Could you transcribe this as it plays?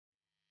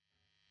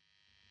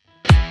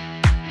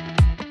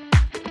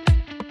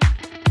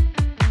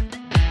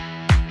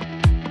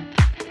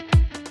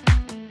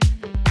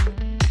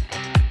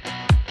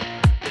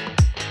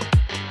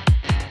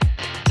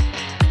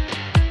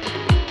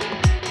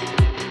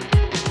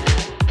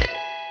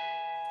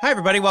Hi,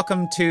 everybody.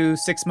 Welcome to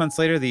 6 Months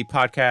Later, the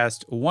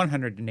podcast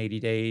 180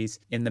 Days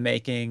in the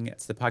Making.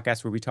 It's the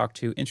podcast where we talk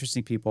to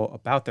interesting people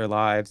about their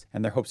lives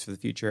and their hopes for the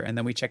future. And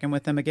then we check in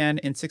with them again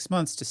in 6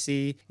 months to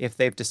see if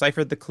they've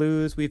deciphered the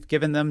clues we've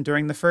given them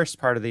during the first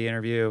part of the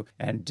interview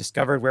and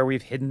discovered where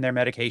we've hidden their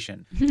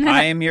medication.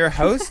 I am your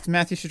host,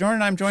 Matthew Shadorn,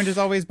 and I'm joined as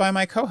always by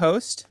my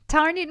co-host,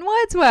 Tara Newton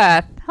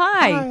Wordsworth.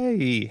 Hi.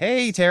 Hi.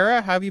 Hey,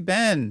 Tara. How have you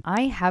been?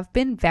 I have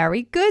been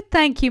very good,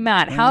 thank you,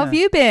 Matt. How have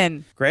you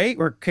been? Great.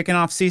 We're kicking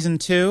off season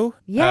 2.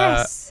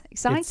 Yes.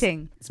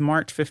 Exciting. It's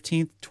March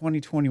 15th,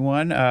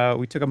 2021.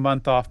 We took a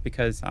month off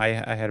because I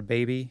had a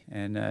baby,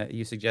 and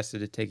you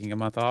suggested taking a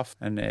month off,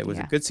 and it was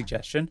a good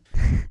suggestion.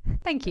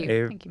 Thank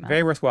you. Thank you, Matt.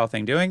 Very worthwhile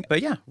thing doing.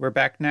 But yeah, we're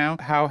back now.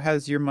 How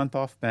has your month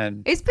off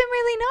been? It's been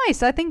really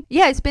nice. I think,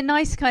 it's been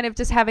nice kind of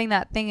just having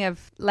that thing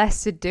of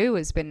less to do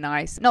has been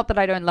nice. Not that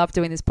I don't love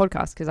doing this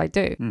podcast, because I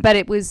do. But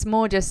it was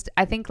more just,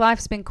 I think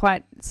life's been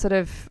quite sort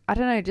of, I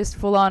don't know, just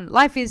full on.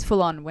 Life is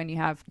full on when you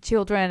have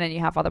children and you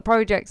have other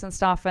projects and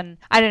stuff. And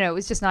I don't know, it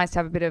was just nice to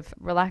have a bit of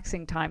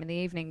relaxing time in the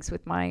evenings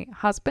with my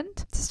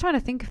husband. Just trying to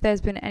think if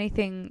there's been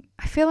anything.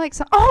 I feel like,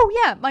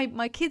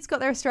 my kids got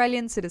their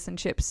Australian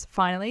citizenships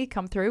finally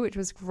come through, which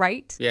was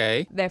great.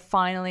 Yay. They're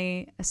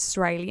finally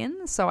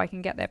Australian, so I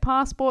can get their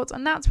passports.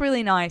 And that's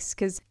really nice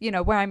because,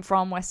 where I'm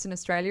from, Western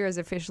Australia is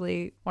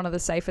officially one of the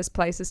safest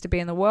places to be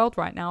in the world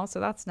right now. So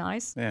that's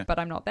nice. Yeah. But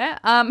I'm not there.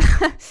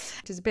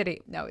 Which is a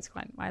pity. No, it's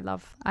fine. I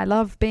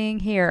love being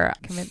here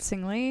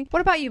convincingly.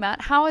 What about you,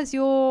 Matt? How has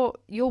your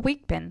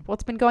week been?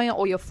 What's been going on?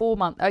 Or your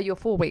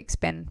 4 weeks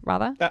been,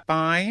 rather?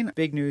 Fine.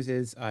 Big news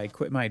is I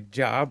quit my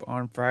job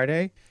on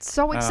Friday.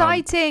 So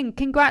exciting.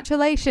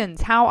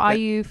 Congratulations. How are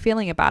you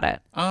feeling about it?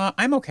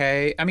 I'm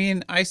okay. I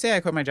mean, I say I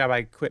quit my job.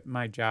 I quit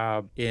my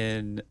job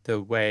in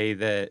the way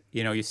that,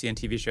 you see in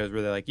TV shows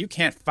where they're like, you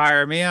can't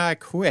fire me. I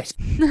quit.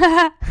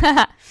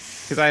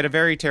 Because I had a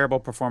very terrible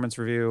performance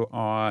review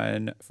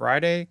on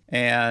Friday.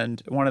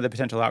 And one of the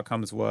potential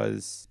outcomes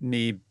was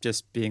me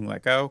just being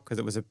let go because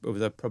it was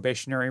a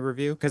probationary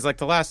review. Because like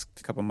the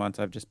last couple months,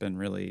 I've just been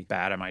really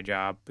bad at my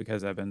job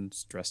because I've been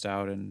stressed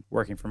out and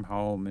working from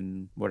home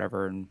and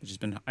whatever. And it's just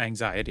been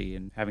anxiety,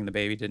 and having the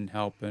baby didn't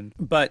help.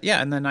 But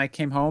then I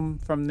came home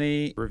from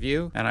the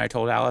review and I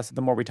told Alice,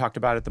 the more we talked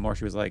about it, the more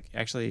she was like,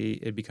 actually,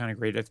 it'd be kind of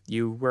great if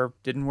you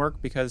didn't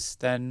work, because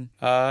then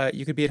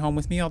you could be at home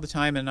with me all the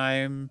time, and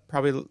I'm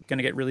probably going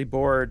to get really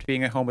bored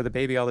being at home with a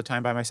baby all the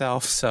time by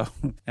myself. So,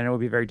 and it will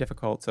be very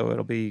difficult. So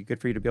it'll be good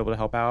for you to be able to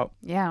help out.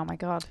 Yeah. Oh my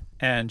God.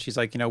 And she's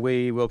like,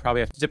 we will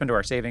probably have to dip into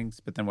our savings,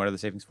 but then what are the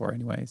savings for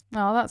anyways?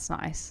 Oh, that's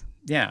nice.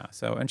 Yeah.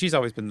 So, and she's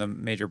always been the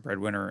major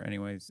breadwinner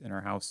anyways in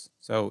our house.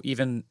 So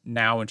even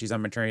now when she's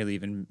on maternity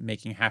leave and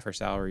making half her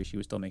salary, she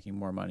was still making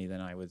more money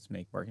than I was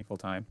working full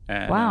time.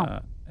 And,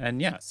 wow.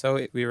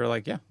 We were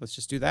like, let's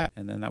just do that.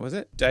 And then that was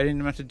it. I didn't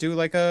even have to do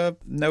like a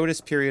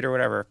notice period or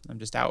whatever. I'm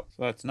just out.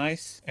 So that's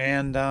nice.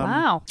 And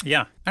wow.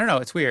 Yeah. I don't know.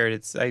 It's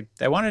weird. I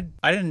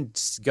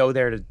didn't go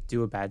there to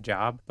do a bad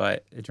job,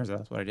 but it turns out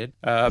that's what I did.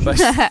 But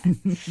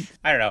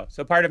I don't know.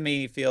 So part of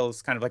me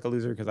feels kind of like a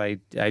loser because I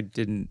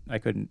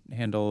couldn't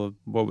handle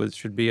what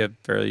should be a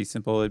fairly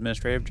simple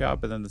administrative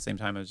job, but then at the same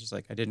time I was just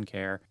like, I didn't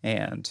care,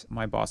 and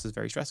my boss is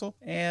very stressful,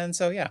 and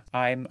so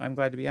I'm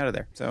glad to be out of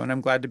there. So, and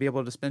I'm glad to be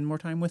able to spend more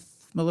time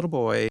with my little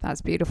boy.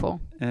 That's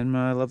beautiful. And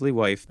my lovely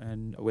wife,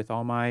 and with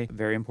all my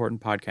very important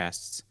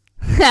podcasts.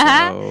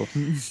 So.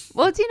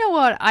 Well, do you know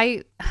what?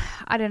 I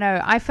don't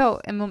know. I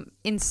felt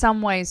in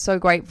some ways so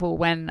grateful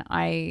when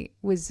I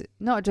was,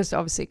 not just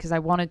obviously because I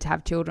wanted to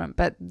have children,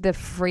 but the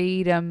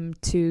freedom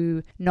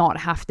to not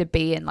have to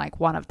be in like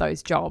one of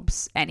those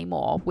jobs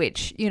anymore,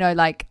 which,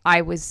 like I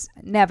always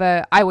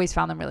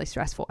found them really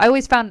stressful. I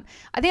think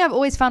I've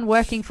always found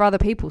working for other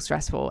people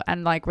stressful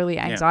and like really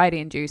anxiety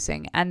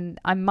inducing. And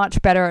I'm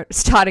much better at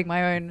starting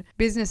my own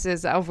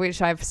businesses, of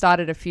which I've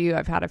started a few.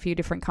 I've had a few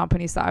different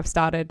companies that I've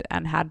started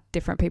and had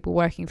different people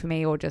working for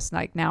me, or just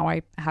like now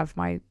I have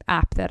my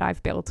app that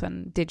I've built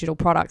and digital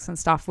products and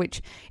stuff,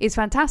 which is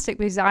fantastic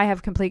because I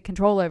have complete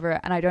control over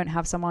it and I don't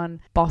have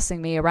someone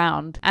bossing me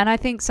around. And I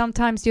think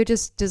sometimes you're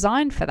just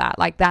designed for that.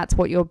 Like that's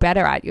what you're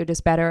better at. You're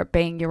just better at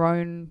being your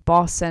own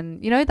boss,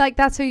 and like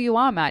that's who you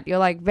are, Matt. You're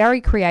like very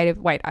creative.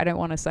 Wait, I don't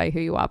want to say who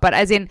you are, but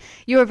as in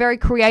you're a very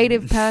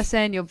creative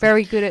person. You're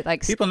very good at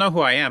like people know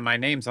who I am. My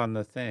name's on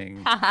the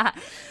thing.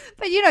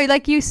 But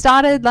you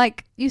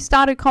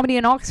started comedy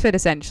in Oxford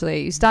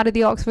essentially. You started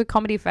the Oxford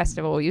Comedy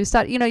Festival.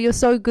 You're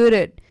so good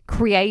at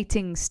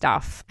creating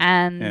stuff,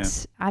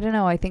 and I don't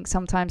know, I think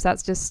sometimes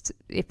that's just,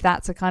 if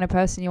that's the kind of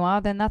person you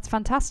are, then that's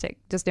fantastic.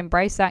 Just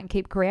embrace that and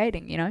keep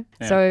creating,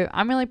 So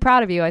I'm really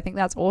proud of you. I think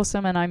that's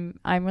awesome, and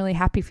I'm really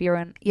happy for you,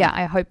 and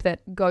I hope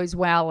that goes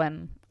well,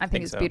 and I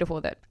think it's so.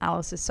 beautiful that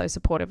Alice is so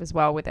supportive as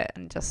well with it,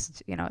 and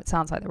just, you know, it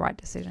sounds like the right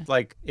decision.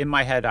 Like in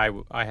my head,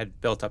 I had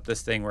built up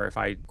this thing where if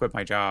I quit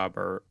my job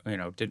or, you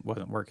know,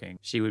 wasn't working,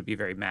 she would be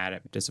very mad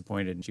at me,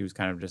 disappointed. And she was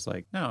kind of just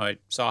like, no, I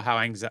saw how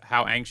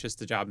anxious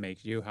the job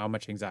makes you, how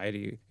much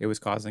anxiety it was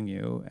causing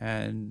you.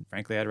 And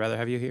frankly, I'd rather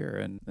have you here.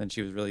 And then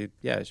she was really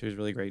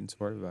great and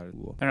supportive about it.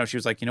 I don't know. She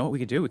was like, you know what we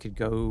could do? We could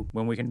go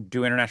when we can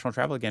do international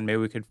travel again. Maybe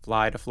we could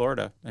fly to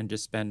Florida and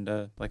just spend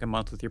like a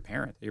month with your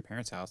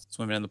parents' house,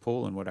 swimming in the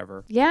pool and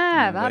whatever.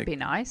 Yeah, you know, that'd be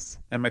nice.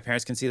 And my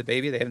parents can see the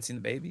baby. They haven't seen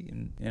the baby,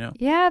 and you know.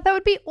 Yeah, that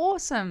would be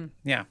awesome.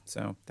 Yeah,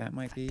 so that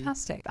might be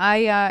fantastic.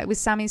 It was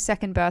Sammy's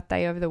second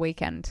birthday over the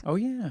weekend. Oh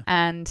yeah.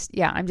 And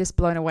yeah, I'm just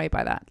blown away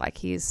by that. Like,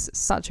 he's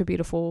such a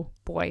beautiful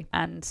boy,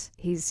 and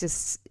he's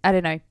just, I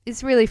don't know,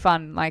 it's really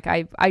fun. Like,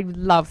 I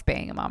love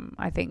being a mum.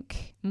 I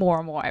think more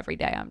and more every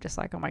day I'm just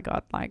like, oh my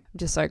god, like, I'm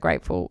just so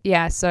grateful.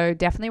 Yeah, so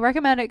definitely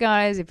recommend it,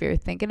 guys, if you're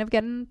thinking of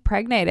getting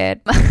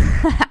pregnated.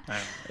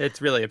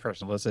 It's really a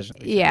personal decision.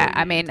 Yeah,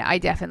 I mean, I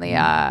definitely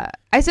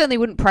I certainly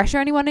wouldn't pressure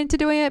anyone into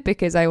doing it,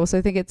 because I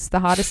also think it's the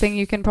hardest thing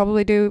you can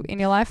probably do in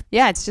your life.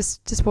 Yeah, it's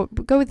just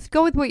go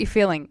with what you're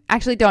feeling.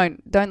 Actually,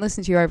 don't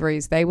listen to your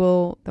ovaries.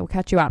 They'll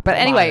catch you out. But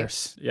anyway,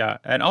 liars. Yeah,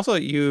 and also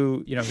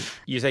you know,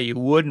 you say you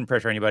wouldn't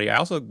pressure anybody. I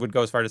also would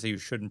go as far to say you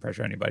shouldn't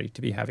pressure anybody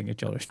to be having a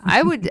children.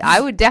 I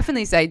would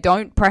definitely say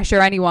don't pressure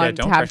anyone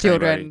to have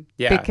children,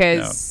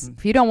 because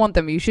if you don't want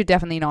them, you should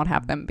definitely not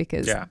have them,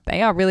 because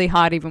they are really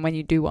hard even when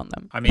you do want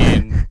them. I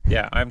mean,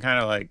 yeah, I'm kind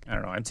of like, I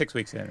don't know, I'm 6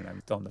 weeks in and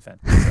I'm still on the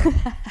fence. So.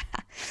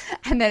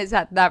 And then it's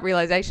that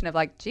realization of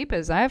like,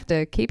 jeepers, I have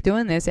to keep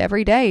doing this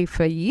every day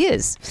for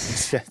years.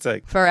 Yeah, it's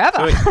like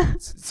forever.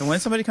 So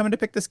when's somebody coming to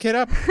pick this kid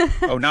up?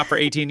 Oh, not for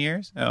 18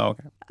 years? Oh,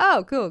 okay.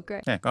 Oh, cool,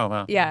 great. Yeah, oh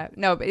wow. Yeah,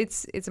 no, but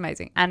it's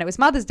amazing. And it was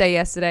Mother's Day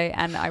yesterday,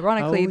 and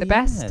ironically, the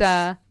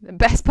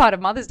best part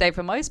of Mother's Day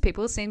for most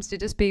people seems to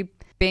just be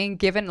being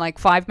given like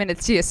 5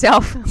 minutes to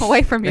yourself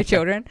away from your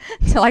children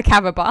to like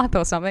have a bath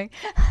or something.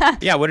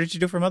 Yeah, what did you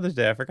do for Mother's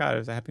Day? I forgot. It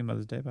was a happy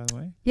Mother's Day, by the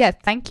way. Yeah,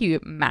 thank you,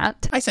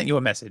 Matt. I sent you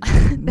a message.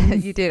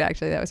 You did,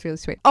 actually. That was really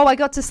sweet. Oh, I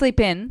got to sleep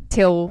in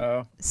till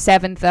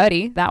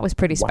 7:30. That was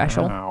pretty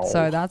special. Wow.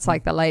 So that's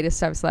like the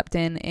latest I've slept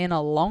in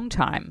a long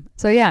time.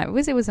 So yeah, it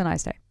was a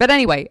nice day. But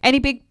anyway, any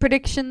big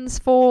predictions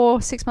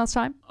for 6 months'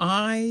 time?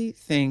 I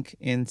think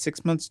in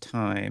 6 months'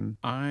 time,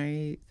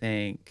 I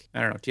don't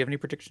know. Do you have any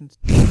predictions?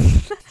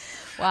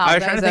 Wow. I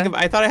was trying to think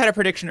I thought I had a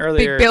prediction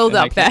earlier. Big build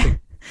up there.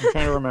 I'm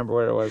trying to remember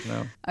what it was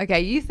now.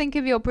 Okay, you think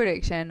of your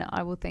prediction.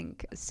 I will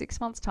think 6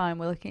 months' time.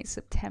 We're looking at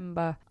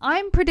September.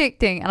 I'm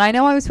predicting, and I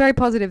know I was very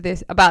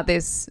positive about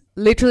this.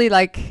 Literally,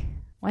 like,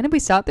 when did we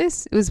start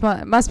this?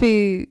 It must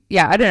be,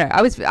 yeah, I don't know.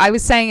 I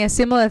was saying a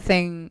similar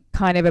thing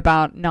kind of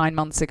about 9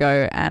 months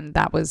ago, and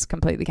that was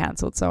completely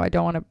cancelled. So I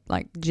don't want to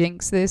like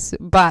jinx this,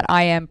 but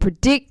I am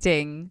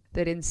predicting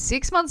that in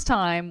 6 months'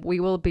 time we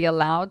will be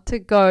allowed to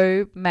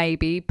go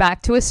maybe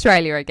back to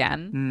Australia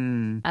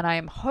again. And I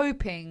am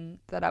hoping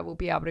that I will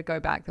be able to go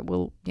back, that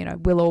we'll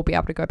all be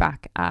able to go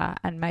back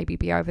and maybe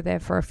be over there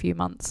for a few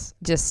months.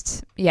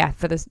 Just, yeah,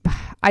 for this.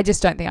 I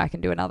just don't think I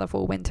can do another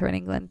full winter in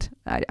England.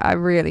 I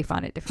really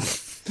find it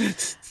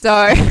difficult.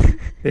 So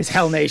this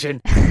Hell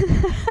Nation.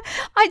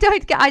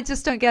 I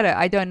just don't get it.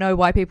 I don't know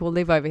why people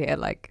live over here.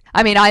 Like,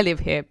 I mean, I live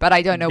here, but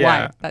I don't know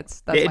why.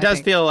 That's it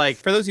does feel like,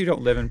 for those who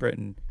don't live in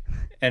Britain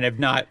and have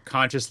not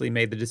consciously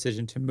made the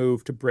decision to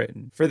move to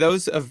Britain, for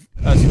those of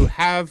us who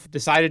have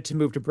decided to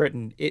move to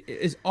Britain, it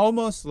is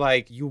almost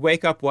like you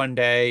wake up one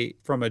day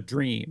from a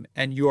dream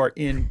and you are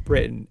in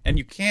Britain, and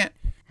you can't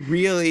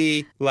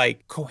really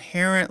like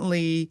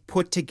coherently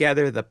put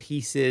together the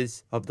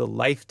pieces of the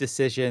life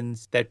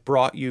decisions that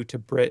brought you to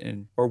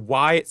Britain, or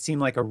why it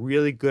seemed like a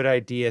really good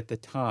idea at the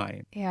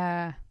time.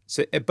 Yeah.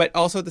 So, but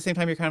also at the same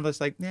time, you're kind of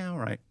just like, yeah, all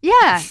right.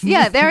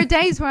 Yeah. There are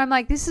days where I'm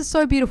like, this is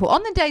so beautiful.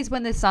 On the days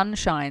when the sun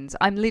shines,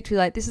 I'm literally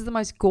like, this is the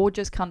most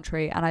gorgeous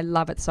country, and I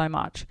love it so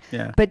much.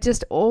 Yeah. But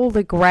just all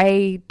the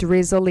grey,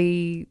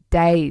 drizzly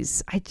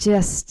days, it's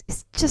just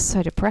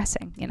so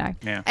depressing, you know?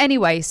 Yeah.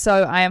 Anyway,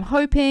 so I am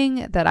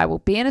hoping that I will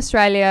be in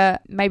Australia,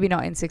 maybe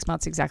not in 6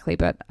 months exactly,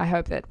 but I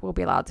hope that we'll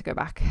be allowed to go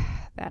back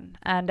then.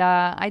 And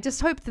I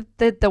just hope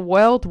that the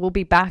world will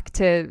be back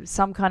to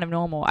some kind of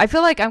normal. I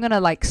feel like I'm going to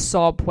like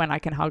sob when I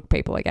can hug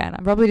people again.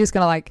 I'm probably just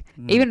going to like,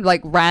 even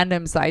like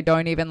randoms that I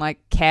don't even like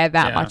care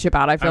that much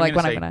about. I feel like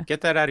when I'm going to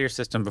get that out of your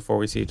system before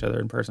we see each other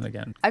in person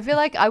again. I feel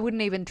like I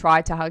wouldn't even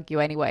try to hug you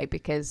anyway,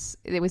 because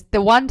it was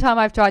the one time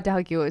I've tried to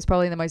hug you, it was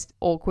probably the most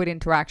awkward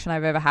interaction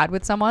I've ever had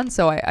with someone.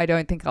 So I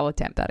don't think I'll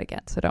attempt that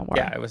again. So don't worry.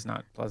 Yeah, it was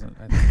not pleasant.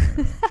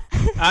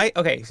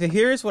 Okay, so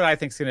here's what I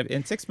think is going to be.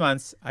 In 6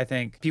 months, I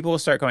think people will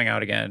start going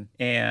out again.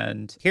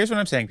 And here's what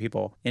I'm saying,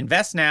 people.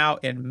 Invest now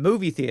in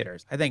movie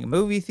theaters. I think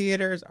movie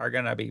theaters are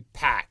going to be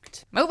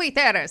packed. Movie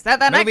theaters. They're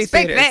the next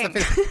big thing.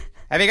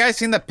 Have you guys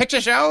seen the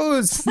picture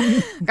shows?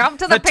 Come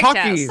to the pictures.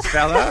 Talkies,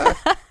 fella.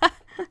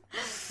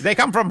 They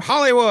come from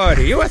Hollywood,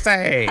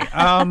 USA.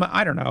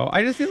 I don't know.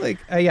 I just feel like,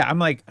 I'm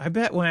like, I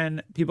bet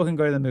when people can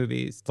go to the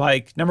movies,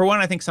 like, number one,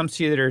 I think some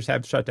theaters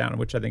have shut down,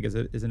 which I think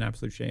is an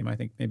absolute shame. I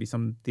think maybe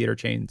some theater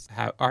chains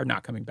are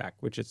not coming back,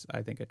 which is,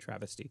 I think, a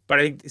travesty. But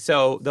I think,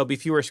 so there'll be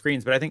fewer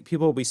screens, but I think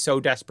people will be so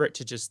desperate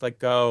to just like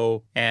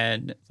go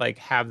and like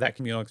have that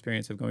communal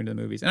experience of going to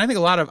the movies. And I think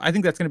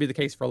that's going to be the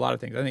case for a lot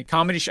of things. I think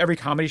every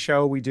comedy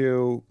show we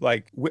do,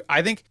 like,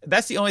 I think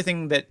that's the only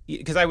thing that,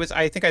 because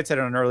I think I'd said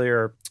on an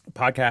earlier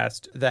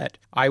podcast that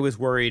I was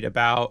worried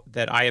about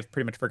that I have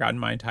pretty much forgotten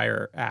my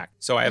entire act.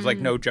 So I have like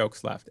no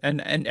jokes left.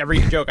 And every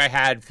joke I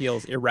had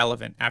feels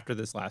irrelevant after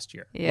this last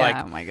year. Yeah, like,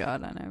 oh my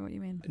God, I know what you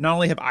mean. Not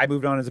only have I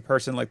moved on as a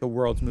person, like the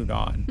world's moved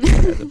on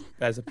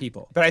as a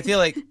people. But I feel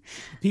like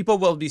people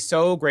will be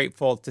so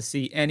grateful to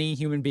see any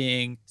human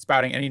being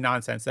spouting any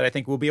nonsense that I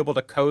think we'll be able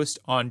to coast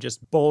on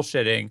just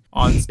bullshitting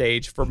on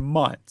stage for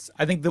months.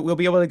 I think that we'll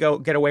be able to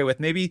get away with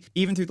maybe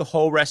even through the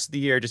whole rest of the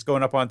year just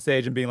going up on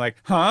stage and being like,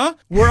 huh?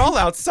 We're all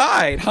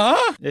outside, huh?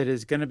 It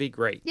is going to be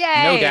great.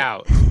 Yay! No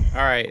doubt.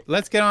 All right,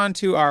 let's get on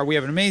to we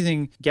have an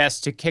amazing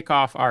guest to kick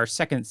off our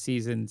second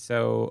season.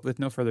 So with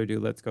no further ado,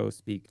 let's go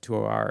speak to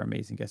our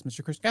amazing guest,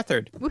 Mr. Chris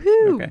Gethard.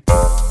 Woohoo! Okay.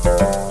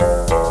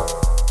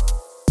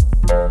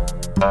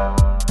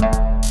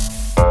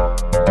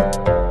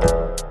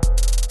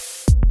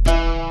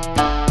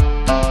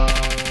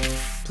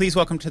 Please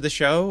welcome to the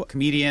show,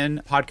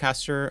 comedian,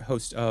 podcaster,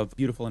 host of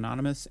Beautiful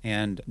Anonymous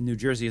and New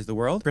Jersey is the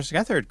World, Chris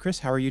Gethard. Chris,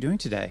 how are you doing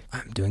today?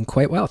 I'm doing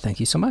quite well. Thank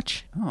you so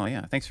much. Oh,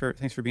 yeah. Thanks for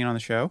being on the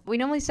show. We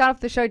normally start off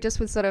the show just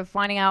with sort of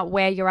finding out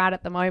where you're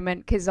at the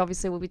moment, because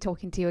obviously we'll be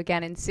talking to you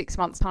again in 6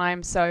 months'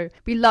 time. So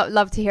we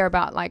love to hear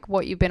about like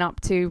what you've been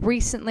up to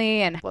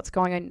recently and what's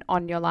going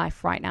on in your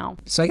life right now.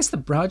 So I guess the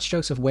broad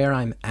strokes of where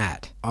I'm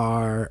at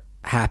are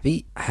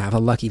happy. I have a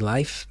lucky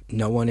life.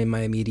 No one in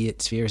my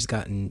immediate sphere has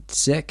gotten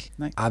sick.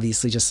 Nice.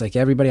 Obviously, just like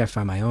everybody, I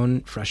find my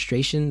own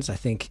frustrations. I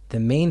think the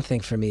main thing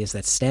for me is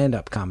that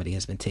stand-up comedy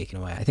has been taken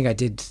away. I think I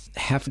did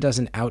half a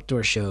dozen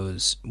outdoor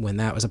shows when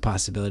that was a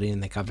possibility,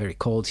 and they got very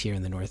cold here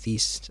in the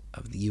Northeast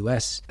of the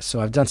U.S.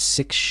 So I've done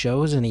 6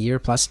 shows in a year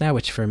plus now,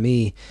 which for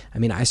me, I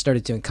mean, I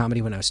started doing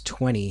comedy when I was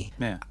 20.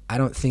 Yeah. I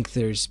don't think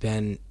there's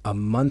been a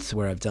month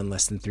where I've done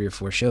less than 3 or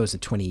 4 shows in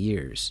 20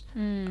 years.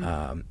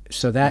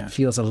 So that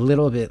feels a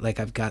little bit like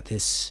I've got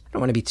this, I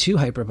don't want to be too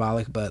hyperbolic,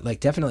 but like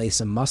definitely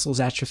some muscles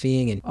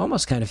atrophying, and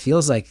almost kind of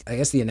feels like, I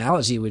guess the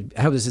analogy would,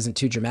 I hope this isn't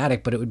too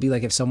dramatic, but it would be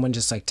like if someone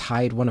just like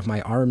tied one of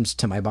my arms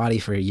to my body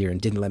for a year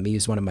and didn't let me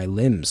use one of my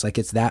limbs. Like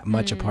it's that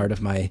much a part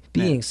of my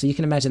being. Yeah. So you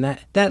can imagine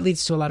that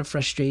leads to a lot of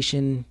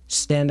frustration.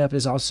 Stand up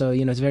is also,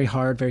 you know, it's very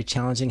hard, very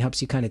challenging,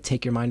 helps you kind of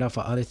take your mind off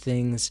of other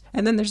things.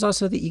 And then there's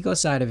also the ego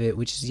side of it,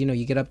 which is, you know,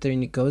 you get up there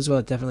and it goes well.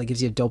 It definitely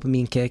gives you a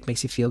dopamine kick,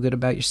 makes you feel good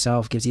about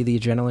yourself, gives you the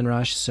adrenaline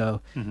rush.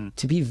 So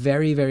to be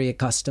very, very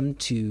accustomed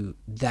to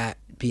that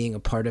being a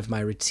part of my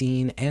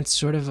routine and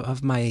sort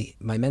of my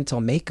mental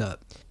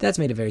makeup, that's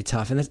made it very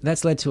tough. And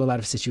that's led to a lot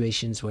of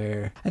situations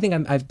where I think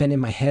I've been in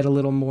my head a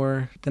little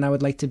more than I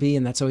would like to be,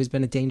 and that's always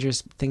been a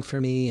dangerous thing for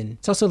me. And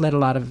it's also led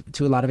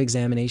to a lot of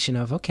examination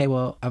of, okay,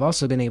 well, I've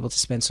also been able to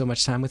spend so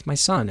much time with my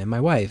son and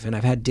my wife, and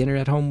I've had dinner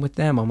at home with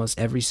them almost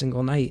every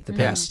single night the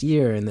past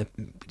year, and the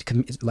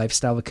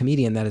lifestyle of a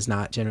comedian, that is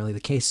not generally the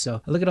case.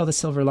 So I look at all the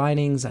silver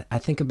linings. I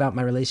think about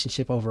my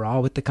relationship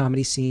overall with the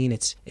comedy scene.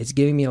 It's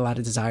giving me a lot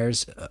of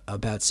desires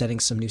about setting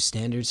some new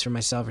standards for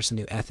myself or some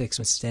new ethics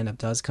when stand-up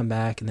does come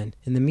back. And then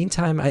in the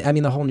meantime, I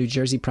mean, the whole New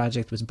Jersey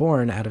project was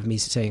born out of me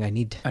saying I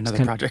need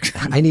another project.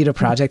 I need a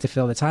project to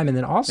fill the time. And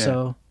then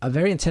also a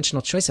very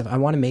intentional choice of, I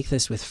want to make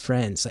this with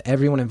friends. Like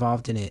everyone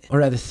involved in it, or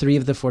rather 3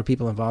 of the 4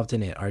 people involved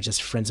in it are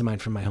just friends of mine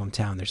from my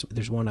hometown.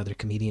 There's one other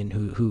comedian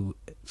who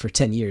for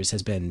 10 years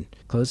has been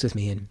close with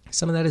me. And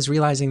some of that is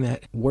realizing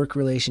that work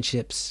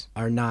relationships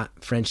are not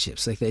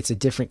friendships. Like it's a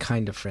different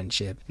kind of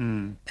friendship.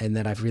 And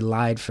that I've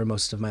relied for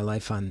most of my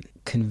life on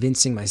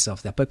convincing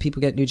myself that. But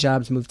people get new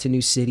jobs, move to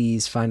new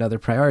cities, find other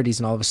priorities,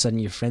 and all of a sudden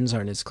your friends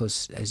aren't as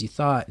close as you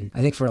thought. And I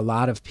think for a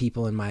lot of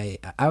people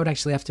I would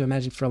actually have to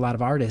imagine for a lot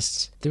of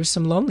artists, there's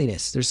some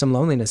loneliness. There's some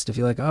loneliness to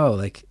feel like, oh,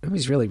 like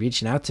nobody's really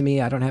reaching out to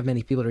me. I don't have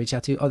many people to reach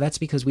out to. Oh, that's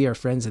because we are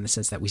friends in the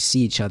sense that we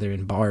see each other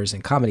in bars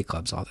and comedy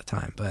clubs all the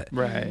time. But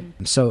right.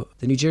 So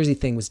the New Jersey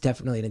thing was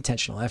definitely an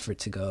intentional effort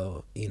to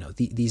go, you know,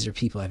 these are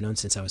people I've known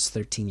since I was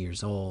 13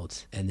 years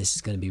old, and this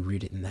is going to be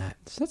rooted in that.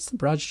 So that's the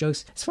broad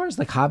strokes. As far as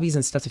like hobbies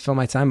and stuff to fill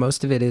my time,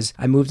 most of it is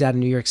I moved out of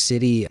New York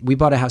City. We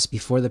bought a house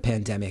before the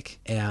pandemic,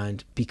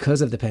 and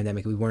because of the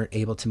pandemic, we weren't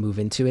able to move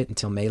into it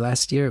until May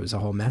last year. It was a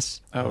whole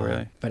mess. Oh,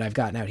 really? But I've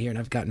gotten out here and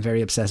I've gotten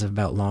very obsessive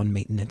about lawn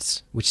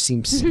maintenance, which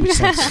sounds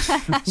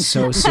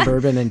so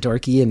suburban and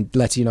dorky and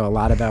lets you know a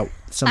lot about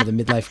some of the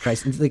midlife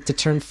crisis, like to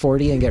turn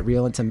 40 and get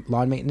real into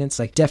lawn maintenance.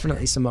 Like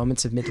definitely some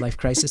moments of midlife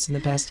crisis in the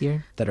past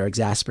year that are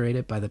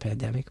exasperated by the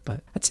pandemic.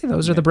 But I'd say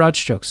those are the broad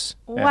strokes.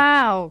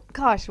 Wow.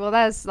 Gosh. Well,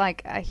 there's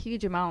like a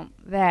huge amount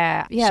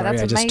there. Yeah, Sorry,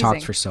 that's amazing. I just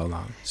talked for so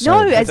long.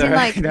 No, Sorry. as in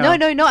like, No.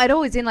 no, not at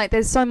all. As in like,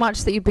 there's so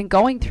much that you've been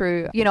going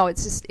through. You know,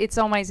 it's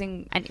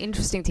amazing and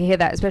interesting to hear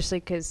that, especially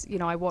because, you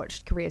know, I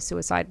watched Career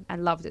Suicide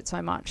and loved it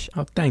so much.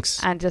 Oh,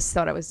 thanks. And just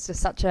thought it was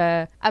just such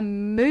a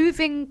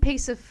moving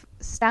piece of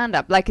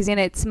stand-up. Like, as in,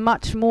 it's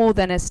much more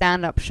than a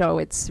stand-up show.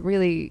 It's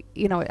really,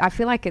 you know, I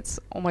feel like it's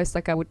almost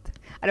like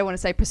I don't want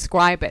to say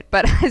prescribe it,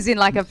 but as in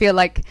like I feel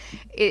like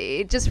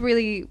it just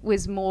really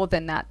was more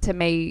than that to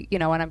me, you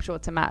know, and I'm sure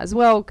to Matt as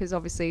well, because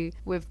obviously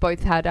we've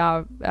both had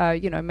our,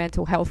 you know,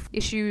 mental health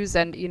issues,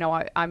 and, you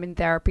know, I'm in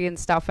therapy and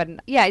stuff.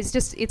 And yeah,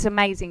 it's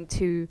amazing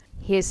to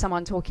hear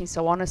someone talking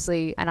so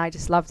honestly, and I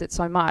just loved it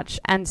so much.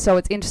 And so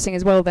it's interesting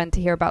as well then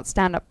to hear about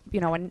stand-up,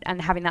 you know,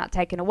 and having that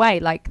taken away.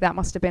 Like, that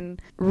must have been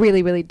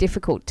really, really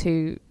difficult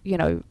to, you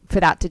know, for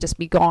that to just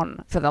be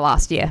gone for the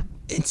last year.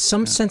 In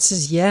some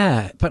senses,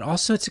 yeah. But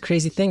also it's a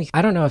crazy thing.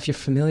 I don't know if you're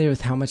familiar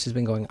with how much has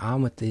been going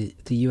on with the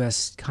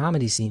U.S.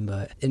 comedy scene,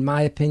 but in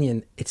my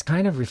opinion, it's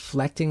kind of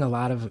reflecting a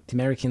lot of the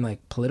American,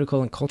 like,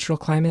 political and cultural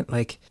climate.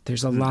 Like,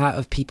 there's a lot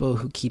of people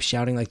who keep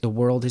shouting, like, the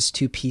world is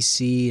too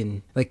PC,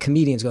 and, like,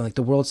 comedians going, like,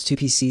 the world's too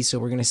PC, so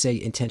we're going to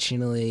say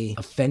intentionally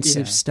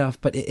offensive stuff.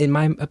 But in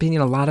my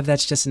opinion, a lot of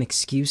that's just an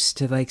excuse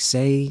to, like,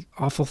 say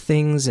awful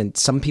things, and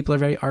some people are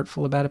very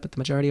artful about it, but the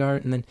majority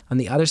aren't. And then on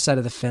the other side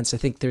of the fence, I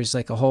think there's,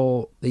 like, a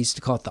whole, they used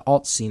to call it the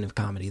alt scene of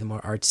comedy, the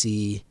more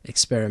artsy,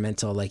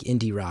 experimental, like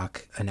indie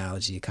rock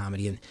analogy of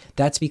comedy. And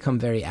that's become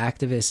very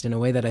activist in a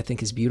way that I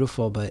think is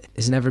beautiful, but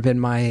has never been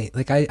my,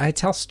 like, I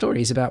tell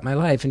stories about my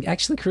life. And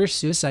actually Career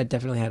Suicide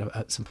definitely had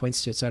some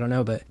points to it, so I don't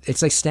know, but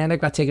it's like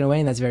stand-up got taken away,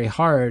 and that's very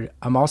hard.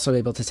 I'm also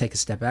able to take a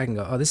step back and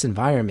go, oh, this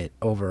environment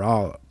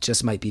overall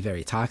just might be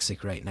very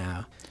toxic right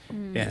now.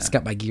 Yeah. It's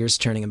got my gears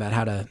turning about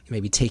how to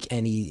maybe take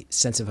any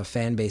sense of a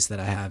fan base that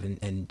I have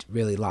and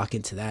really lock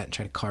into that and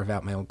try to carve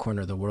out my own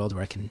corner of the world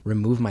where I can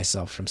remove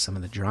myself from some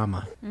of the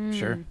drama.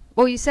 Sure.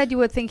 Well, you said you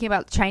were thinking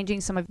about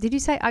changing some of, did you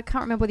say, I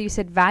can't remember whether you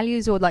said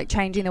values or like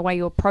changing the way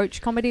you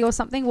approach comedy or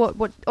something.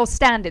 What or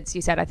standards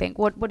you said, I think.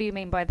 What do you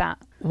mean by that?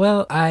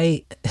 Well,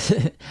 I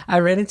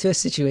ran into a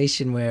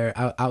situation where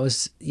I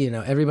was, you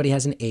know, everybody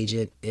has an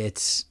agent.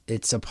 It's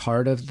a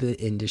part of the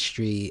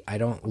industry. I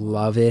don't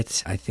love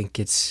it. I think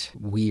it's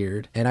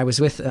weird. And I was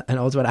with an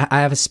old one.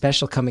 I have a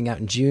special coming out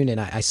in June, and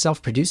I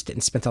self-produced it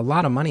and spent a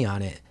lot of money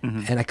on it.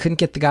 And I couldn't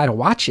get the guy to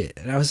watch it.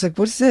 And I was like,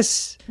 what is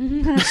this?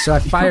 So I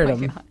fired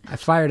him. God. I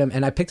fired him,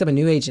 and I picked up a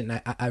new agent.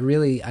 And I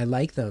really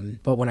like them.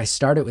 But when I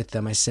started with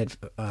them, I said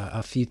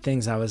a few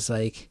things. I was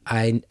like,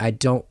 I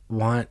don't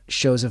want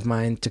shows of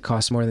mine to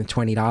cost more than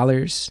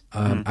 $20.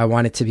 I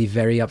want it to be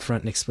very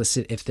upfront and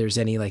explicit. If there's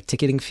any like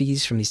ticketing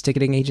fees from these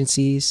ticketing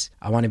agencies,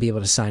 I want to be able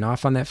to sign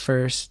off on that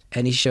first.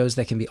 Any shows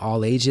that can be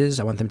all ages,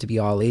 I want them to be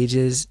all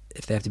ages.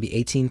 If they have to be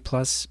 18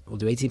 plus, we'll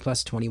do 18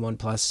 plus. 21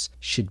 plus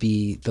should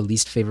be the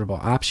least favorable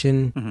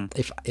option.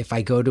 If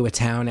I go to a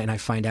town and I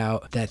find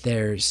out that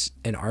there's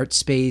an art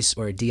space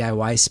or a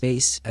DIY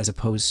space as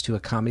opposed to a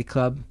comedy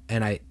club,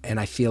 and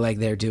I feel like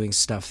they're doing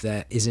stuff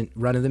that isn't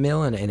run of the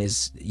mill and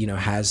is, you know,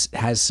 has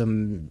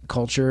some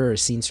culture or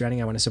scene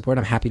surrounding I want to support,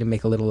 I'm happy to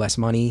make a little less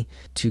money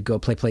to go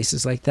play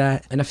places like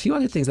that. And a few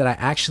other things that I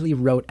actually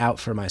wrote out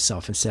for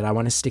myself and said I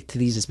want to stick to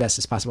these as best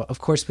as possible. Of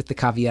course, with the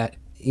caveat,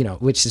 you know,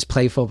 which is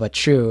playful but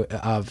true,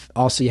 of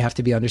also you have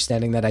to be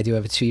understanding that I do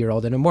have a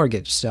 2-year-old and a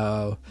mortgage.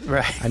 So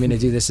I'm going to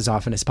do this as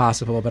often as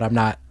possible, but I'm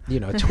not,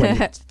 you know,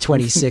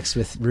 26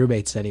 with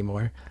roommates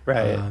anymore.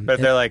 Right.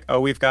 But they're like,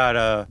 oh, we've got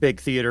a big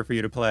theater for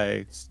you to play.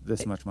 It's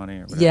this much money.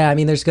 Or whatever. Yeah, I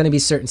mean, there's going to be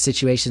certain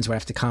situations where I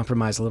have to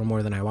compromise a little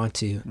more than I want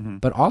to.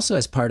 But also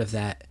as part of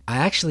that, I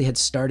actually had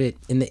started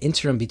in the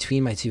interim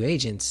between my two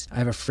agents. I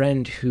have a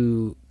friend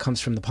who comes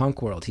from the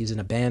punk world. He's in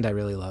a band I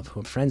really love, who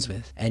I'm friends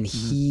with. And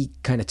he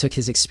kind of took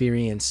his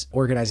experience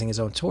organizing his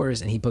own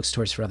tours, and he books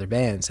tours for other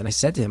bands. And I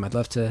said to him, I'd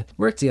love to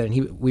work together. And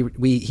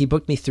he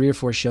booked me 3 or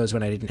 4 shows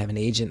when I didn't have an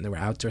agent, and there were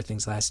outdoor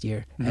things last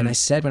year. And I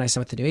said, when I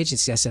signed with the new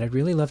agency, I said, I'd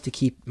really love to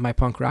keep my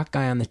punk rock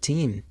guy on the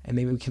team, and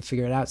maybe we can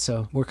figure it out.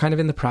 So we're kind of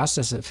in the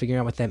process of figuring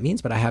out what that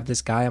means. But I have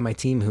this guy on my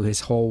team who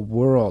his whole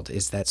world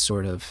is that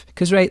sort of,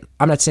 because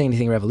I'm not saying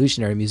anything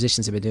revolutionary.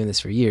 Musicians have been doing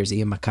this for years.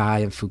 Ian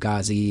Mackay and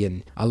Fugazi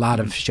and a lot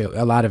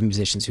of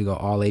musicians who go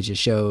all ages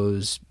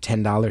shows,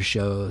 $10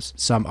 shows.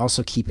 So I'm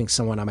also keeping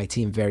someone on my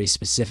team very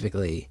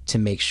specifically to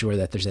make sure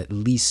that there's at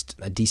least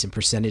a decent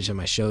percentage of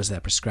my shows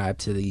that prescribe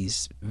to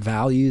these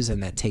values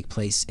and that take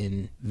place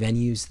in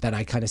venues that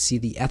I kind of see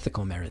the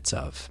ethical merits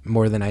of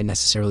more than I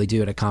necessarily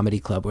do at a comedy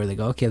club where they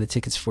go, okay, the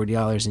ticket's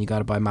 $40 and you got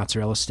to buy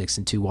mozzarella sticks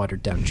and 2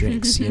 watered down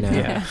drinks, you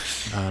know.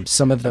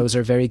 Some of those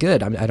are very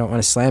good. I don't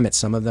want to slam it.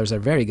 Some of those are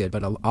very good,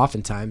 but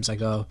oftentimes I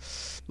go,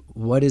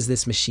 what is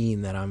this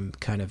machine that I'm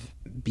kind of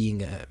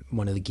being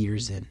one of the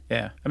gears in?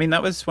 Yeah. I mean,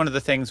 that was one of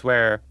the things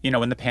where, you know,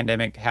 when the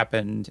pandemic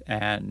happened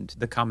and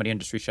the comedy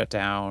industry shut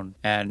down,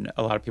 and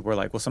a lot of people were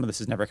like, well, some of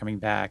this is never coming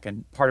back.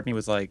 And part of me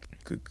was like,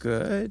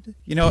 good,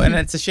 and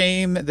it's a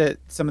shame that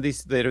some of these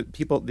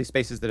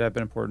spaces that have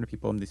been important to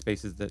people, and these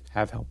spaces that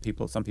have helped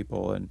some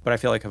people, but I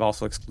feel like have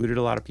also excluded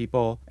a lot of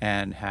people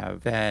and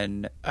have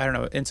been, I don't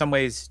know, in some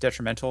ways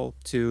detrimental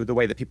to the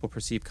way that people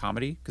perceive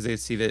comedy, because they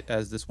see it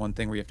as this one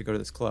thing where you have to go to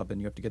this club and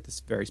you have to get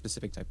this very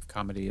specific type of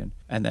comedy.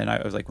 And then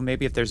I was like, well,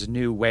 maybe if there's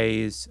new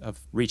ways of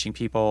reaching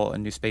people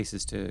and new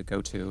spaces to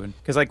go to. And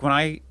because like when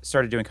I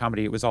started doing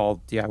comedy, it was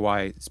all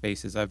DIY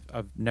spaces. I've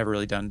never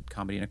really done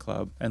comedy in a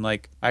club. And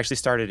like I actually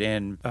started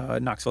in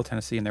Knoxville,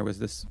 Tennessee, and there was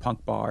this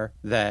punk bar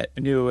that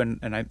I knew, and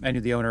I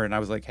knew the owner, and I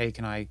was like, hey,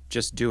 can I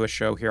just do a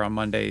show here on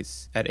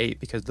Mondays at 8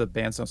 because the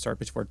bands don't start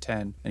before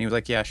 10? And he was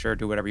like, yeah, sure,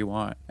 do whatever you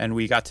want. And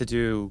we got to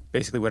do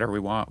basically whatever we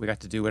want. We got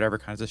to do whatever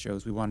kinds of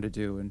shows we wanted to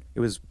do. And it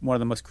was one of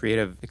the most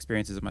creative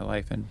experiences of my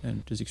life,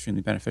 and just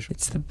extremely beneficial.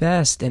 It's the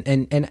best.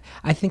 And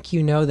I think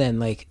then,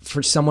 like,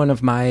 for someone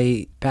of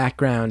my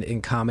background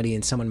in comedy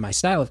and someone my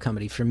style of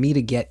comedy, for me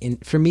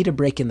to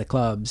break in the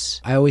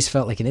clubs, I always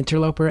felt like an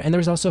interloper. And there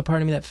was also a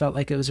part of me that felt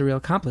like it was a real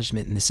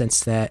accomplishment, in the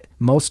sense that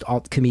most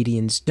alt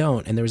comedians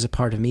don't. And there was a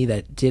part of me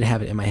that did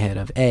have it in my head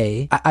of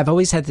I've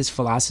always had this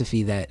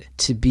philosophy that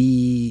to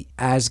be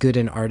as good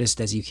an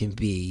artist as you can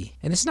be,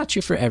 and it's not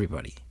true for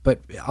everybody, but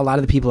a lot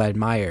of the people I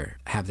admire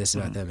have this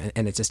about them,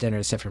 and it's a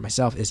standard set for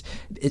myself, is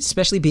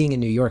especially being in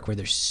New York where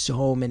there's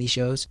so many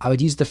shows. I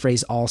would use the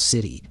phrase all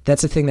city.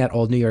 That's a thing that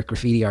old New York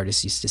graffiti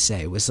artists used to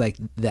say, was like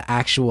the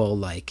actual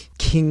like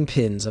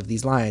kingpins of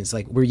these lines.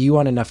 Like, were you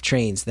on enough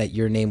trains that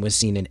your name was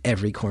seen in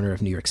every corner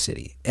of New York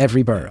City?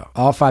 Every borough,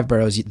 all 5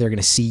 boroughs, they're going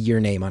to see your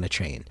name on a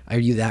train. Are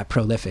you that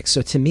prolific?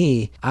 So to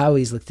me, I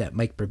always looked at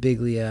Mike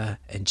Birbiglia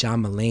and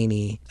John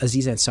Mulaney.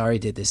 Aziz Ansari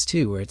did this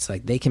too, where it's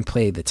like they can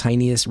play the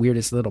tiniest,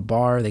 weirdest little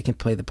bar, they can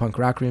play the punk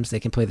rock rooms, they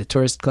can play the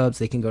tourist clubs,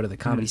 they can go to the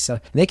comedy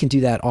stuff, and they can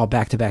do that all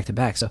back to back to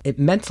back. So it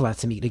meant a lot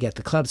to me to get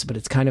the clubs, but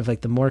it's kind of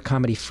like the more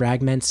comedy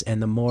fragments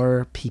and the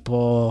more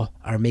people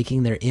are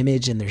making their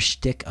image and their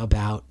shtick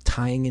about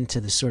tying into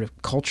the sort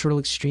of cultural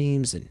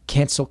extremes and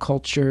cancel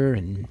culture,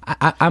 and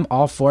I'm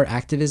all for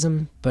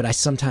activism, but I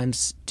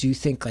sometimes do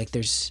think like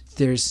there's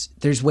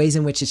ways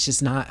in which it's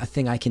just not a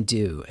thing I can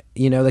do.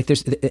 Like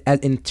there's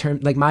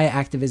like my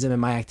activism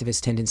and my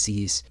activist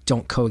tendencies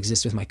don't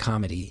coexist with my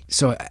comedy.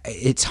 So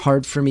it's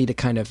hard for me to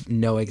kind of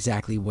know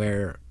exactly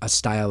where a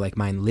style like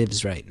mine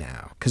lives right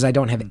now, because I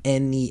don't have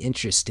any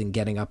interest in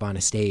getting up on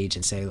a stage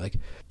and say like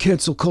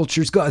cancel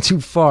culture's gone too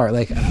far.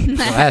 Like the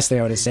last thing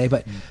I want to say,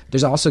 but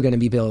there's also going to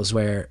be bills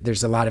where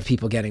there's a lot of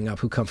people getting up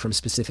who come from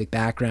specific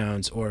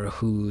backgrounds or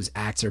whose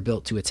acts are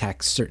built to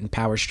attack certain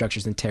power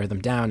structures and tear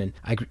them down. And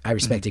I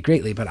respect it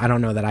greatly, but I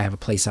don't know that I have a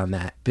place on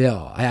that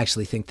bill. I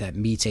actually think that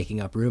me taking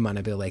up room on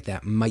a bill like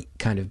that might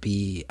kind of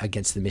be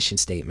against the mission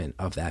statement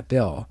of that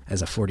bill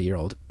as a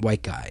 40-year-old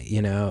white guy,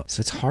 So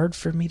it's hard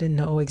for me to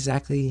know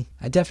exactly.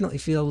 I definitely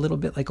feel a little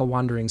bit like a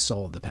wandering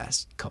soul the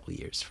past couple of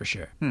years, for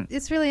sure.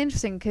 It's really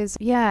interesting because,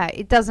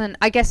 it doesn't,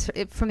 I guess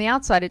from the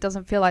outside, it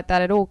doesn't feel like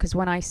that at all, because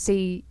when I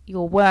see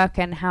your work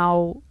and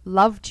how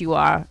loved you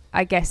are,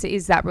 I guess it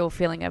is that real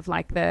feeling of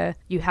like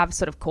you have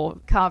sort of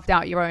carved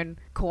out your own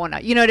corner.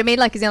 You know what I mean?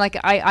 Like, as in, like,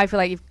 I feel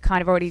like you've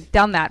kind of already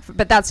done that,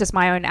 but that's just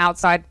my own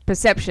outside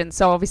perception.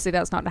 So obviously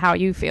that's not how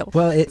you feel.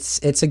 Well,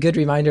 it's a good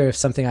reminder of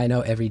something I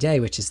know every day,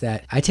 which is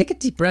that I take a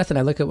deep breath and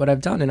I look at what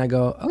I've done and I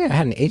go, okay, I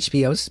had an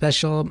HBO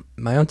special,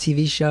 my own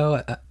TV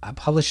show. I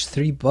published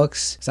 3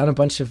 books. It's on a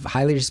bunch of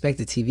highly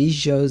respected TV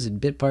shows and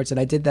bit parts, and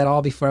I did that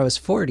all before I was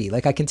 40.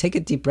 Like, I can take a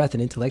deep breath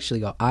and intellectually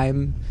go,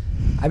 I've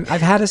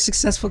had a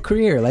successful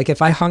career. Like,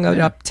 if I hung out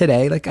up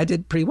today, like, I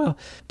did pretty well.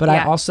 But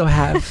I also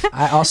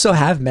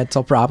have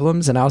mental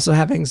problems, and I also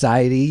have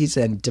anxieties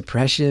and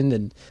depression,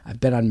 and I've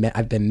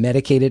been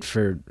medicated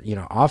for,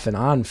 off and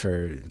on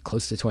for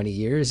close to 20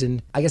 years.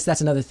 And I guess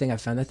that's another thing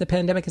I've found that the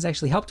pandemic has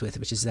actually helped with,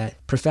 which is that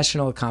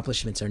professional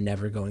accomplishments are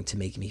never going to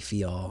make me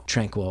feel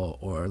tranquil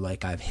or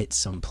like I've hit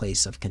some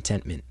place of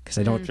contentment, because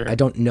I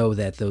don't know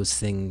that those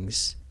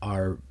things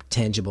are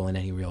tangible in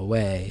any real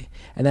way.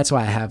 And that's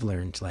why I have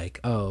learned, like,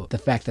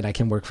 the fact that I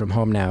can work from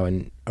home now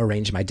and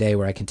arrange my day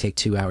where I can take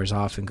 2 hours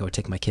off and go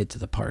take my kid to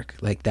the park,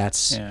 like,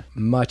 that's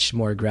much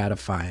more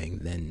gratifying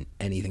than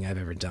anything I've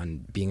ever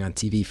done being on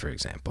TV, for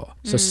example.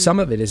 So some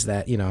of it is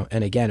that,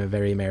 and again, a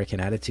very American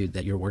attitude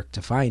that your work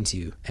defines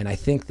you. And I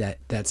think that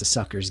that's a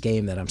sucker's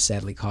game that I'm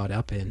sadly caught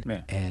up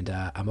in. And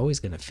I'm always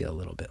going to feel a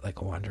little bit like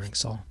a wandering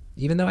soul,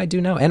 even though I do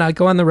know. And I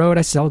go on the road,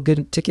 I sell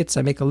good tickets,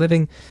 I make a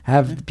living, I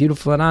have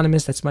Beautiful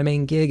Anonymous, that's my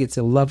main gig. It's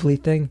a lovely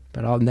thing,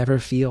 but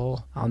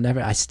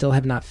I still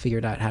have not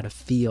figured out how to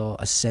feel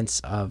a sense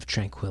of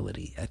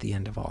tranquility at the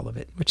end of all of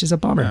it, which is a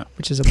bummer.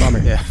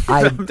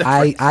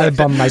 I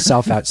bum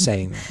myself out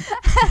saying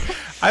that.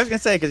 I was gonna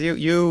say because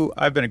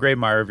I've been a great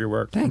admirer of your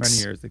work Thanks.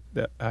 for many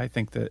years. I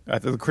think that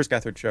the Chris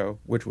Gethard show,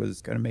 which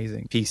was an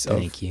amazing piece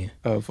Thank you.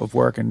 of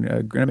work and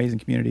an amazing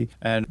community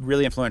and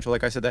really influential.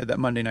 Like I said, that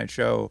Monday night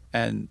show,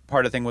 and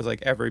part of the thing was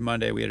like every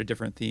Monday we had a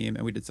different theme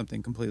and we did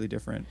something completely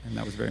different, and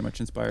that was very much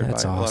inspired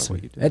That's by a lot of awesome.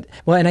 what you did.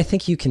 Well, and I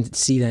think you can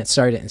see that.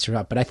 Sorry to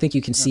interrupt, but I think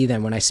you can see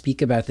then when I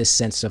speak about this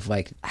sense of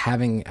like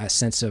having a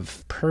sense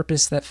of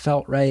purpose that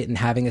felt right and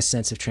having a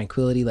sense of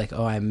tranquility, like,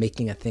 oh, I'm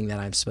making a thing that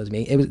I'm supposed to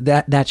make. It was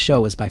that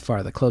show was by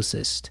far the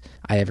closest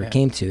I ever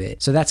came to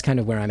it. So that's kind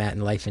of where I'm at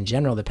in life in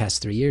general the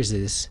past 3 years,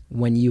 is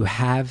when you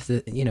have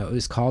it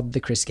was called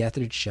the Chris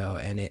Gethard Show,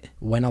 and it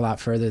went a lot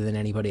further than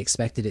anybody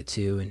expected it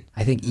to. And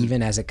I think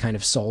even as it kind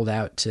of sold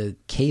out to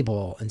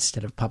cable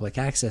instead of public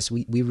access,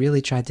 we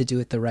really tried to do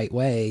it the right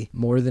way,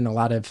 more than a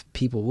lot of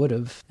people would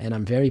have. And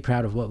I'm very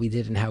proud of what we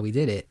did and how we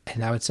did it. And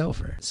now it's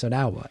over. So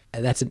now what?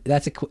 And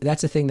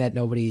that's a thing that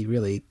nobody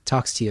really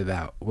talks to you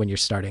about when you're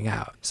starting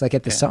out. It's like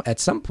at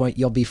some point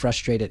you'll be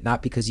frustrated,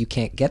 not because you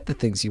can't get the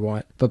things you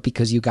want, but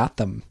because you got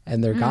them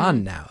and they're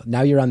gone now.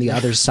 Now you're on the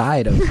other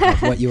side of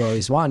what you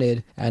always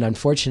wanted. And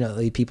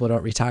unfortunately, people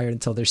don't retire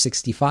until they're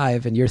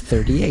 65 and you're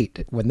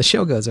 38 when the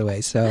show goes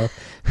away. So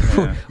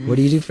what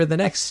do you do for the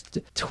next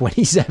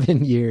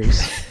 27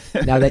 years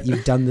now that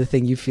you've done the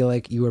thing you feel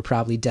like you were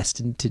probably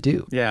destined to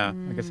do? Yeah,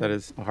 I guess that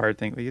is a hard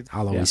thing.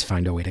 I'll always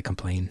find a way to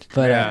complain.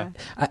 But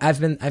I've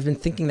been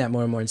thinking that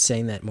more and more and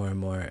saying that more and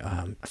more.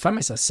 I find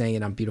myself saying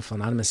it on Beautiful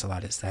Anonymous a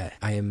lot, is that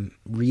I am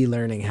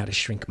relearning how to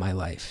shrink my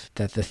life.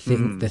 That the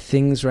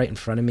things right in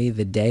front of me,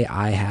 the day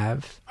I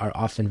have, are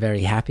often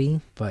very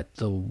happy, but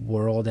the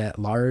world at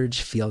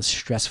large feels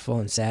stressful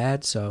and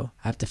sad. So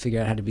I have to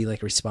figure out how to be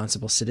like a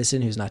responsible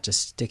citizen who's not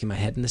just sticking my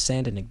head in the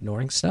sand and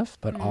ignoring stuff,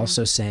 but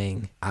also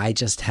saying, I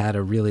just had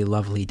a really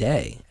lovely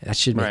day. That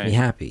should make me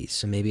happy.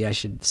 So maybe I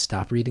should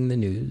stop reading the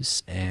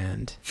news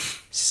and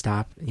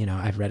stop,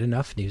 I've read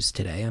enough news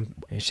today.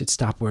 I should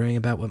stop worrying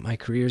about what my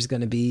career is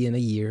going to be in a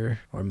year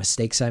or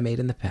mistakes I made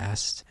in the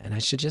past. And I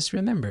should just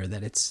remember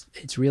that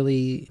it's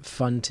really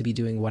fun to be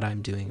doing what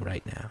I'm doing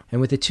right now. And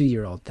with a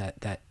 2-year-old,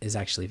 that is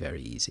actually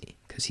very easy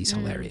because he's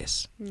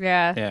hilarious.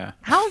 Yeah.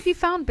 How have you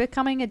found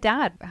becoming a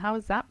dad? How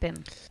has that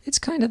been? It's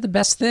kind of the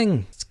best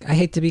thing. I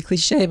hate to be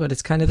cliche, but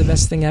it's kind of the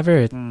best thing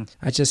ever.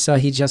 I just saw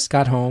he just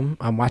got home.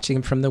 I'm watching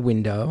him from the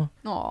window.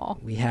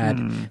 Aww.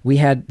 We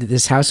had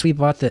this house we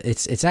bought.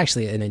 It's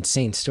actually an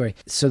insane story.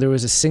 So there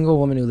was a single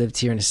woman who lived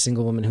here and a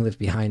single woman who lived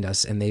behind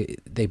us, and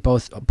they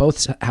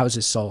both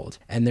houses sold.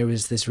 And there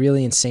was this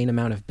really insane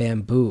amount of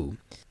bamboo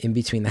in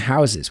between the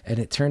houses. And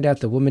it turned out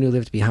the woman who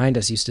lived behind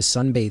us used to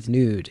sunbathe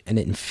nude, and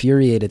it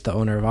infuriated the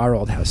owner of our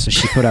old house. So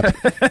she put up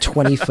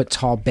 20-foot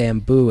tall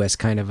bamboo as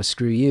kind of a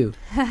screw you.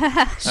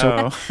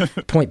 So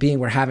point being,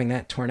 we're having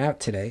that torn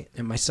out today.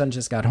 And my son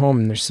just got home,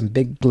 and there's some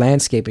big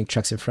landscaping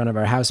trucks in front of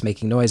our house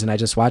making noise. And I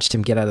just watched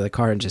him get out of the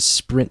car and just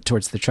sprint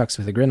towards the trucks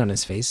with a grin on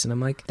his face. And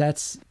I'm like,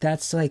 that's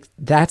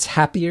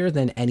happier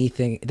than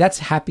anything. That's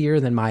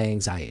happier than my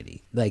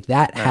anxiety. Like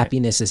that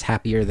happiness is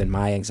happier than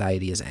my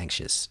anxiety is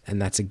anxious.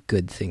 And that's a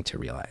good thing to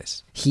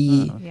realize.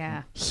 He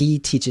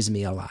teaches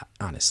me a lot,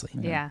 honestly.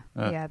 Yeah,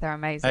 they're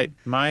amazing.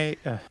 My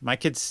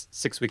kid's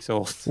 6 weeks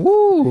old.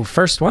 Ooh,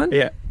 first one?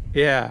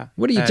 Yeah.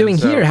 What are you doing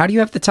here? How do you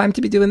have the time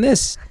to be doing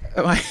this?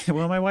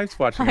 Well, my wife's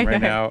watching him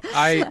right now.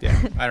 I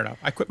don't know.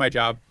 I quit my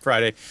job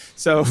Friday,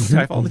 so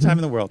I have all the time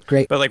in the world.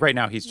 Great. But like right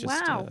now, he's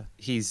just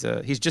he's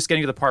just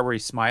getting to the part where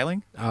he's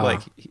smiling.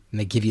 And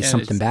they give you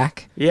something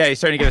back? Yeah, he's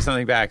starting to give us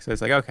something back. So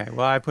it's like, okay,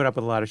 well, I put up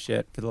with a lot of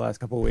shit for the last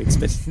couple of weeks,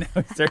 but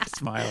now he starts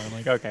smiling. I'm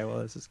like, okay, well,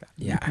 this is good.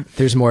 Yeah,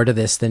 there's more to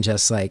this than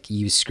just like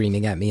you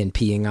screaming at me and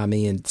peeing on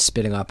me and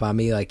spitting up on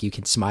me. Like you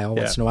can smile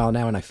once in a while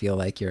now, and I feel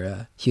like you're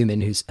a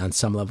human who's on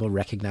some level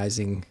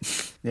recognizing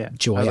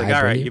joy. I was like,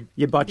 all right,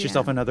 you bought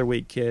yourself another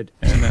week, kid.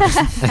 And,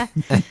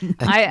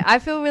 I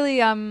feel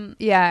really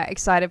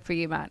excited for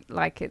you, Matt.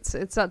 Like it's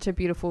such a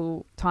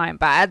beautiful time,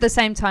 but at the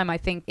same time, I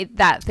think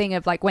that thing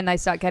of like when they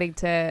start getting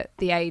to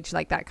the age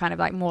like that, kind of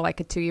like more like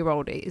a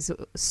 2-year-old,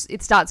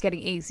 it starts getting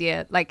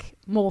easier, like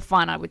more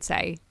fun, I would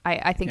say.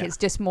 I think it's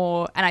just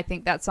more, and I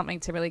think that's something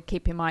to really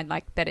keep in mind,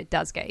 like that it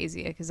does get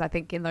easier, because I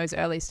think in those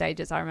early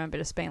stages I remember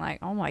just being like,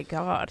 oh my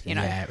god,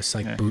 it was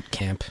like boot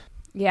camp.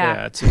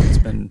 Yeah, it's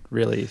been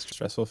really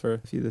stressful for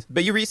a few days.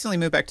 But you recently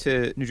moved back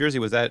to New Jersey.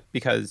 Was that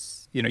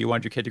because you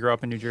wanted your kid to grow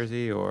up in New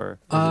Jersey, or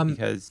was it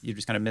because you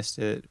just kind of missed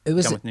it? It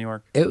was done with New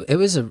York. It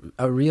was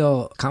a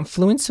real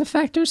confluence of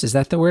factors. Is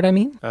that the word I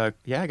mean?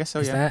 Yeah, I guess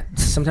so.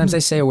 Sometimes I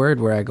say a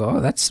word where I go, oh,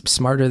 that's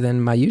smarter than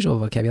my usual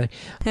vocabulary.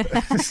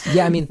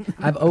 Yeah, I mean,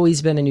 I've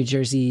always been a New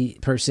Jersey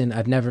person.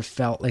 I've never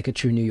felt like a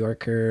true New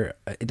Yorker.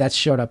 That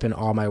showed up in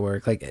all my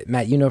work. Like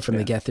Matt, from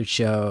the Gethard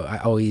show, I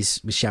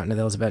always was shouting to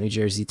the hills about New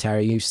Jersey.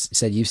 Tara, you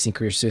said you've seen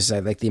Career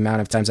Suicide. Like the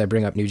amount of times I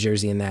bring up New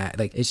Jersey in that,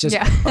 like it's just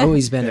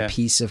always been a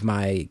piece of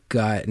my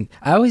gut. And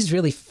I always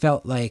really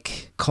felt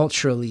like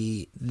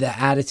culturally the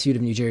attitude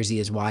of New Jersey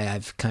is why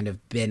I've kind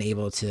of been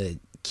able to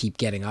keep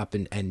getting up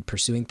and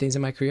pursuing things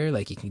in my career.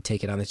 Like you can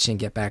take it on the chin,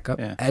 get back up.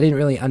 I didn't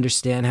really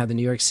understand how the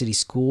New York City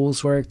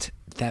schools worked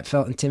that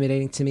felt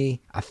intimidating to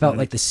me. I felt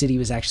like the city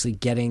was actually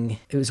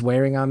it was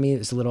wearing on me. It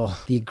was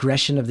the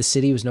aggression of the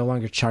city was no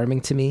longer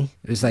charming to me.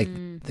 It was like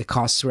the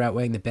costs were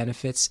outweighing the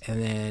benefits.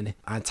 And then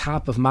on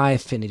top of my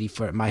affinity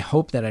for it, my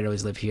hope that I'd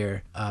always live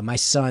here, my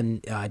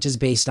son, just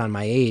based on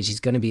my age, he's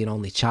going to be an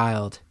only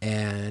child.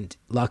 And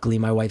luckily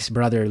my wife's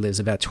brother lives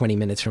about 20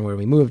 minutes from where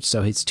we moved.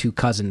 So his two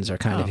cousins are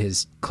kind of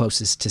his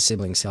closest to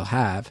siblings he'll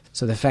have.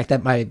 So the fact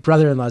that my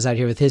brother-in-law's out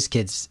here with his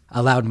kids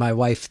allowed my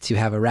wife to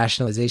have a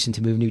rationalization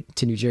to move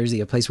to New Jersey,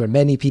 a place where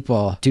many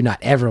people do not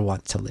ever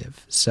want to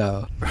live.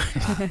 So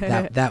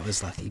that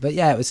was lucky. But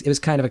yeah, it was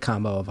kind of a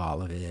combo of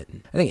all of it.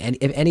 And I think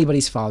if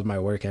anybody's followed my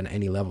work on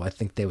any level, I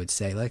think they would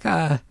say like,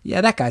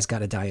 yeah, that guy's got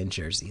to die in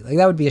Jersey. Like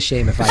that would be a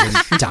shame if I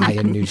didn't die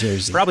in New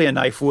Jersey. Probably a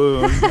knife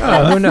wound.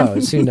 Oh, who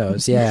knows? Who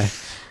knows? Yeah.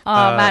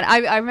 Oh man,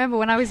 I remember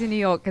when I was in New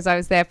York, because I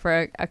was there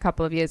for a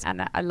couple of years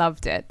and I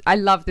loved it. I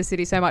loved the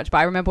city so much. But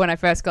I remember when I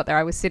first got there,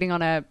 I was sitting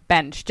on a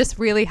bench, just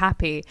really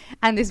happy.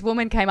 And this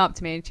woman came up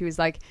to me and she was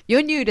like,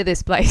 "You're new to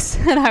this place."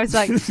 And I was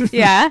like,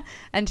 "Yeah."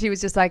 And she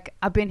was just like,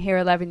 "I've been here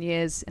 11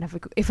 years. And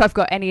if I've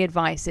got any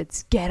advice,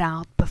 it's get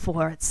out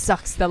before it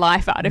sucks the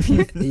life out of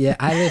you." Yeah,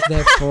 I lived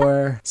there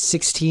for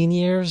 16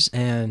 years.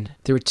 And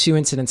there were two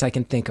incidents I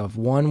can think of.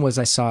 One was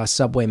I saw a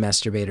subway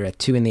masturbator at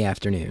 2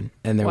 p.m.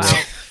 And there were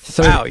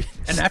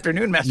an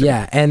afternoon masturbator.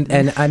 Yeah,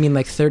 and I mean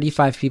like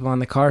 35 people on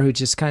the car who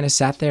just kind of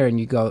sat there, and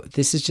you go,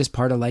 this is just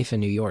part of life in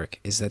New York,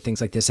 is that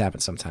things like this happen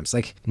sometimes.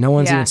 Like no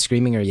one's even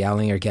screaming or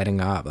yelling or getting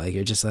up. Like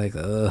you're just like,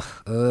 ugh,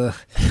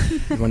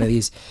 one of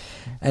these.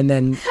 And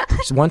then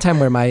there's one time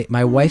where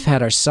my wife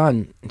had our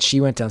son, and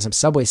she went down some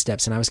subway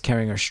steps, and I was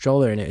carrying her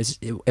stroller, and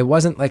it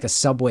wasn't like a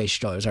subway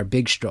stroller, it was our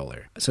big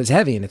stroller. So it's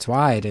heavy and it's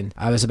wide, and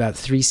I was about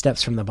 3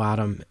 steps from the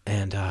bottom,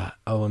 and a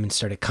woman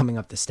started coming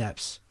up the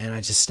steps, and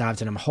I just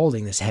stopped, and I'm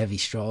holding this heavy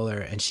stroller,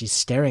 and she's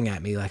staring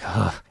at me like,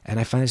 ugh. And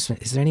I finally just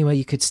went, "Is there any way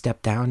you could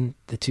step down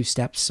the 2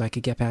 steps so I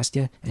could get past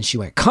you?" And she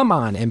went, "Come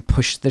on," and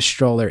pushed the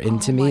stroller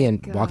into me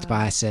and walked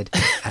by. I said,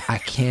 I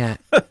can't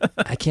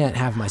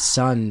have my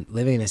son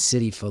living in a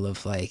city full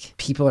of like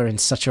people are in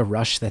such a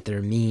rush that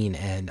they're mean,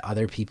 and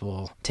other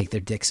people take their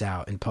dicks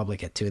out in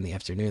public at 2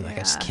 p.m. Like I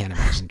just can't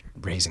imagine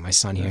raising my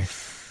son here.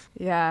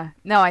 Yeah.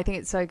 No, I think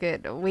it's so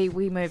good. We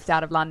moved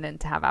out of London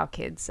to have our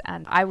kids,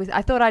 and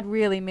I thought I'd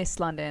really miss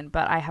London,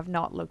 but I have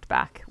not looked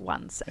back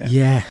once.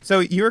 Yeah.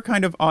 So you're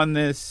kind of on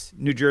this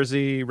New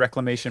Jersey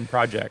reclamation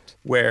project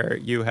where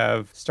you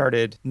have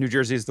started New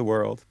Jersey is the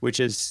World,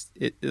 which is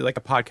like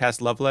a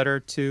podcast love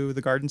letter to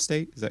the Garden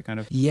State. Is that kind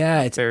of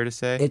fair to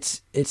say?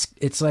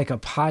 It's like a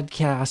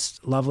podcast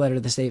love letter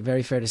to the state,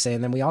 very fair to say.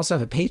 And then we also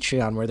have a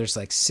Patreon where there's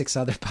like 6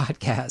 other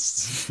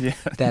podcasts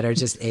that are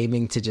just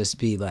aiming to just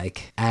be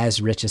like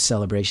as rich a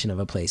celebration of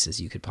a place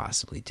as you could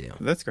possibly do.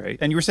 That's great.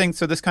 And you were saying,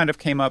 so this kind of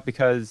came up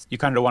because you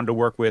kind of wanted to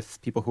work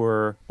with people who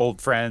are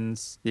old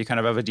friends that you kind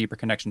of have a deeper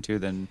connection to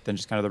than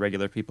just kind of the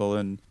regular people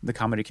in the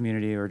comedy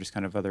community, or just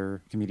kind of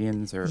other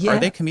comedians, or are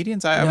they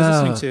comedians? I was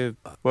listening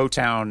to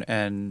Wotown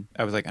and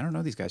I was like, I don't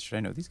know these guys. Should I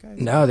know these guys?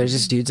 No, they're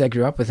just dudes I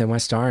grew up with in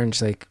West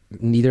Orange. Like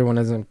neither one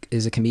of them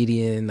is a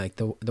comedian. Like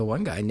the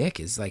one guy, Nick,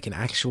 is like an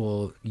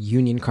actual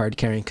union card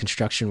carrying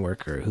construction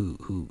worker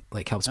who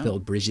like helps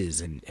build bridges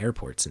and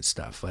airports and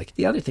stuff. Like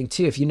the other thing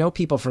too, if you know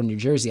people from New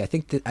Jersey, I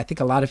think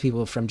a lot of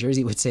people from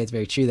Jersey would say it's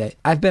very true that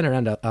I've been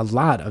around a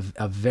lot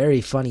of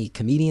very funny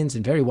comedians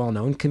and very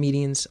well-known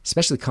comedians,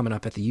 especially coming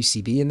up at the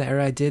UCB in the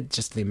era I did,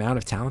 just the amount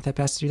of talent that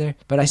passed through there.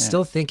 But I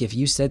still think if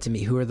you said to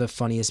me, who are the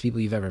funniest people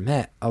you've ever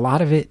met, a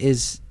lot of it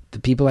is the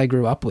people I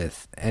grew up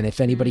with. And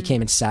if anybody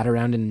came and sat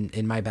around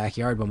in my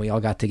backyard when we all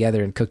got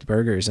together and cooked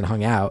burgers and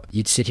hung out,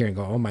 you'd sit here and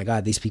go, oh my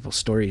God, these people's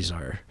stories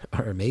are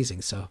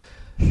amazing. So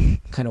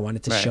kind of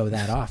wanted to show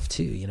that off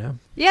too, you know?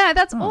 Yeah,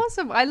 that's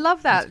awesome. I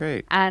love that. That's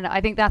great. And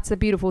I think that's the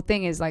beautiful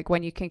thing, is like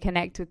when you can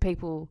connect with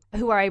people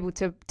who are able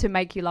to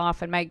make you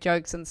laugh and make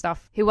jokes and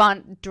stuff, who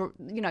aren't,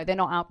 they're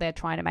not out there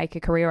trying to make a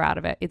career out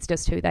of it. It's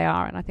just who they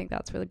are. And I think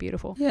that's really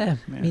beautiful. Yeah,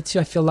 me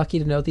too. I feel lucky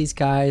to know these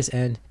guys.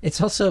 And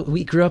it's also,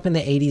 we grew up in the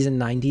 80s and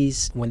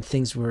 90s when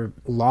things were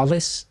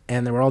lawless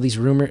and there were all these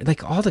rumors,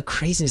 like all the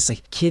craziness,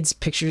 like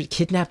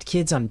kidnapped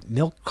kids on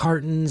milk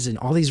cartons, and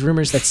all these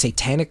rumors that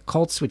satanic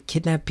cults would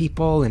kidnap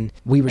people. And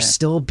we were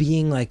still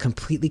being like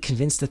completely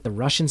convinced that the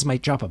Russians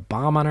might drop a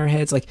bomb on our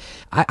heads. Like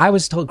I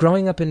was told,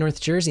 growing up in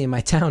North Jersey in my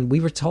town, we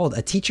were told,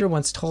 a teacher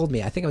once told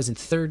me, I think I was in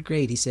 3rd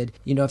grade, he said,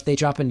 if they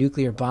drop a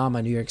nuclear bomb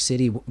on New York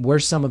City, we're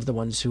some of the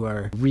ones who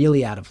are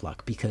really out of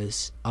luck,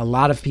 because a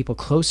lot of people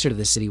closer to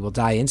the city will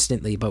die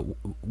instantly, but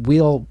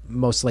we'll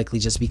most likely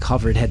just be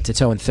covered head to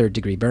toe in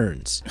 3rd-degree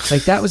burns.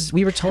 Like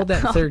we were told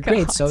that in 3rd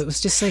grade. So it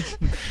was just like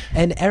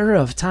an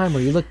era of time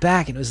where you look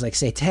back and it was like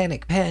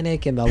satanic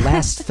panic and the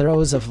last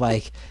throes of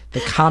like the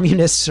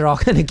communists are all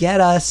going to get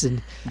us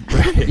and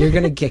you're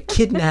going to get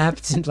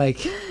kidnapped, and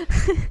like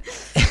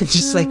and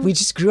just like we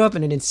just grew up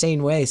in an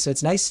insane way. So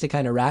it's nice to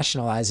kind of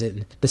rationalize it.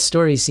 And the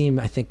stories seem,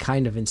 I think,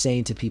 kind of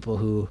insane to people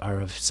who are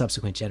of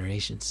subsequent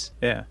generations.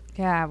 Yeah.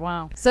 Yeah,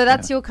 wow. So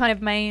that's your kind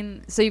of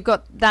main, so you've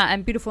got that,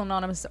 and Beautiful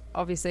Anonymous,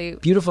 obviously.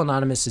 Beautiful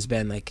Anonymous has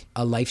been like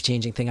a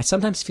life-changing thing. I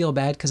sometimes feel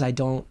bad because I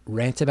don't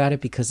rant about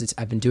it because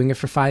I've been doing it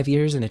for 5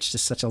 years and it's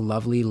just such a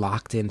lovely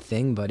locked-in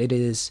thing, but it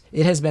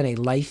has been a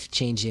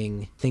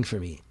life-changing thing for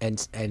me,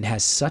 and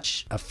has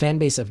such a fan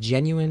base of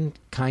genuine,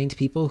 kind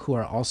people who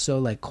are also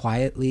like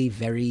quietly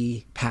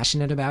very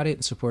passionate about it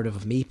and supportive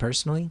of me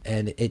personally,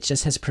 and it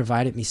just has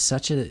provided me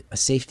such a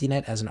safety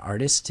net as an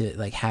artist to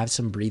like have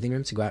some breathing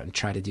room to go out and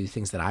try to do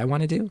things that I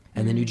want to do.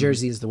 And the New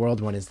Jersey is the World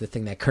one is the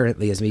thing that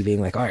currently is me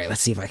being like, all right,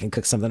 let's see if I can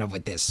cook something up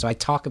with this. So I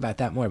talk about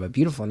that more, but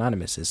Beautiful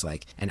Anonymous is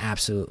like an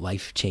absolute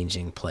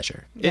life-changing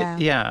pleasure.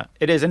 Yeah,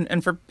 it is.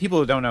 And for people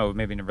who don't know,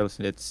 maybe never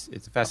listened, it's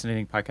a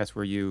fascinating podcast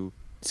where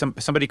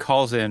somebody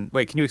calls in.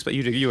 Wait, can you explain?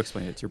 You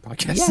explain it. It's your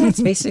podcast. Yeah, it's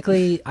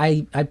basically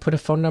I put a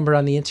phone number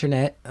on the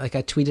internet. Like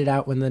I tweet it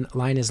out when the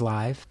line is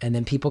live, and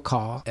then people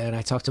call, and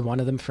I talk to one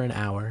of them for an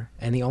hour.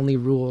 And the only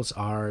rules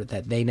are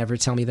that they never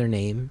tell me their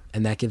name,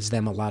 and that gives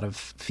them a lot of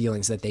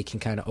feelings that they can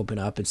kind of open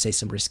up and say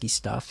some risky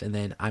stuff. And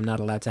then I'm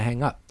not allowed to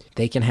hang up.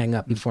 They can hang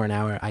up before an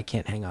hour. I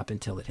can't hang up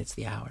until it hits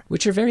the hour,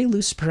 which are very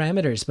loose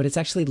parameters. But it's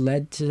actually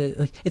led to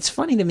like, it's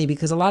funny to me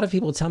because a lot of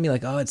people tell me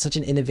like, oh, it's such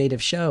an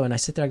innovative show, and I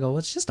sit there and go, well,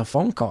 it's just a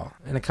phone call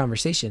and a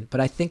conversation. But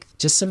I think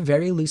just some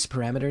very loose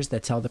parameters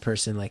that tell the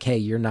person like, hey,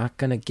 you're not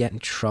going to get in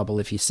trouble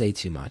if you say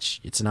too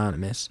much. It's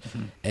anonymous.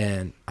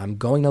 And I'm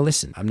going to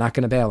listen. I'm not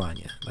going to bail on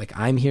you. Like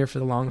I'm here for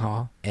the long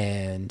haul,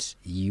 and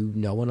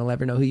no one will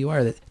ever know who you are.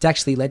 It's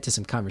actually led to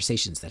some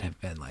conversations that have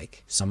been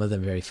like, some of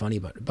them very funny,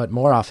 but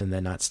more often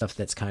than not stuff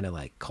that's kind of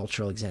like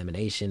cultural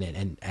examination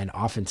and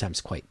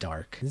oftentimes quite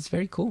dark. It's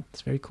very cool.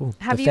 It's very cool.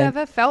 Have you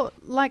ever felt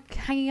like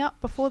hanging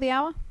up before the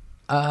hour?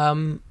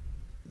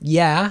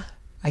 Yeah,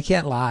 I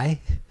can't lie.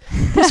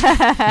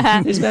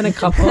 There's been a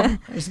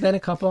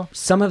couple.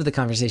 Some of the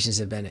conversations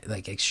have been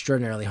like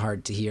extraordinarily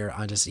hard to hear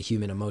on just a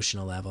human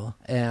emotional level,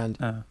 and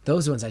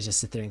those ones I just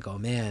sit there and go,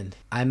 man,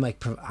 I'm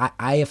like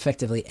I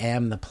effectively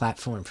am the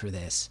platform for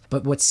this.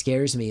 But what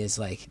scares me is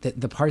like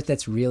the part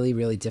that's really,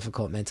 really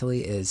difficult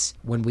mentally is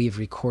when we've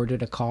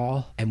recorded a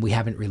call and we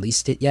haven't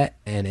released it yet,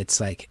 and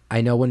it's like I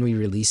know when we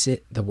release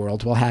it the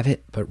world will have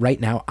it, but right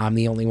now I'm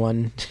the only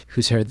one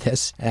who's heard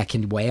this, and that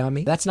can weigh on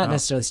me. That's not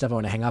necessarily stuff I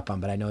want to hang up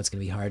on, but I know it's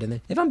gonna be hard. And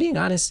then if I'm being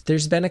honest,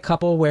 there's been a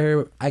couple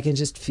where I can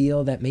just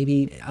feel that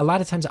maybe a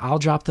lot of times I'll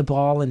drop the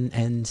ball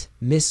and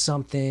miss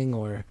something,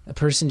 or a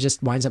person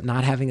just winds up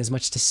not having as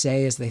much to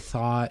say as they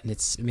thought, and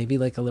it's maybe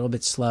like a little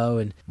bit slow,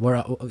 and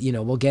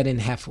we'll get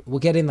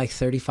in like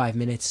 35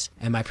 minutes,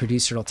 and my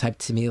producer will type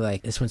to me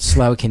like, this one's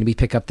slow, can we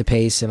pick up the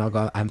pace? And I'll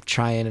go, I'm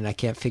trying and I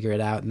can't figure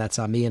it out, and that's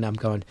on me, and I'm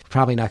going,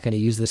 probably not going to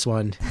use this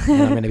one,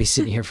 and I'm going to be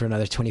sitting here for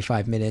another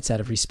 25 minutes out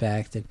of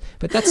respect.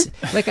 But that's,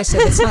 like I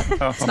said,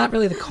 it's not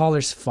really the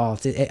caller's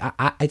fault.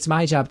 It's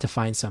my job to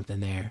find something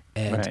there.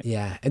 And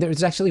yeah, and there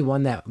was actually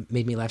one that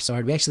made me laugh so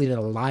hard. We actually did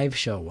a live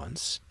show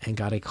once and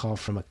got a call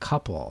from a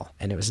couple,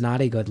 and it was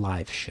not a good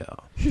live show.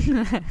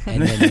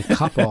 And then the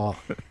couple,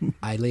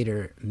 I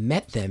later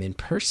met them in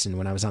person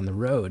when I was on the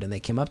road, and they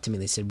came up to me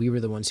and they said, we were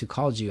the ones who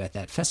called you at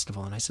that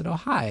festival. And I said, oh,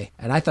 hi.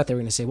 And I thought they were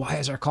going to say, why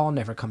has our call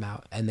never come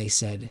out? And they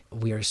said,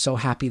 we are so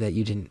happy that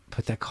you didn't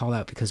put that call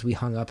out, because we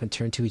hung up and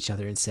turned to each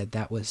other and said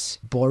that was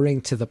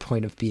boring to the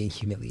point of being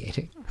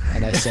humiliating.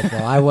 And I said,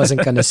 well, I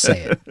wasn't going to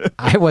say it.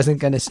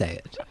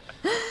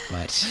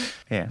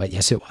 But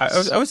yes, it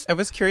was. I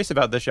was curious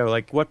about the show.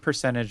 Like, what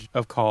percentage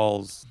of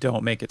calls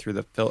don't make it through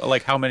the filter?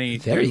 Like, how many?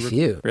 Very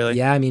few. Really?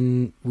 Yeah, I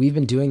mean, we've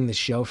been doing the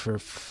show for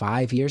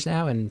 5 years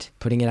now and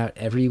putting it out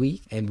every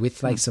week, and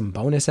with like some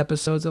bonus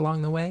episodes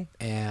along the way.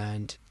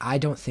 And I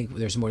don't think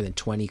there's more than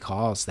 20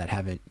 calls that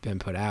haven't been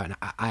put out. And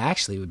I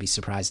actually would be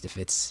surprised if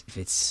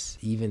it's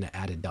even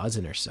at a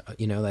dozen or so.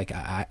 You know, like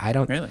I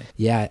don't really.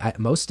 Yeah,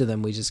 most of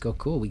them we just go,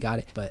 cool, we got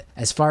it. But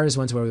as far as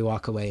ones where we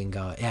walk away and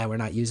go, yeah, we're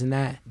not using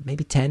that,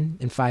 maybe 10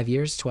 in 5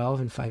 years,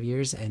 12 in 5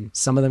 years, and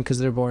some of them because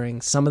they're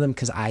boring, some of them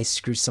because I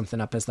screw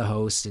something up as the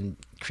host and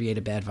create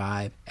a bad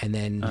vibe, and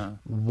then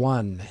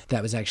one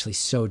that was actually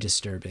so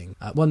disturbing.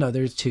 Well, no,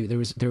 there's two.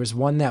 There was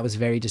one that was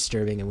very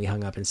disturbing, and we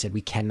hung up and said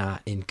we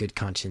cannot, in good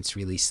conscience,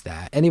 release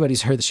that. Anybody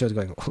who's heard the show is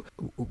going,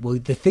 well,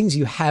 the things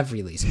you have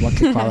released, what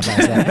could qualify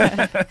as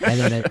that? And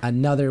then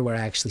another where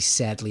I actually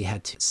sadly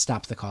had to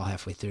stop the call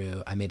halfway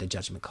through. I made a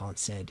judgment call and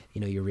said,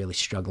 you're really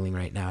struggling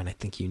right now, and I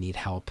think you need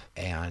help,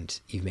 and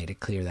you've made it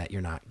clear that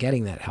you're not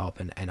getting that help,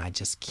 and I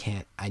just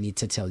can't. I need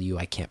to tell you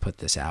I can't put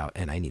this out,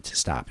 and I need to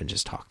stop and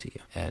just talk to you,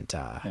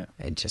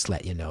 and just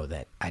let you know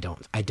that I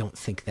don't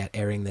think that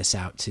airing this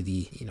out to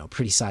the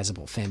pretty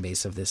sizable fan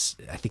base of this,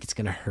 I think it's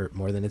going to hurt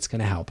more than it's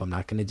going to help. I'm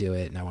not going to do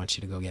it, and I want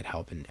you to go get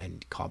help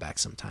and call back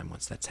sometime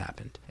once that's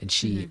happened. And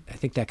she, I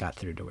think that got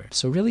through to her.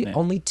 So really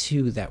only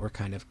two that were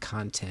kind of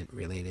content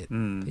related.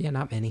 But yeah,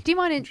 not many. Do you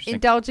mind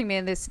indulging me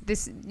in this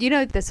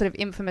the sort of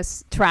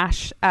infamous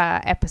trash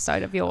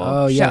episode of your show?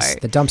 Oh yes,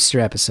 the dumpster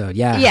episode.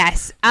 Yeah.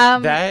 Yes.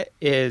 That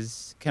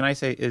is can I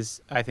say,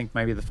 is I think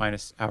maybe the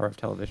finest hour of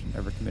television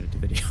ever committed to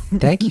video.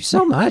 Thank you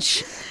so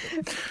much.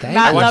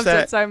 Matt watch loves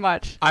that. it so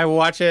much. I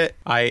watch it.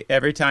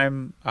 Every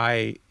time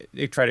I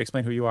try to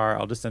explain who you are,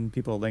 I'll just send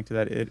people a link to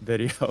that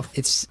video.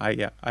 I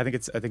think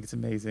it's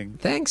amazing.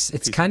 Thanks.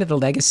 It's kind of the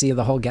legacy of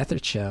the whole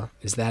Gethard show,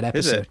 is that episode.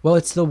 Is it? Well,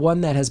 it's the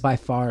one that has by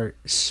far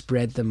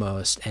spread the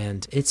most,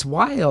 and it's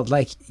wild.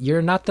 Like,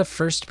 you're not the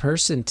first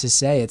person to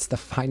say it's the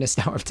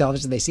finest hour of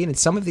television they've seen, and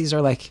some of these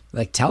are like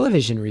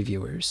television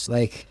reviewers.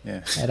 Like,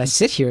 yeah. And I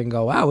sit here and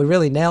go, wow, we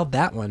really nailed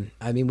that one.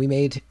 I mean, we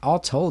made, all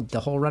told, the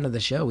whole run of the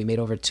show, we made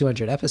over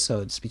 200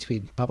 episodes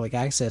between public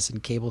access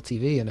and cable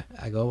TV, and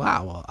I go,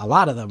 wow, well, a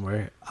lot of them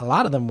were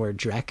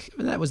Drek.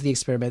 That was the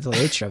experimental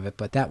nature of it,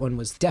 but that one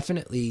was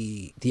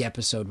definitely the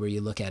episode where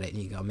you look at it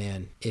and you go,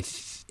 man,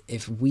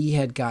 if we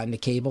had gotten to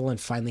cable and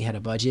finally had a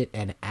budget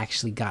and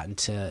actually gotten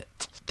to,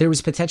 there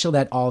was potential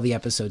that all the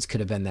episodes could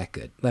have been that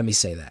good. Let me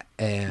say that.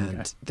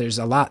 And there's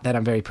a lot that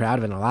I'm very proud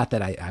of and a lot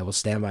that I will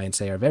stand by and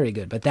say are very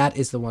good. But that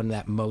is the one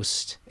that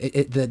most,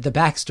 the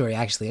backstory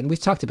actually, and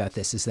we've talked about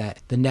this, is that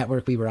the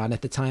network we were on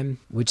at the time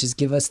would just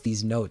give us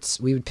these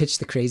notes. We would pitch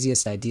the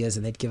craziest ideas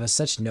and they'd give us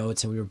such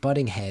notes, and we were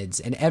butting heads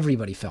and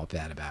everybody felt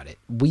bad about it.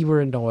 We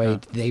were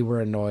annoyed. They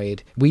were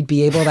annoyed. We'd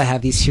be able to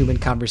have these human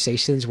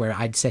conversations where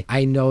I'd say,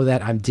 I know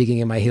that I'm digging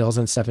in my heels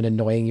and stuff and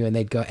annoying you, and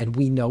they'd go, and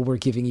we know we're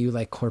giving you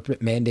like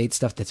corporate mandate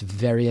stuff that's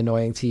very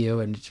annoying to you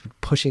and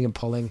pushing and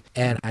pulling.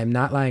 And I'm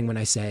not lying when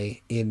I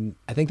say,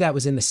 I think that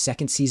was in the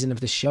second season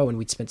of the show, and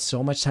we'd spent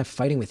so much time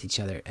fighting with each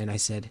other, and I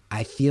said,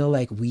 I feel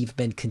like we've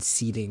been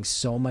conceding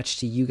so much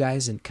to you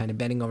guys and kind of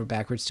bending over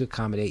backwards to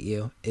accommodate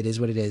you. It is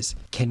what it is.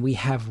 Can we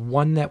have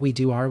one that we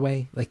do our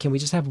way? Like, can we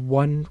just have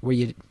one where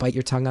you bite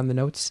your tongue on the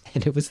notes?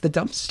 And it was the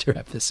dumpster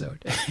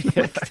episode.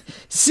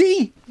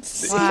 See?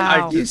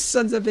 Wow. You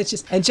sons of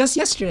bitches. And just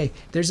yesterday,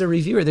 there's a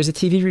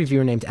TV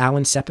reviewer named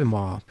Alan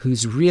Sepinwall,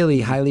 who's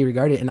really highly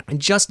regarded.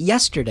 And just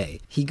yesterday,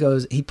 he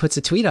puts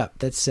a tweet up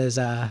that says,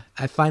 I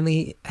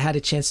finally had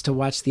a chance to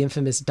watch the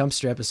infamous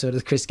dumpster episode of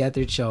the Chris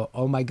Gethard show.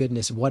 Oh my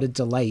goodness, what a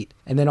delight.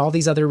 And then all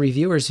these other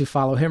reviewers who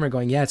follow him are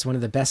going, yeah, it's one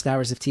of the best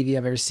hours of TV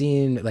I've ever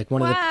seen. Like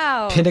one of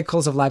the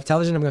pinnacles of live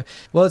television. I'm going,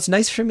 well, it's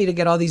nice for me to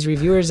get all these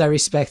reviewers I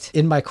respect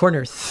in my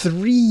corner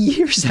 3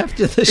 years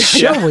after the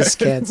show was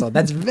canceled.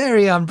 That's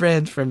very on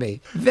brand for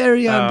me.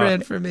 Very on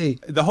brand for me.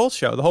 The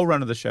whole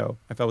run of the show,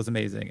 I felt was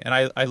amazing. And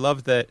I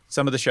loved that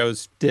some of the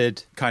shows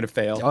did kind of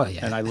fail. Oh,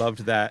 yeah. And I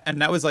loved that.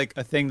 And that was like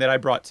a thing that I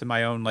brought to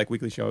my own like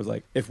weekly show. Was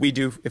like, if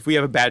we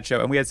have a bad show,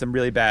 and we had some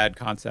really bad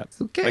concepts.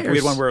 Who cares? Like we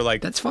had one where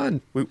like, that's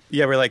fun. We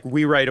were going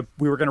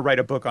to write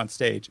a book on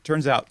stage. It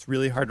turns out it's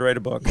really hard to write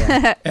a book.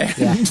 Yeah.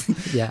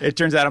 Yeah. It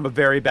turns out I'm a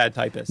very bad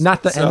typist.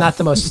 Not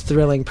the most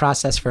thrilling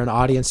process for an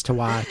audience to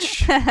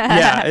watch.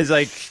 Yeah. It's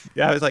like,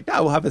 I was like,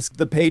 we'll have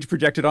the page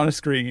projected on a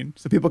screen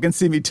so people can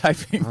see me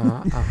typing.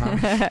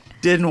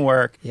 Didn't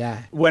work.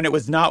 Yeah. When it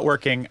was not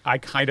working, I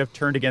kind of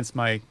turned against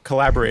my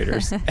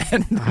collaborators,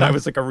 and I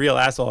was like a real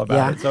asshole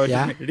about it. So it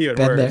just made it even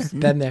worse.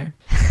 Been there.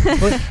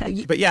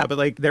 But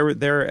like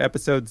there are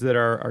episodes that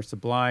are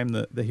sublime.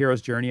 The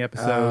hero's journey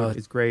episode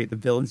is great. The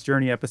villain's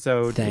journey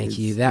episode. Thank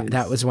you.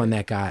 That was one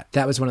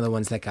one of the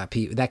ones that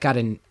got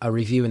a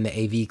review in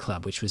the AV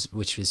Club, which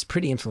was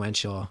pretty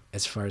influential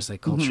as far as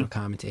like cultural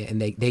commentary.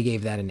 And they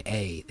gave that an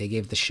A. They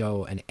gave the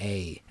show an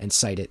A and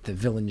cited the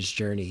villain's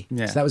journey.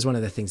 Yeah. So that was one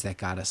of the things that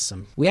got us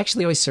some. We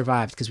actually always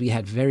survived because we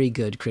had very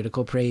good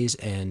critical praise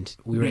and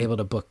we were able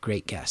to book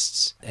great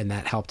guests, and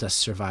that helped us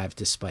survive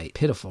despite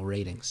pitiful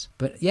ratings.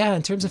 But yeah,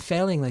 in terms of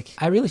failing, like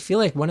I really feel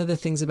like one of the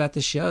things about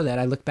the show that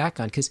I look back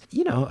on, because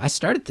I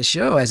started the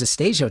show as a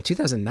stage show in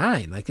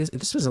 2009. Like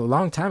this was a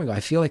long time ago. I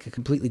feel like a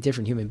completely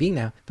different human being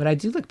now. But I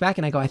do look back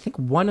and I go, I think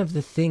one of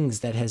the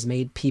things that has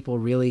made people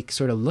really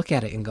sort of look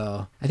at it and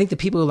go, I think the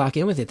people who lock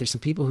in with it, there's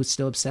some people who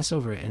still obsess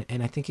over it.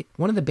 And I think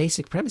one of the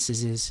basic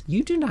premises is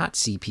you do not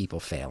see people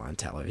fail on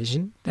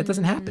television. That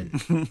doesn't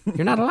happen.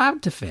 You're not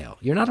allowed to fail.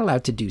 You're not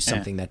allowed to do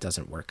something that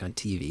doesn't work on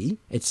TV.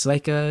 It's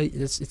like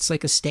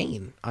a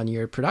stain on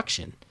your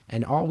production.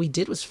 And all we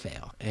did was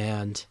fail.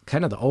 And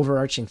kind of the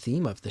overarching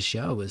theme of the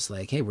show was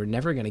like, hey, we're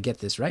never going to get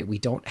this right. We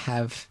don't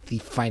have the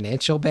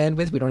financial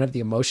bandwidth. We don't have the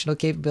emotional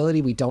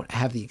capability. We don't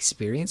have the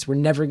experience. We're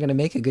never going to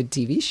make a good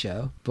TV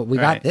show. But we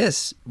got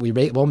this.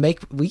 We'll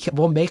make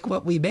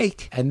what we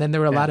make. And then there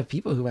were a lot of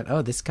people who went,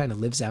 oh, this kind of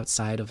lives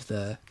outside of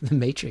the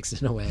Matrix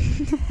in a way.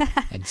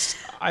 And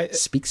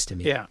speaks to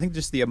me. Yeah, I think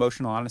just the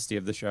emotional honesty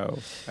of the show,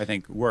 I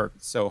think,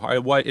 worked so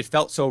hard. It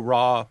felt so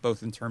raw,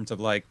 both in terms of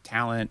like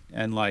talent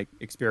and like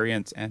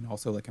experience and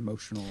also like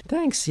emotional.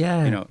 Thanks.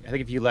 Yeah. I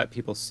think if you let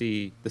people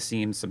see the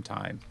scenes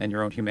sometime and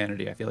your own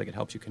humanity, I feel like it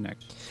helps you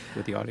connect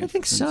with the audience. I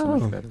think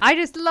so. I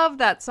just love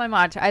that so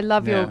much. I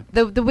love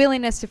the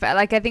willingness to fail.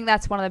 Like I think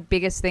that's one of the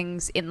biggest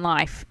things in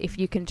life. If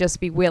you can just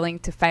be willing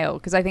to fail,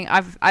 because I think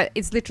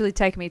it's literally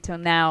taken me till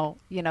now,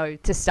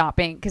 to start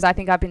being. Because I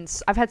think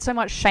I've had so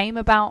much shame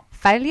about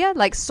failure.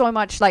 Like so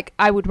much. Like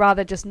I would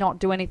rather just not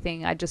do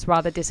anything. I'd just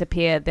rather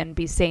disappear than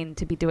be seen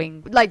to be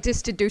doing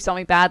just to do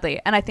something badly.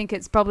 And I think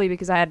it's probably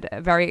because I had a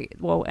very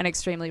an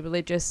extremely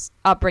religious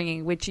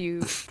upbringing, which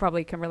you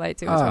probably can relate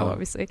to as well,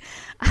 obviously.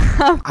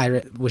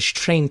 I was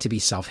trained to be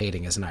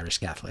self-hating as an Irish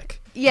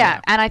Catholic.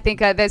 Yeah, and I think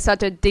there's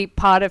such a deep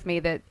part of me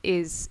that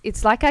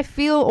it's like I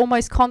feel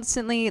almost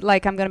constantly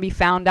like I'm going to be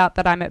found out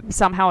that I'm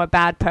somehow a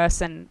bad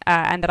person,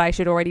 and that I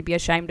should already be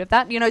ashamed of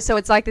that, so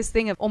it's like this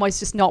thing of almost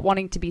just not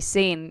wanting to be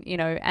seen,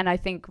 and I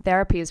think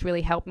therapy has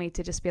really helped me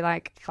to just be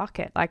like, fuck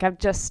it, like I've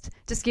just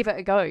give it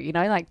a go,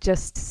 like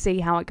just see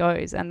how it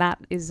goes. And that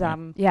is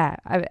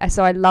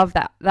so I love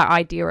that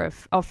idea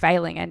of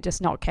failing and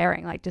just not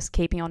caring, like just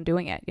keeping on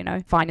doing it,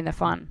 finding the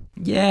fun.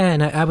 Yeah,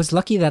 and I was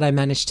lucky that I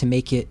managed to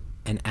make it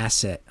an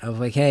asset of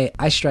like, hey,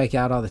 I strike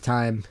out all the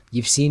time.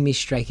 You've seen me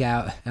strike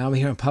out. And I'm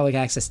here on public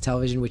access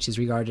television, which is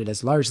regarded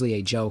as largely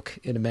a joke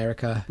in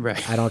America.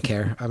 Right. I don't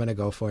care. I'm going to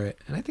go for it.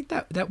 And I think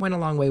that went a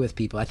long way with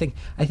people. I think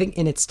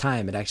in its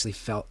time, it actually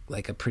felt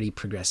like a pretty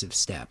progressive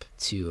step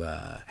to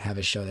have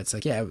a show that's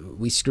like, yeah,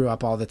 we screw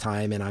up all the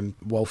time and I'm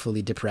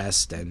woefully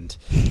depressed. And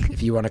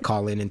if you want to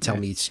call in and tell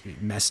me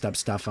messed up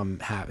stuff,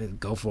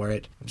 go for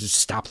it. Just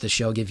stop the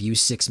show, give you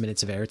 6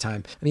 minutes of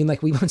airtime. I mean,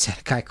 like we once had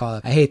a guy call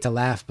up. I hate to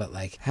laugh, but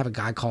like have a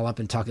guy call up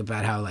and talk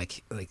about how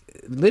like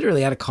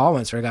literally had a call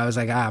once where a guy was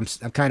like, I'm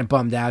kind of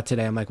bummed out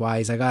today. I'm like, why?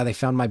 He's like, they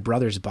found my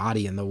brother's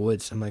body in the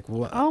woods. I'm like,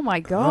 what? Oh my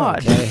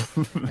God.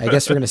 Oh, okay. I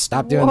guess we're gonna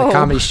stop doing the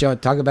comedy show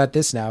and talk about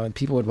this now. And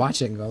people would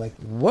watch it and go like,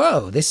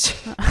 whoa, this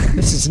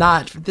is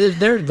not,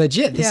 they're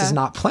legit. This is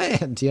not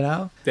planned,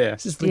 Yeah.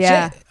 This is legit.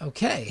 Yeah.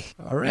 Okay.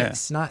 All right.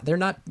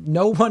 Yeah.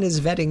 No one is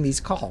vetting these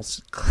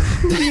calls.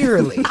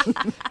 Clearly.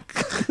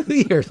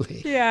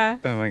 Yeah.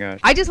 Oh my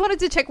gosh. I just wanted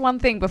to check one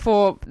thing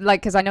before,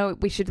 because I know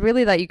we should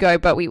really let you go,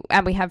 but we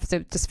have to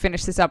just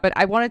finish this up. But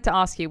I wanted to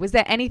ask you, was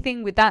there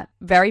anything with that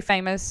very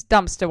famous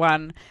dumpster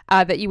one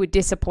that you were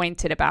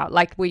disappointed about?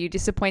 Like, were you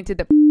disappointed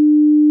that...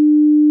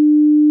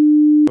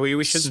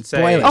 We shouldn't say.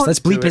 Spoilers. Let's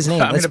bleep his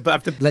name. I'll have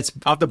to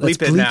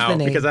bleep it now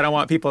because I don't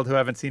want people who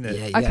haven't seen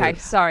it. Yeah, okay,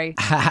 sorry.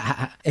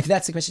 If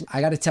that's the question, I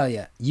got to tell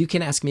you, you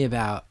can ask me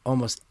about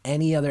almost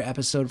any other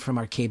episode from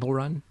our cable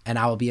run, and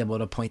I will be able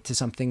to point to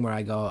something where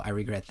I go, I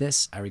regret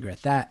this, I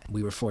regret that,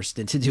 we were forced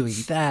into doing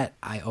that,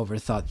 I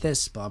overthought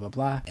this, blah, blah,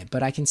 blah.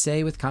 But I can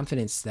say with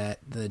confidence that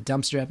the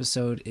dumpster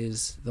episode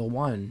is the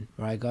one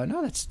where I go,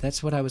 no,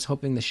 that's what I was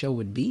hoping the show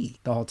would be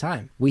the whole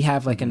time. We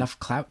have like enough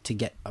clout to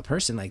get a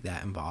person like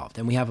that involved,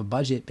 and we have a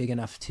budget big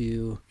enough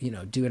to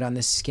do it on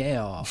this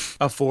scale,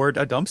 afford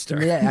a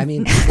dumpster. Yeah, I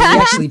mean, we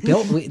actually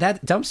built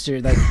that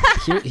dumpster. Like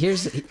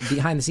here's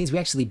behind the scenes, we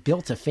actually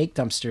built a fake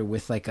dumpster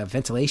with like a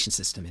ventilation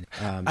system in it,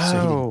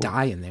 so he didn't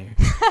die in there.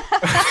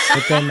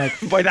 But then, like,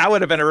 boy, that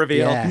would have been a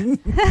reveal. Yeah.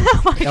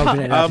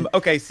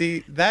 Okay,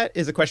 see, that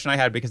is a question I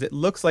had because it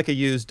looks like a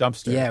used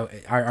dumpster. Yeah,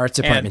 our arts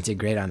department did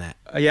great on that.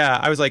 Yeah,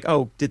 I was like,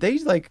 oh, did they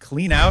like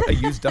clean out a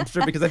used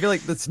dumpster? Because I feel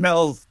like the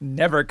smell's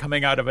never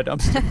coming out of a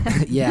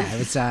dumpster. Yeah,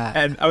 it's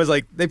and I was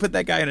like, they put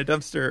that guy in a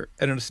dumpster,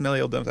 in a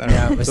smelly old dumpster. I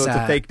don't know. So it's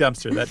a fake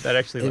dumpster. That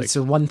actually like. It's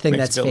the one thing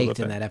that's faked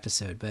in that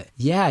episode. But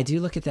yeah, I do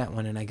look at that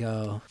one and I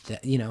go,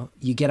 that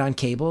you get on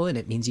cable and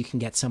it means you can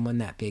get someone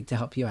that big to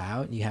help you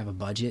out. And you have a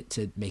budget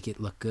to make it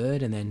look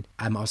good, and then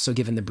I'm also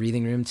given the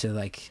breathing room to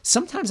like.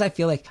 Sometimes I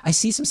feel like I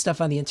see some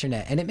stuff on the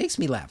internet and it makes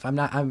me laugh.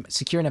 I'm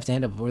secure enough to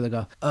handle it before they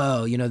go,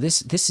 oh,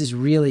 this is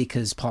really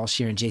because Paul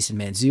Scheer and Jason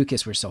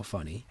Mantzoukas were so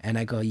funny. And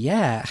I go,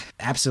 yeah,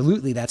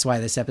 absolutely. That's why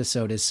this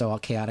episode is so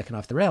chaotic and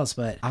off the rails.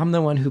 But I'm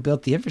the one who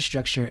built the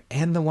infrastructure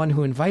and the one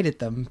who invited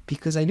them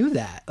because I knew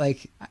that.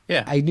 Like,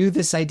 yeah. I knew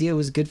this idea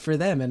was good for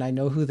them and I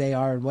know who they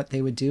are and what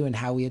they would do and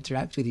how we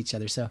interact with each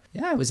other. So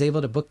yeah, I was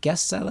able to book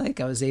guests I like.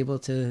 I was able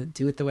to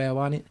do it the way I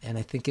want it. And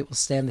I think it will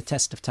stand the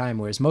test of time,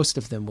 whereas most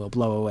of them will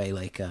blow away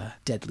like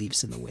dead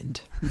leaves in the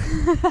wind.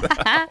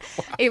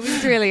 It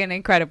was really an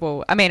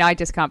incredible, I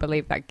just can't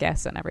believe that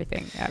guess and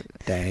everything.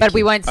 Thank but you.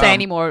 we won't say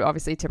any more,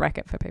 obviously, to wreck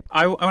it for people.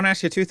 I want to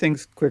ask you two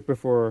things quick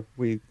before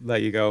we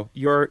let you go.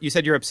 You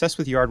said you're obsessed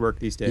with yard work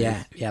these days.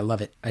 Yeah, I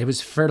love it. I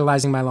was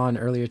fertilizing my lawn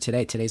earlier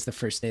today. Today's the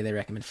first day they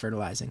recommend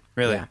fertilizing.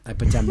 Really? Yeah, I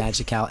put down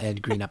Magical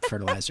Ed Green Up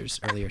fertilizers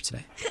earlier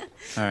today.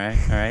 All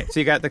right. So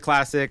you got the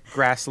classic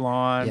grass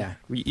lawn. Yeah.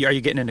 Are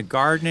you getting into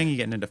gardening? You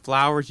getting into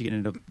flowers? You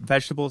getting into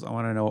vegetables? I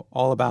want to know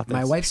all about this.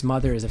 My wife's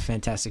mother is a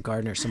fantastic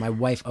gardener, so my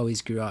wife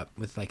always grew up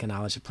with like a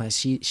knowledge of plants.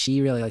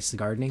 She really likes the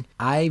gardening.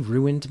 I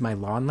ruined my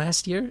lawn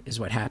last year, is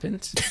what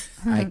happened.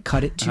 I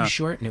cut it too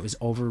short, and it was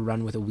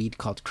overrun with a weed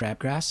called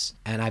crabgrass.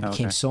 And I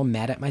became so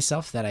mad at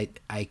myself that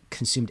I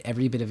consumed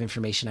every bit of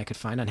information I could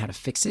find on how to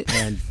fix it.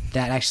 And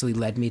that actually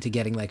led me to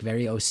getting like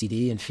very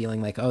OCD and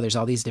feeling like, oh, there's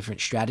all these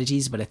different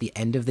strategies, but at the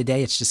end of the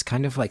day, it's just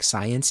kind of like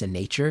science and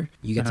nature.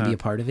 You get to be a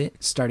part of it.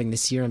 Starting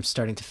this year, I'm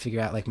starting to figure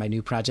out like my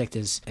new project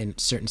is in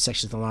certain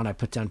sections of the lawn. I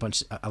put down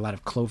a lot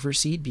of clover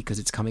seed because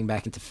it's coming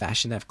back into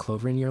fashion to have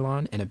clover in your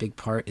lawn. And a big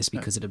part is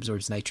because it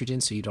absorbs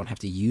nitrogen, so you don't have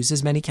to use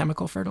as many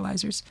chemical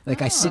fertilizers.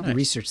 Like I sit and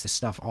research this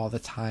stuff all the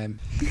time.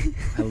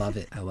 I love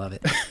it.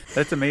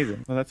 That's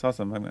amazing. Well, that's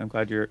awesome. I'm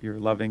glad you're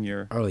loving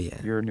your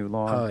your new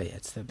lawn. Oh yeah,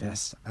 it's the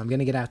best. I'm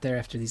gonna get out there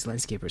after these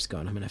landscapers go,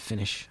 and I'm gonna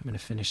finish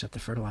up the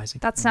fertilizing.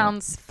 That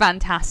sounds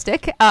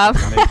fantastic.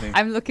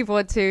 I'm looking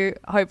forward to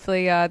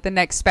hopefully the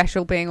next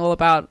special being all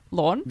about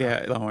lawn.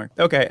 Yeah, lawn work.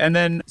 Okay, and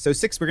then so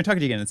we're gonna talk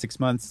to you again in 6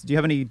 months. Do you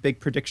have any big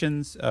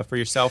predictions for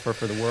yourself or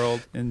for the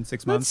world in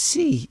 6 months? Let's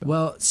see.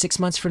 Well, 6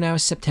 months from now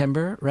is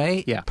September,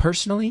 right? Yeah.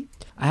 Personally,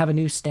 I have a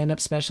new stand-up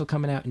special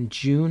coming out in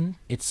June.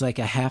 It's like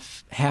a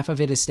half of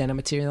it is stand-up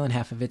material and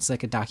half of it's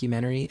like a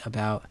documentary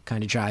about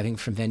kind of driving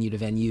from venue to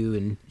venue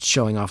and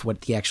showing off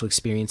what the actual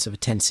experience of a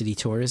 10-city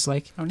tour is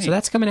like. Oh, neat. So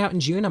that's coming out in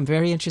June. I'm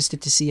very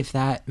interested to see if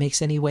that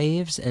makes any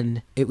waves,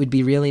 and it would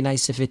be really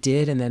nice if it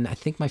did. And then I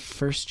think my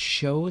first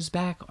shows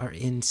back are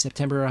in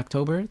September or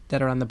October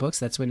that are on the books.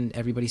 That's when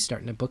everybody's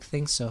starting to book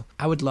things. So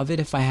I would love it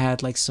if I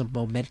had like some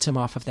momentum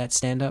off of that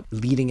stand-up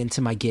leading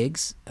into my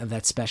gigs of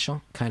that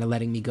special, kind of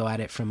letting me go at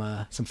it from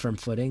some firm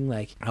footing.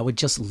 Like I would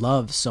just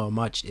love so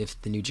much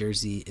if the New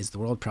Jersey is the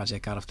World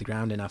project got off the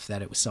ground enough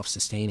that it was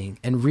self-sustaining.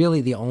 And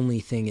really the only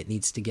thing it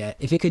needs to get,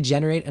 if it could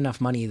generate enough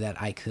money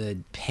that I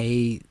could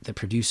pay the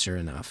producer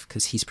enough,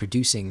 because he's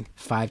producing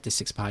 5 to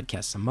 6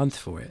 podcasts a month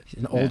for it.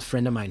 An old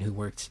friend of mine who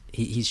worked,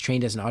 he's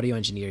trained as an audio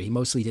engineer. He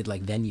mostly did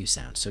like venue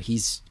sound. So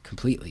he's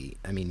completely,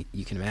 I mean,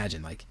 you can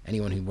imagine like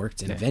anyone who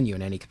worked in a venue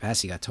in any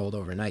capacity got told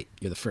overnight,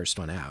 you're the first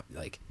one out,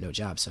 like no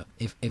job. So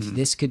if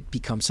this could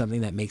become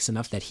something that makes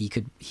enough that he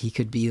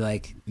could be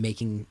like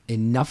making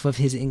enough of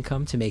his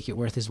income to make it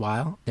worth his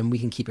while, then we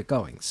can keep it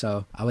going.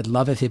 So I would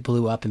love if it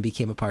blew up and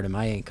became a part of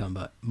my income,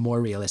 but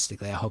more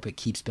realistically, I hope it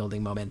keeps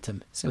building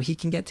momentum so he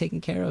can get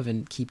taken care of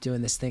and keep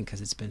doing this thing,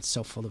 because it's been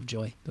so full of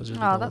joy. Those are the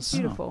goals. That's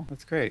beautiful.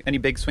 That's great. Any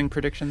big swing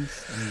predictions?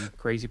 Any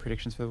crazy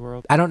predictions for the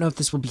world? I don't know if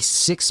this will be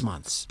 6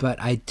 months,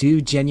 but I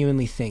do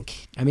genuinely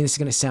think, I mean, this is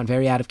going to sound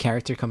very out of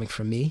character coming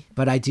from me,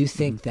 but I do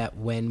think that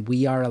when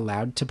we are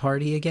allowed to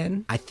party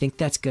again, I think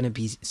that's going to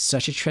be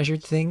such a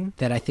treasured thing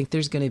that I think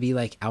there's going to be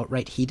like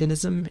outright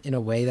hedonism in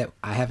a way that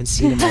I haven't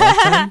seen in my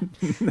lifetime.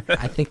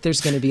 I think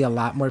there's going to be a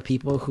lot more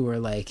people who are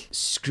like,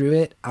 screw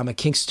it, I'm a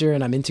kinkster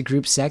and I'm into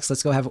group sex,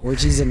 let's go have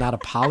orgies and not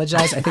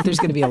apologize. I think there's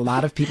going to be a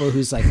lot of people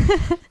who's like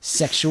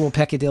sexual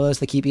peccadillos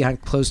that keep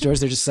behind closed doors.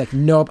 They're just like,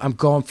 nope, I'm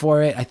going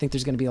for it. I think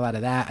there's going to be a lot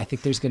of that. I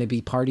think there's going to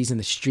be parties in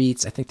the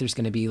streets. I think there's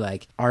going to be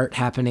like art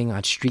happening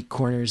on street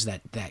corners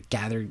that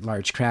gather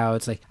large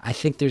crowds. Like I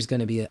think there's going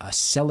to be a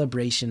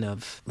celebration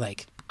of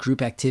like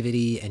group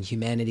activity and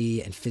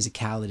humanity and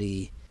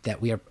physicality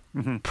that we are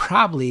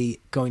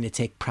probably going to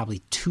take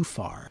too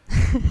far,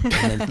 and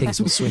then things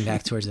will swing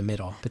back towards the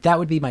middle. But that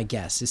would be my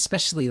guess,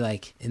 especially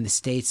like in the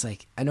States.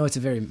 Like I know it's a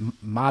very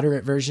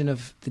moderate version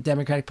of the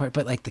Democratic Party,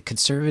 but like the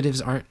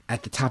conservatives aren't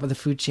at the top of the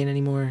food chain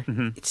anymore.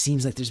 It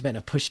seems like there's been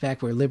a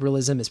pushback where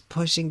liberalism is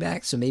pushing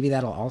back, so maybe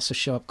that'll also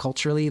show up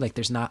culturally. Like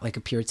there's not like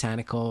a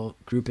puritanical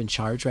group in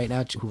charge right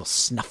now who will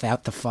snuff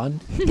out the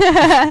fun.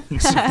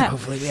 So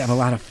hopefully we have a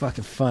lot of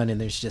fucking fun and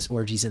there's just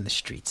orgies in the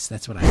streets.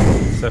 That's what I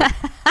hope. So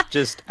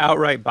just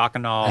outright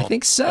bacchanal. I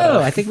think so.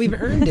 I think we've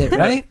earned it,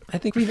 right? I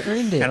think we've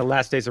earned it. Kind of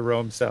Last Days of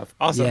Rome stuff.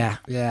 Awesome.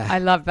 Yeah. I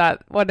love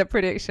that. What a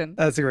prediction.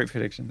 That's a great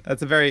prediction.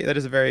 That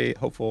is a very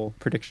hopeful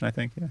prediction, I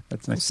think. Yeah,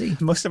 that's nice. We'll see.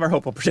 Most of our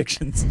hopeful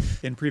predictions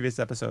in previous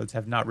episodes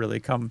have not really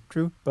come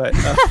true, but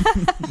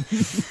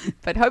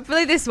but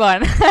hopefully this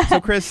one.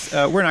 So Chris,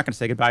 we're not going to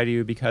say goodbye to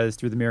you because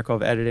through the miracle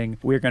of editing,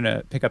 we're going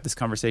to pick up this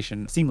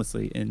conversation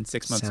seamlessly in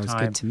 6 months' time.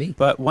 Sounds good to me.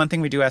 But one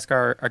thing we do ask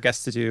our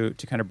guests to do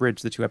to kind of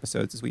bridge the 2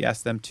 episodes is we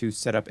ask them to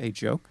set up a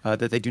joke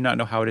that they do not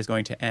know how it is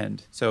going to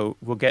end. So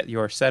we'll get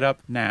your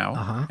setup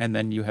now, and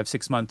then you have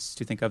 6 months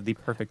to think of the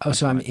perfect. Oh,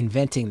 so I'm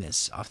inventing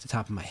this off the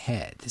top of my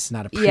head. This is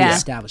not a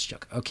pre-established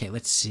joke. Okay,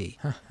 let's see.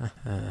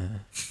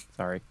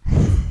 Sorry.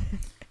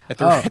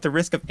 At the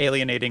risk of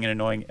alienating and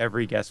annoying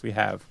every guest we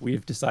have,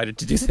 we've decided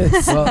to do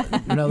this. Well,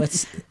 no,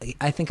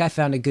 I think I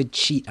found a good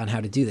cheat on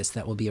how to do this.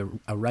 That will be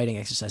a writing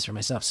exercise for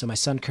myself. So my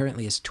son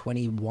currently is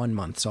 21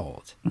 months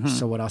old.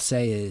 So what I'll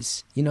say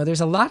is,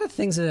 there's a lot of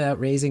things about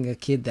raising a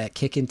kid that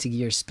kick into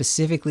gear,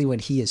 specifically when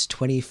he is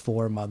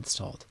 24 months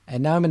old.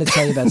 And now I'm going to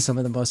tell you about some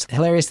of the most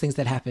hilarious things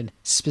that happen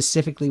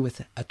specifically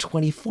with a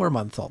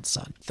 24-month-old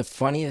son. The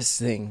funniest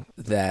thing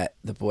that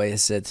the boy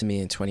has said to me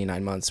in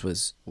 29 months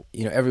was,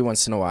 every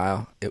once in a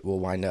while, it will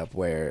wind up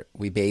where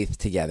we bathe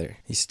together.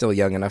 He's still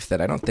young enough that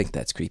I don't think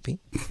that's creepy.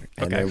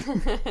 And there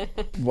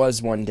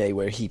was one day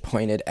where he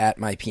pointed at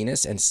my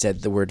penis and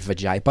said the word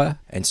vajipa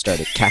and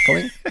started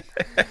cackling.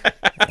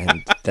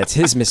 And that's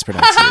his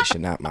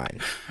mispronunciation, not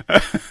mine.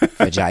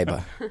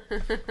 Vajiba.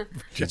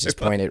 He just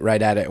pointed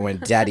right at it and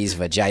went, "Daddy's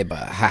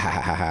vajiba." Ha ha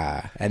ha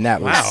ha. And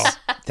that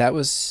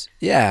was,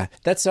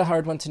 that's a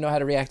hard one to know how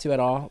to react to at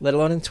all, let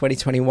alone in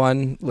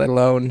 2021, let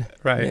alone,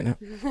 right.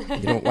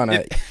 You don't want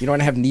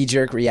to have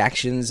knee-jerk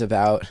reactions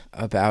about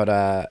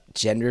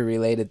gender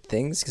related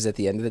things, because at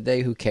the end of the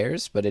day, who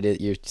cares? But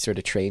you're sort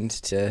of trained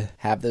to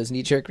have those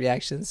knee jerk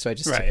reactions. So I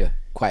just took a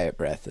quiet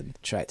breath and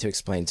tried to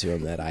explain to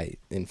him that I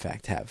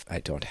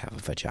don't have a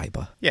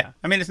vagina. Yeah.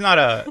 I mean,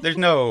 there's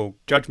no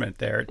judgment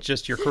there. It's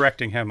just you're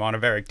correcting him on a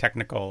very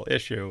technical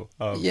issue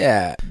of,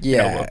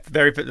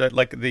 very,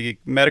 like the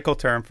medical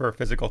term for a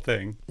physical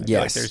thing.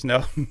 Yes. There's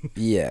no.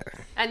 Yeah.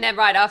 And then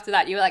right after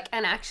that, you were like,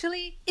 and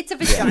actually, it's a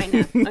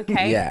vagina.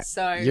 Okay. Yeah.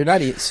 So you're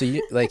not, so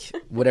you, like,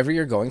 whatever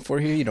you're going for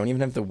here, you don't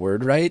even have the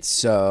word right.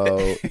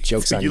 So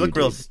joke's So on you you. look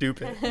real dude.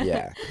 stupid.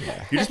 Yeah.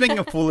 You're just making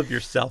a fool of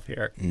yourself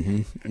here.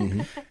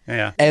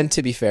 Yeah. And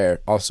to be fair,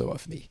 also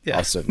of me. Yeah.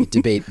 Also of me.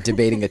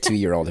 Debating a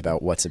 2-year-old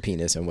about what's a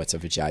penis and what's a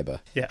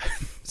vagina. Yeah.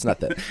 It's not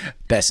the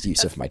best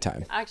use of my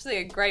time. actually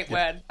a great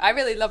word. I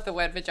really love the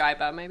word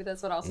vagina. Maybe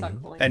that's what I'll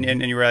start calling it.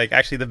 And you were like,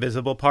 actually, the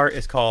visible part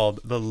is called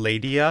the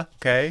labia.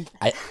 Okay.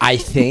 I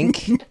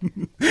think,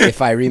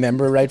 if I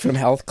remember right from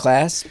health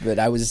class, but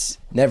I was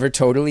never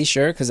totally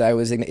sure because I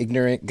was an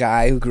ignorant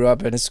guy who grew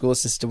up in a school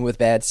system with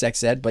bad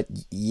sex ed. But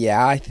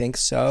yeah, I think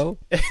so.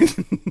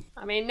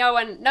 I mean, no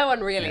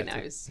one really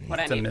knows what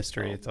It's any a of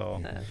mystery. called. It's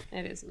all.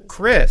 It is a mystery.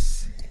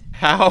 Chris,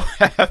 how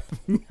have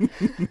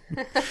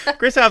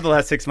the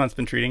last 6 months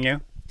been treating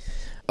you?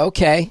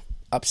 Okay.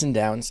 Ups and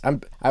downs.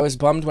 I was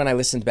bummed when I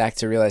listened back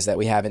to realize that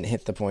we haven't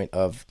hit the point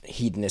of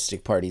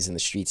hedonistic parties in the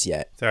streets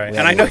yet. Sorry, We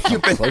and I haven't know come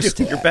you've been close to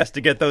doing your that. best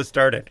to get those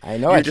started. I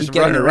know, You're I just keep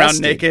getting running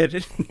around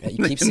arrested. naked.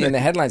 You keep seeing the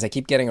headlines. I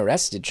keep getting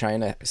arrested trying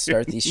to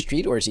start these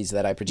street orgies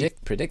that I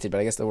predicted, but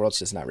I guess the world's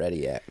just not ready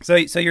yet. So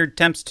your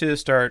attempts to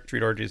start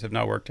street orgies have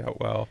not worked out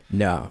well.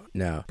 No.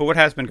 But what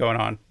has been going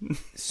on?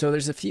 So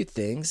there's a few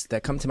things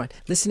that come to mind.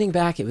 Listening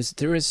back,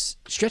 there was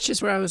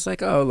stretches where I was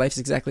like, oh, life's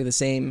exactly the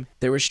same.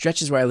 There were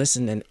stretches where I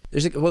listened, and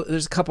there's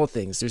a couple of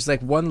things. There's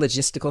like one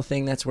logistical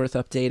thing that's worth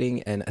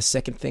updating, and a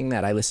second thing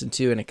that I listened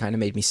to, and it kind of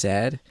made me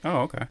sad.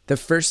 Oh, okay. The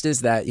first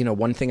is that,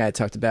 one thing I had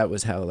talked about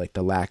was how like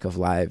the lack of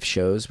live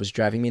shows was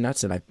driving me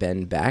nuts, and I've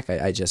been back.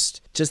 I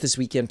just this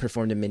weekend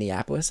performed in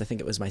Minneapolis. I think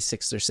it was my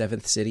 6th or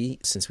 7th city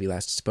since we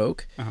last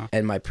spoke.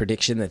 And my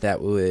prediction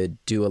that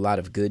would do a lot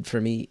of good for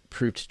me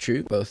proved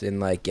true, both in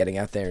like getting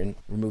out there and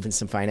removing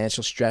some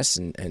financial stress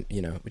and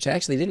which I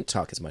actually didn't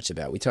talk as much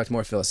about. We talked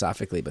more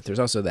philosophically, but there's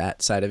also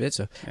that side of it.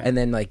 So, and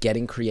then like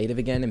getting creative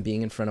again and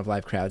being in front of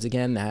live crowds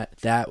again,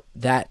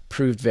 that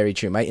proved very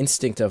true. My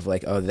instinct of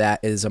like, oh,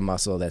 that is a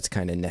muscle that's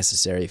kind of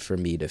necessary for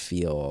me to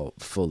feel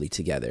fully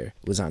together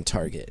was on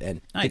target. And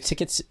Nice.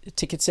 the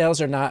ticket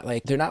sales are not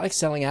like, they're not like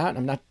selling out.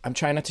 I'm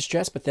trying not to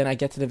stress, but then I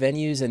get to the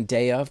venues and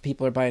day of,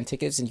 people are buying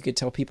tickets, and you could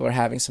tell people are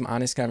having some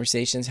honest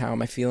conversations. How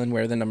am I feeling?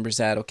 Where are the numbers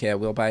at? Okay, I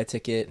will buy a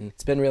ticket. And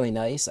it's been really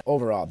nice.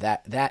 Overall,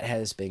 that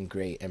has been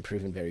great and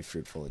proven very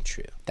fruitful and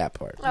true. That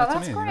part. Oh, that's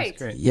amazing. great.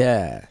 That's great.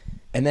 Yeah.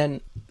 And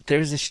then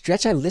there's a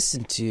stretch I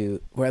listened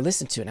to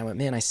and I went,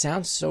 man, I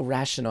sound so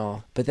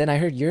rational. But then I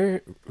heard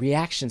your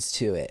reactions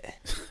to it.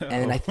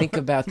 And I think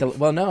about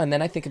and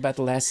then I think about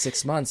the last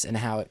 6 months and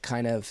how it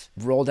kind of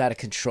rolled out of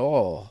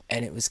control.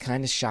 And it was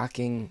kind of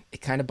shocking. It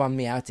kind of bummed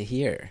me out to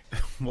hear.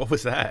 What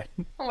was that?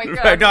 Oh my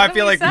god. No, I what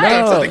feel did like we you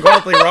say? did something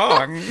horribly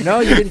wrong. No,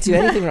 you didn't do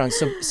anything wrong.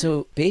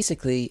 So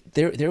basically,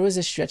 there was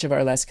a stretch of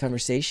our last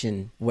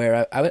conversation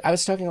where I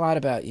was talking a lot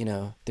about,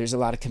 there's a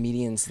lot of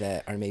comedians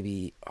that are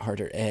maybe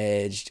harder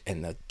edged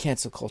and the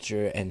cancel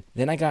culture. And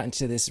then I got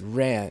into this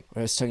rant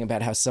where I was talking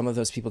about how some of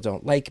those people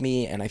don't like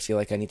me, and I feel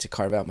like I need to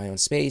carve out my own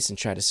space and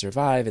try to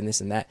survive and this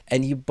and that.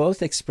 And you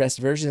both expressed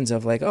versions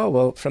of like, oh,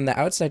 well, from the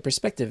outside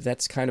perspective,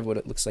 that's kind of what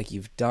it looks like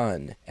you've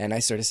done. And I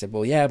sort of said,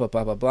 well, yeah, but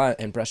blah, blah, blah,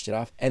 and brushed it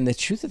off. And the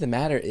truth of the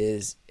matter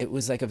is, it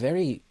was like a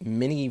very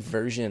mini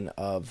version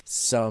of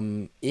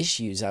some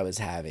issues I was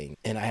having.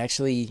 And I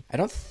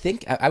don't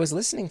think, I was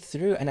listening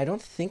through, and I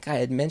don't think I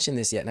had mentioned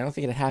this yet, and I don't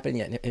think it had happened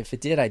yet. And if it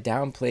did, I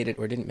downplayed it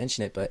or didn't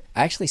mention it, but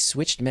I actually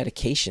switched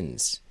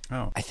medications.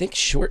 Oh. I think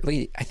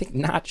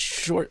not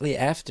shortly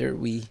after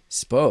we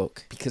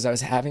spoke, because I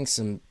was having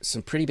some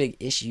pretty big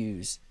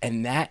issues,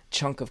 and that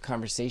chunk of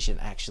conversation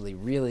actually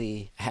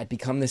really had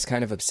become this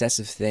kind of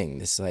obsessive thing,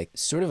 this like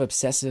sort of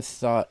obsessive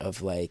thought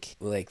of like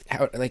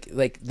how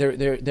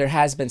there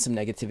has been some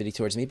negativity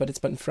towards me, but it's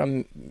been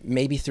from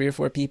maybe 3 or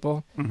 4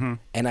 people,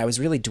 and I was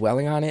really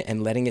dwelling on it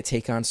and letting it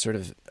take on sort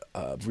of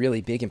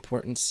really big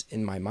importance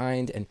in my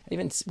mind. And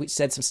we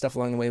said some stuff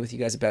along the way with you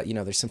guys about,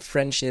 there's some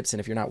friendships, and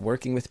if you're not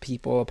working with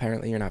people,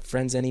 apparently you're not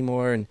friends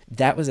anymore. And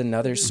that was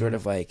another sort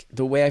of like,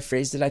 the way I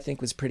phrased it, I think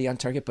was pretty on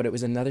target, but it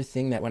was another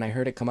thing that when I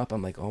heard it come up,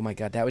 I'm like, oh my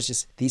God, that was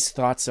just these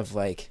thoughts of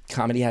like,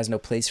 comedy has no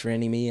place for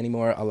me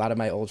anymore. A lot of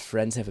my old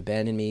friends have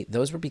abandoned me.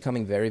 Those were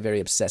becoming very, very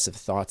obsessive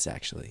thoughts,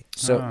 actually.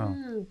 So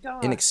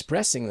in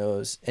expressing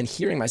those and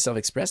hearing myself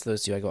express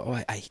those two, I go,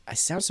 oh, I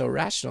sound so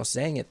rational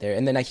saying it there.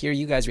 And then I hear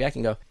you guys react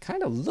and go,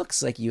 kind of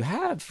looks like you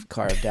have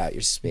carved out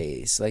your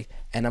space. Like,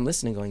 and I'm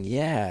listening going,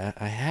 yeah,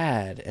 I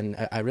had.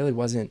 And I really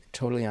wasn't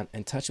totally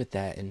in touch with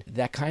that. And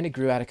that kind of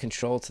grew out of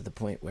control to the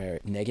point where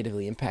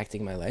negatively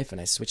impacting my life,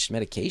 and I switched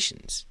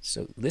medications.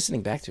 So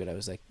listening back to it, I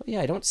was like, oh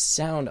yeah, I don't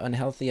sound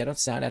unhealthy. I don't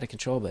sound out of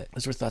control, but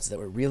those were thoughts that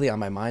were really on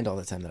my mind all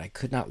the time that I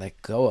could not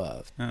let go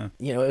of.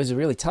 You know, it was a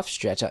really tough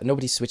stretch.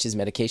 Nobody switches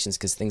medications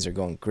because things are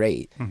going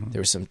great.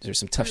 There were some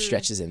tough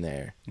stretches in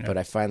there, but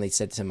I finally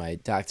said to my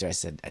doctor, I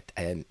said,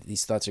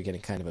 these thoughts are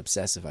getting kind of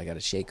obsessive. I got to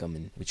shake them.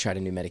 And we tried a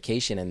new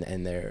medication,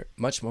 and they're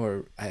much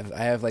more,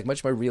 I have like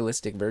much more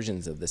realistic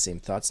versions of the same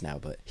thoughts now.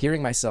 But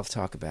hearing myself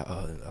talk about,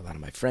 a lot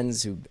of my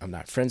friends who I'm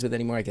not friends with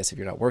anymore, I guess if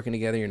you're not working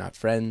together, you're not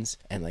friends.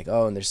 And like,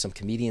 and there's some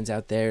comedians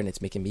out there, and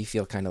it's making me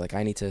feel kind of like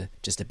I need to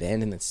just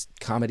abandon this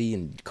comedy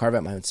and carve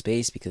out my own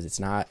space because it's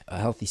not a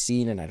healthy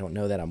scene and I don't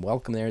know that I'm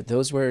welcome there.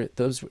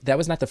 That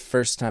was not the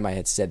first time I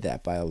had said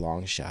that by a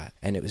long shot.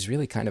 And it was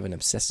really kind of an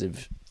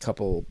obsessive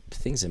couple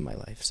things in my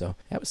life. So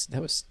that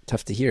was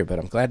tough to hear, but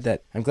I'm glad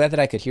that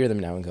I could hear them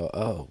now and go,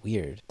 oh,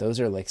 weird. Those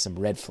are like some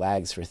red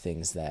flags for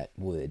things that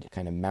would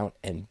kind of mount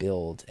and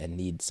build and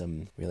need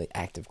some really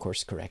active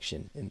course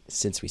correction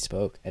since we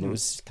spoke. And it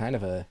was kind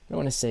of I don't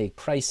want to say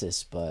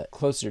crisis, but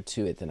closer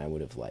to it than I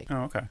would have liked.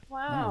 Oh, okay.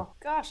 Wow.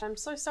 Gosh, I'm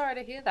so sorry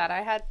to hear that.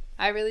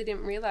 I really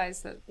didn't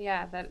realize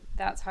that,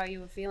 that's how you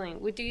were feeling.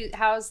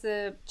 How's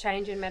the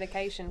change in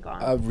medication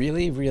gone?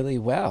 Really, really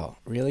well.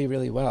 Really,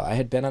 really well. I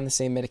had been on the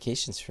same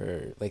medications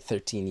for like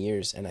 13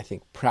 years, and I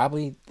think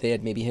probably they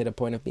had maybe hit a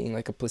point of being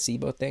like a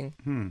placebo thing.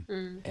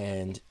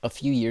 And a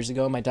few years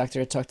ago, my doctor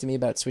had talked to me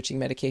about switching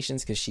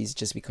medications because she's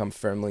just become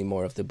firmly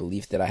more of the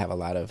belief that I have a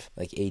lot of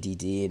like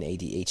ADD and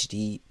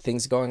ADHD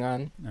things going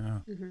on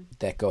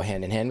that go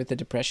hand in hand with the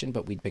depression,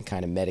 but we'd been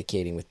kind of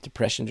medicating with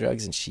depression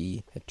drugs, and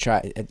she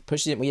had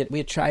pushed it. We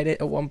had tried it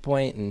at one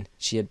point, and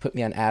she had put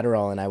me on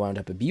Adderall, and I wound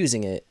up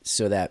abusing it,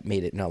 so that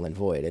made it null and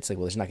void. It's like,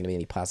 well, there's not going to be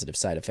any positive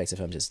side effects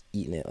if I'm just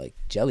eating it like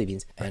jelly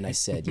beans. And I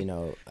said,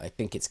 I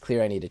think it's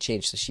clear I need to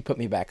change. So she put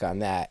me back on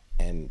that.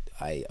 And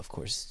I, of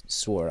course,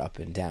 swore up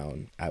and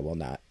down, I will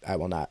not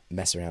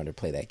mess around or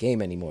play that game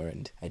anymore.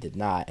 And I did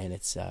not. And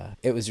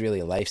it was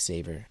really a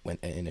lifesaver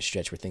in a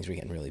stretch where things were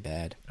getting really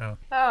bad. Oh,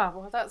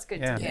 well, that's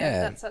good to hear.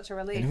 Yeah. That's such a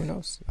relief. And who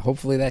knows?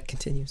 Hopefully that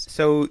continues.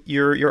 So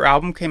your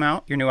album came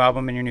out, your new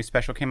album and your new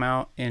special came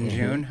out in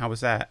June. How was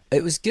that?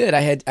 It was good.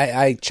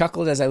 I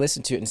chuckled as I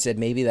listened to it and said,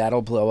 maybe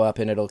that'll blow up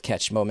and it'll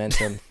catch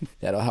momentum.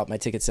 That'll help my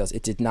ticket sales.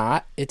 It did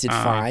not. It did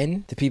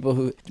fine. The people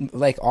who,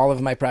 like all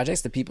of my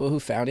projects, the people who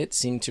found it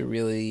seemed to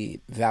really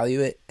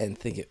value it and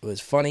think it was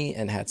funny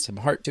and had some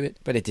heart to it,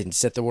 but it didn't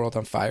set the world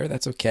on fire.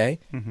 That's okay.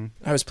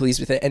 I was pleased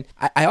with it. And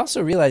I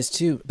also realized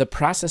too, the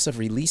process of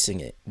releasing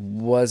it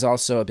was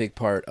also a big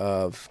part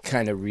of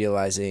kind of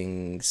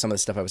realizing some of the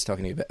stuff I was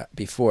talking to you about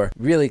before.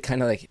 Really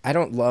kind of like, I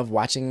don't love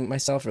watching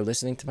myself or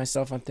listening to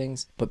myself on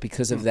things, but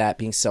because of that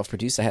being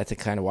self-produced, I had to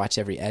kind of watch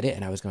every edit,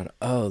 and I was going,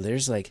 oh,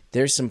 there's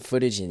some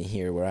footage in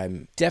here where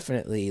I'm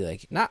definitely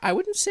like, I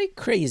wouldn't say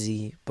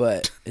crazy,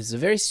 but it's a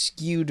very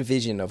skewed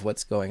vision of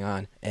what's going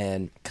on.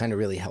 And kind of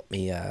really helped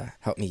me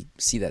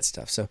see that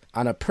stuff. So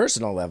on a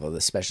personal level,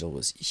 the special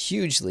was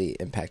hugely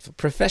impactful.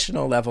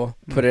 Professional level,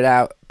 put it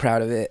out,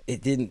 proud of it.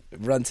 It didn't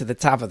run to the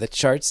top of the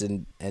charts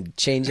and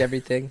change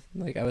everything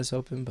like I was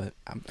hoping, but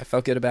I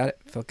felt good about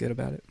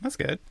it. That's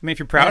good. I mean, if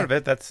you're proud of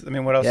it,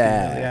 what else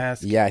can you really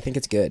ask? Yeah, I think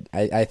it's good.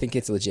 I think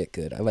it's legit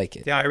good. I like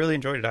it. Yeah, I really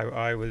enjoyed it.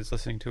 I was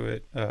listening to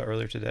it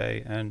earlier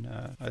today, and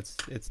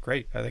it's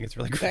great. I think it's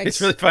really great. Thanks.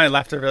 It's really fun. I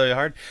laughed really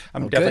hard.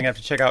 I'm definitely good. going to have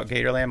to check out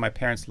Gatorland. My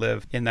parents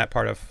live in that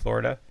part of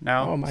Florida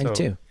now. Oh, mine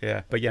too.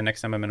 Yeah, but yeah,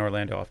 next time I'm in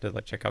Orlando, I'll have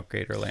to check out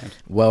Gatorland.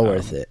 Well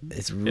worth it.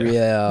 It's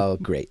real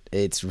great.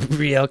 It's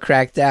real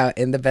cracked out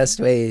in the best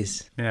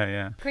ways.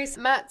 Yeah. Chris,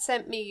 Matt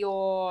sent me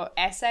your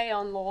essay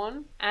on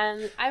lawn,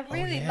 and I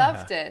really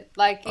loved it.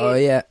 I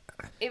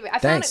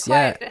found it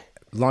quite...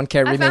 Lawn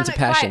care remains a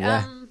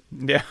passion,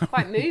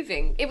 quite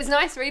moving. It was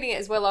nice reading it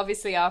as well,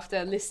 obviously,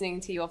 after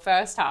listening to your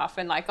first half,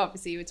 and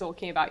obviously you were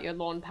talking about your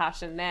lawn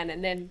passion then,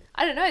 and then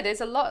I don't know,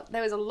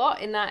 there was a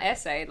lot in that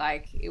essay.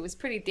 It was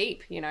pretty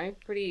deep,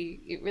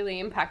 it really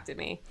impacted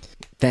me.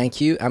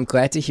 Thank you. I'm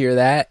glad to hear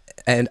that.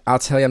 And I'll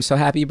tell you, I'm so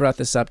happy you brought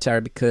this up,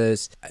 Tara,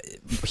 because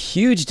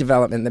huge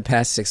development in the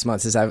past 6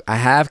 months is I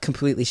have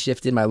completely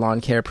shifted my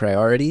lawn care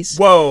priorities.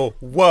 Whoa.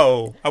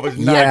 I was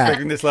not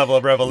expecting this level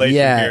of revelation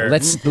here.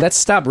 Let's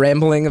stop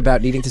rambling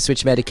about needing to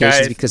switch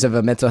medications Guys, because of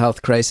a mental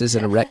health crisis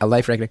and a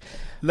life reckoning.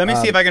 Let me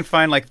see if I can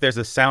find there's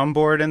a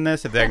soundboard in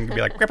this, if I can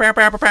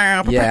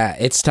be yeah,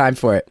 it's time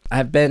for it.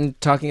 I've been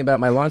talking about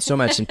my lawn so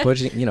much and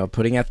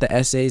putting out the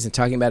essays and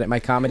talking about it in my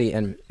comedy,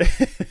 and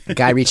a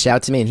guy reached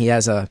out to me, and he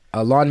has a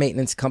lawn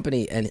maintenance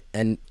company,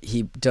 and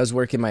he does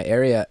work in my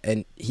area,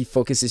 and he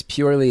focuses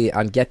purely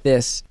on, get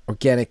this,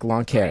 organic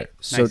lawn care. Right.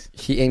 So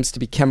he aims to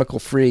be chemical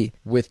free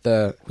with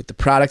the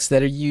products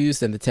that are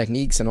used and the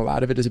techniques, and a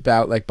lot of it is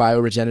about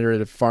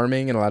bioregenerative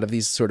farming and a lot of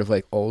these sort of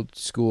old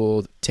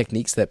school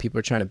techniques that people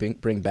are trying to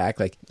bring back.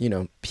 Like, you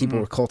know, people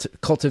were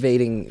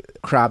cultivating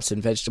crops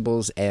and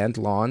vegetables and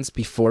lawns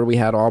before we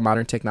had all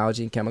modern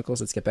technology and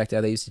chemicals. Let's get back to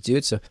how they used to do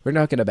it. So we're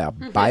talking about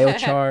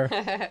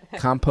biochar,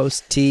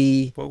 compost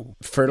tea,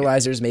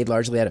 fertilizers made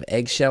largely out of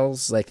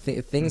eggshells, like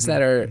things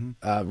that are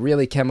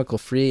really chemical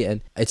free.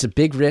 And it's a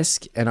big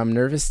risk, and I'm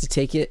nervous to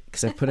take it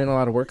because I've put in a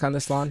lot of work on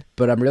this lawn,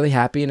 but I'm really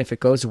happy. And if it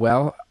goes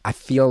well, I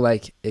feel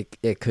like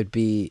it could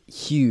be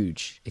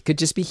huge. It could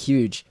just be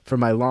huge for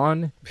my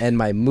lawn and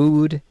my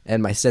mood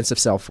and my sense of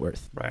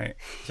self-worth. Right.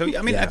 So,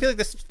 I mean, I feel like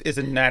this is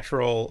a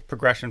natural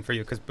progression for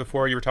you, because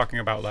before you were talking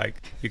about,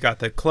 like, you got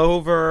the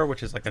clover,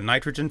 which is like a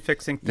nitrogen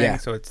fixing thing. Yeah.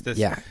 So it's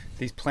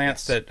these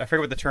plants that, I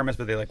forget what the term is,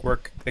 but they like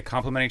work, they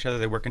complement each other,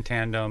 they work in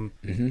tandem,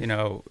 you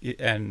know,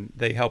 and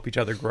they help each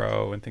other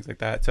grow and things like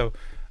that. So,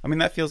 I mean,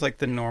 that feels like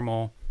the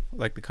normal,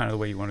 like the kind of the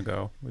way you want to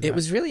go with it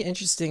was really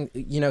interesting,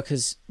 you know,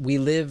 because we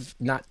live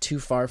not too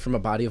far from a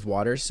body of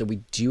water, so we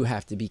do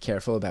have to be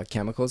careful about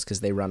chemicals because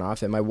they run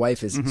off. And my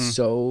wife is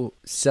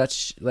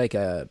such like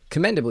a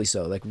commendably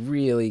so, like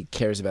really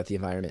cares about the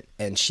environment,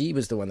 and she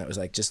was the one that was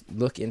like, just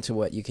look into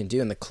what you can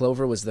do. And the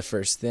clover was the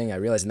first thing I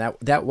realized, and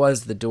that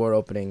was the door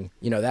opening,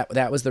 you know,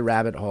 that was the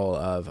rabbit hole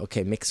of,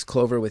 okay, mix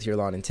clover with your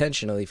lawn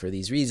intentionally for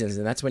these reasons.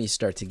 And that's when you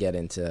start to get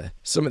into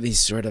some of these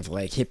sort of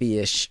like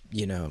hippie-ish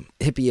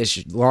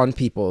lawn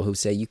people who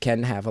say you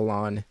can have a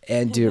lawn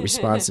and do it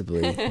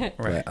responsibly.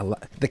 Right.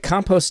 The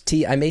compost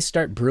tea, I may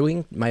start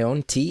brewing my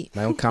own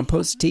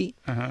compost tea,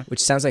 which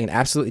sounds like an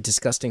absolutely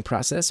disgusting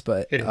process,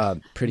 but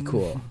pretty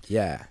cool.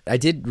 Yeah. I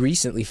did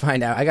recently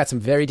find out, I got some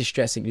very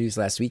distressing news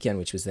last weekend,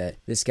 which was that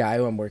this guy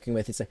who I'm working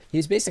with, it's like, he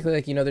was basically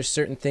like, you know, there's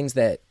certain things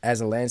that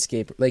as a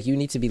landscaper, like you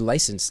need to be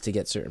licensed to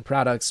get certain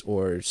products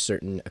or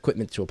certain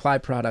equipment to apply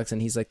products. And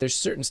he's like, there's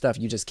certain stuff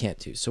you just can't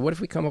do. So what if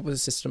we come up with a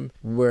system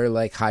where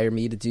like hire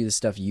me to do the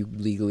stuff you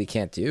legally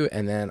can't do,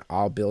 and then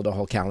I'll build a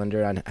whole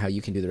calendar on how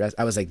you can do the rest.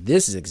 I was like,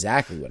 this is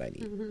exactly what I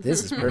need.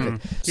 This is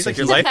perfect. He's like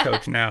your life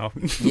coach now.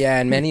 Yeah,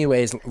 in many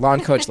ways,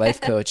 lawn coach,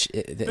 life coach,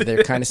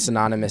 they're kind of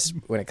synonymous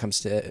when it comes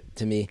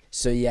to me.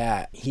 So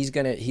yeah, he's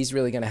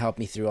really gonna help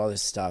me through all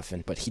this stuff.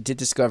 But he did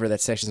discover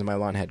that sections of my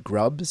lawn had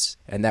grubs,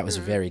 and that was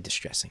very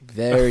distressing.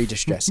 Very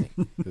distressing.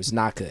 It was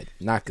not good.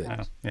 Not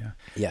good.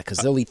 Yeah, because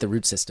they'll eat the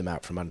root system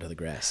out from under the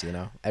grass. You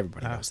know,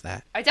 everybody knows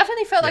that. I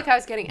definitely felt like I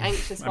was getting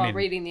anxious while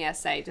reading the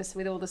essay, just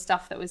with all the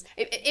stuff that was.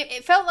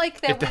 It felt like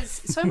there was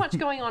so much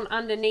going on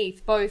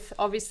underneath, both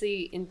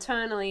obviously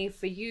internally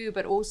for you,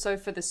 but also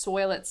for the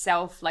soil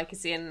itself. Like,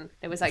 as in,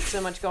 there was like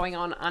so much going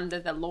on under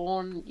the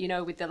lawn, you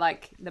know, with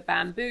the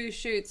bamboo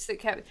shoots that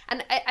kept.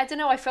 And I don't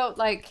know. I felt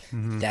like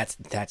that's.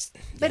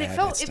 But it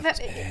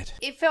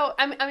felt.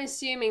 I'm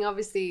assuming,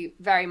 obviously,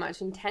 very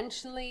much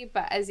intentionally,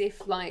 but as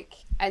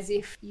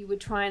if you were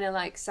trying to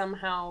like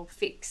somehow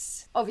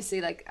fix. Obviously,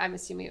 like I'm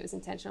assuming it was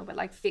intentional, but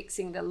like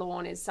fixing the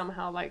lawn is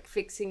somehow like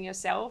fixing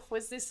yourself.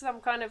 Was this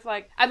some kind of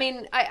like? I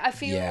mean, I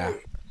feel. Yeah.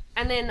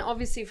 And then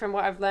obviously from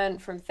what I've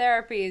learned from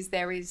therapy is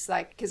there is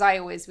like, because I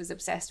always was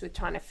obsessed with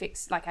trying to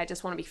fix, like I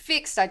just want to be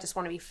fixed, I just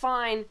want to be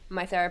fine.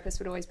 My therapist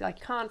would always be like,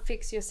 you can't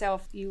fix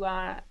yourself, you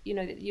are, you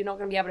know, you're not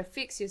going to be able to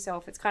fix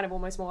yourself. It's kind of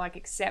almost more like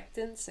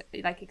acceptance,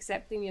 like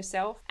accepting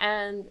yourself.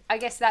 And I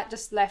guess that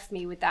just left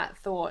me with that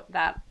thought,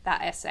 that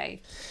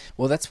essay.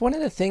 Well, that's one of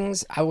the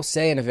things I will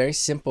say in a very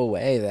simple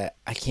way that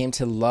I came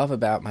to love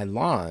about my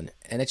lawn.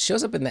 And it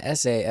shows up in the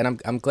essay, and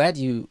I'm glad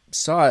you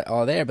saw it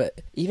all there, but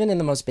even in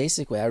the most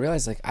basic way, I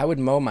realized, like, I would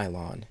mow my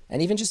lawn.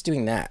 And even just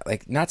doing that,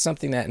 like, not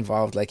something that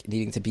involved, like,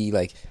 needing to be,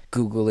 like,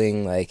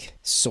 Googling, like,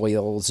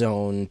 soil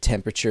zone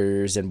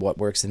temperatures and what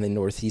works in the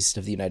northeast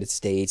of the United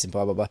States and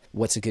blah, blah, blah.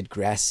 What's a good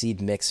grass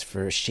seed mix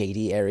for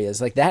shady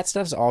areas? Like, that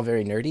stuff's all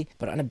very nerdy.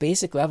 But on a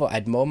basic level,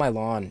 I'd mow my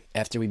lawn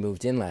after we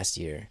moved in last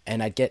year,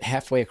 and I'd get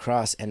halfway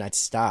across, and I'd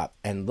stop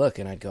and look,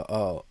 and I'd go,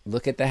 oh,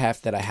 look at the half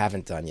that I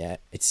haven't done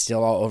yet. It's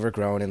still all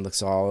overgrown and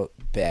looks all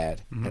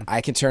bad. And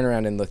I can turn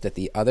around and look at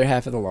the other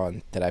half of the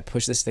lawn that I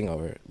pushed this thing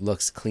over.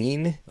 Looks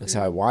clean, looks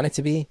how I want it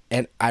to be.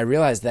 And I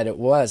realized that it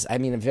was, I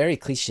mean, a very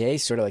cliche,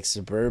 sort of like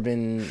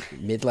suburban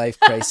midlife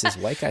crisis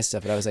white guy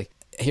stuff. And I was like,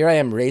 here I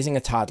am raising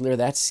a toddler.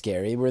 That's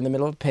scary. We're in the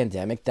middle of a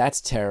pandemic. That's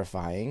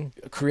terrifying.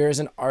 A career as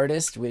an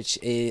artist, which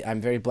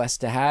I'm very blessed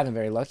to have and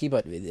very lucky,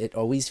 but it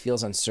always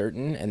feels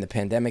uncertain. And the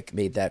pandemic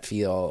made that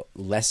feel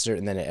less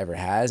certain than it ever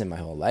has in my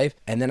whole life.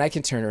 And then I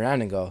can turn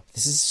around and go,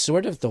 this is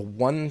sort of the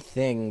one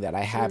thing that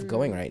I have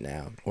going right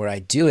now, where I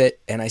do it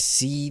and I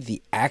see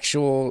the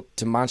actual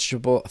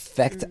demonstrable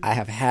effect I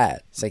have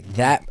had. It's like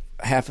that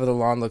half of the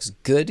lawn looks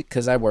good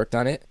because I worked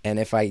on it, and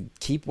if I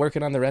keep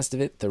working on the rest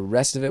of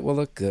it will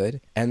look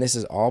good. And this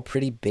is all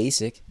pretty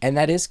basic, and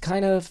that is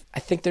kind of, I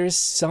think there is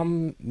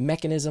some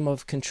mechanism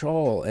of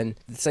control. And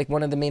it's like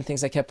one of the main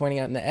things I kept pointing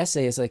out in the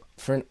essay is like,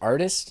 for an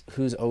artist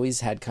who's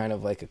always had kind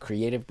of like a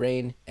creative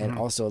brain and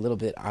also a little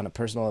bit on a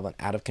personal level, an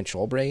out of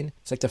control brain,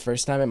 it's like the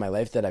first time in my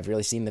life that I've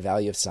really seen the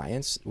value of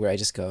science, where I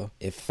just go,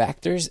 if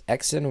factors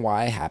X and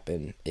Y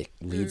happen, it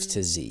leads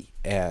to Z.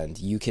 And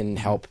you can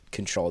help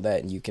control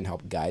that, and you can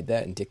help guide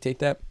that and dictate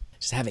that.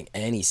 just having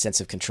any sense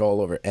of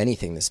control over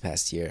anything this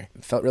past year.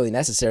 It felt really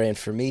necessary. And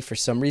for me, for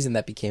some reason,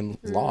 that became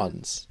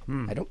lawns.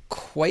 I don't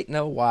quite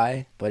know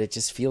why, but it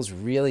just feels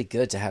really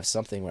good to have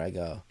something where I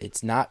go,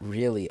 it's not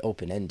really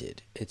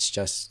open-ended. It's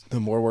just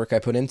the more work I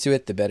put into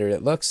it, the better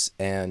it looks.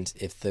 And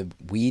if the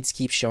weeds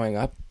keep showing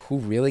up, who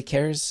really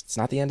cares? It's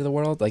not the end of the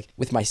world. Like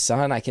with my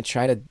son, I can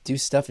try to do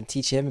stuff and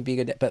teach him and be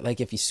good. But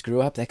like if you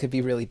screw up, that could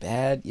be really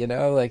bad. You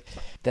know, like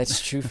that's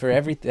true for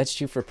that's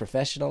true for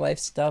professional life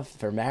stuff,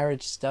 for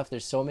marriage stuff.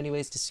 There's so many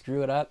ways to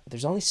screw it up.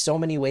 There's only so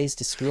many ways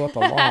to screw up a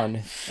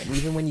lawn. And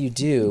even when you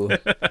do,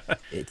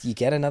 you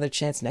get another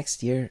chance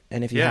next year.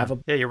 And if you have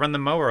you run the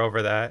mower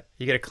over that,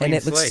 you get a clean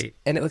slate.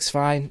 And it looks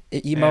fine.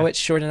 You mow it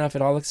short enough,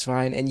 it all looks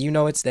fine. And you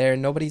know it's there.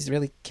 Nobody's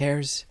really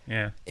cares.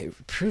 Yeah.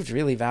 It proved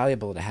really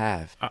valuable to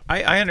have.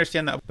 I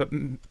understand that, but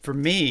for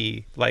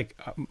me, like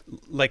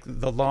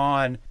the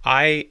lawn,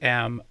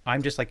 I'm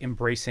just like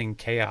embracing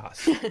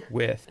chaos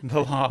with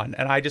the lawn,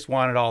 and I just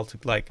want it all to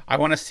like, I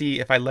want to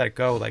see if I let it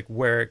go, like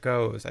where it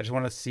goes. I just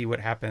want to see what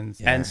happens.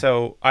 Yeah. And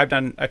so I've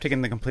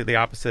taken the completely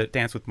opposite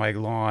stance with my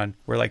lawn,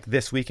 where like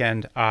this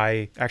weekend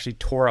I actually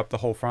tore up the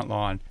whole front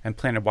lawn and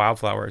planted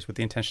wildflowers with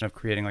the intention of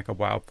creating like a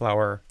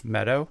wildflower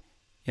meadow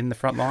in the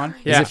front lawn.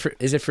 Yeah.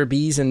 Is it for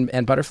bees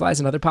and butterflies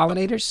and other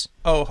pollinators?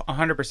 Oh,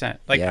 100%.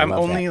 Like Yeah, I'm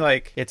only that.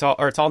 Like it's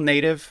all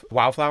native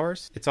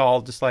wildflowers. It's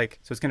all just like,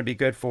 so it's going to be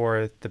good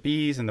for the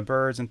bees and the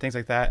birds and things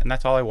like that. And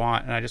that's all I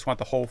want. And I just want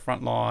the whole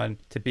front lawn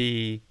to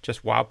be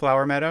just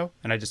wildflower meadow.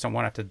 And I just don't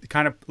want it to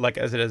kind of like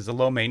as it is a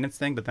low maintenance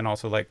thing, but then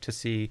also like to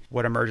see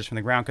what emerges from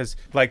the ground. Cause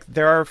like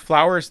there are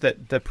flowers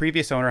that the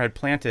previous owner had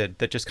planted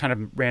that just kind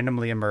of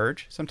randomly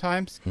emerge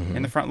sometimes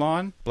in the front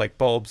lawn, like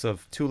bulbs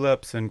of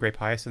tulips and grape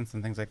hyacinths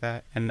and things like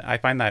that. And I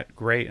find that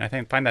great. And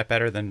I find that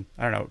better than,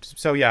 I don't know.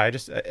 So yeah,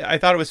 I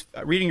thought it was,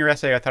 reading your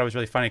essay, I thought it was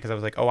really funny because I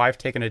was like, oh, I've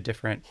taken a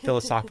different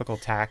philosophical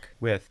tack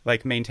with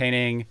like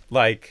maintaining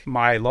like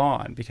my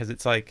lawn, because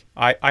it's like,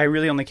 I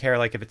really only care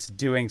like if it's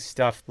doing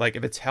stuff, like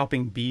if it's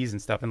helping bees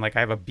and stuff. And like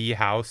I have a bee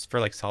house for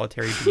like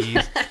solitary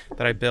bees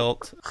that I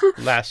built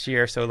last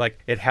year. So like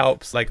it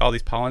helps like all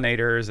these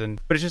pollinators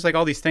but it's just like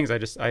all these things. I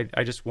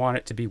just want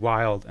it to be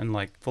wild and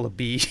like full of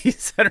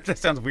bees. I don't know, that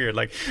sounds weird.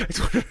 Like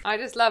I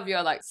just love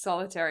your like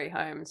solitary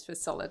homes for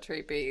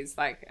solitary bees.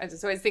 Like I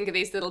just always think of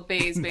these little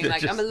bees being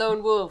like, I'm a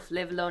lone wolf,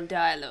 live alone,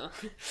 die alone.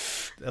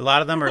 A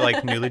lot of them are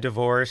like newly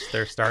divorced.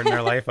 They're starting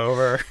their life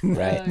over.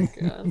 Right.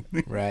 Oh, God.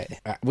 Right.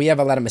 We have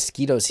a lot of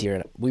mosquitoes here.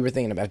 And we were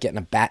thinking about getting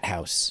a bat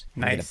house.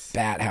 Nice. Get a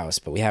bat house,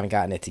 but we haven't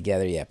gotten it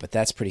together yet. But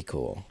that's pretty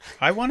cool.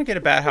 I want to get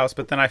a bat house,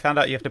 but then I found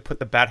out you have to put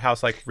the bat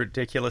house like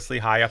ridiculously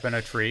high up in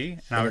a tree.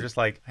 And I was just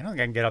like, I don't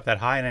think I can get up that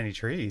high in any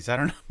trees. I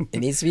don't know. It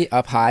needs to be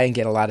up high and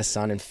get a lot of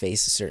sun and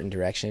face a certain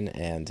direction.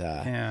 And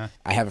I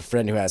have a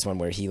friend who has one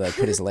where he like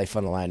put his life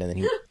on the line and then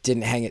he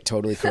didn't hang it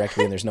totally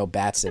correctly and there's no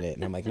bats in it.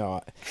 And I'm like,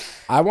 no,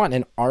 I want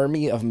an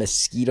army of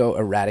mosquito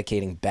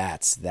eradicating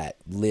bats that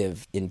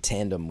live in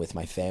tandem with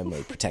my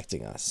family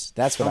protecting us.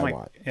 That's what I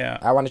want. Yeah.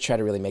 I want to try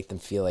to really make them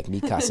feel like mi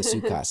casa,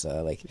 su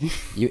casa. Like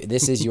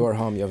this is your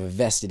home. You have a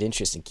vested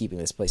interest in keeping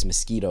this place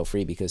mosquito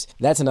free, because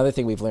that's another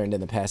thing we've learned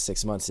in the past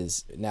 6 months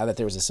is now that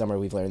there was a summer,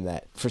 we've learned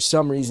that for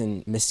some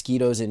reason,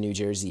 mosquitoes in New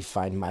Jersey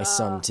find my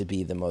son to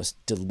be the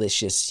most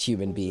delicious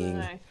human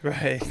being.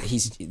 Right.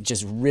 He's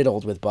just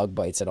riddled with bug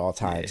bites at all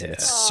times, and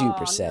it's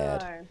super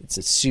sad. No. It's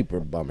a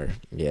super bummer.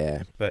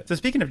 Yeah. But so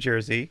speaking of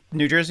Jersey,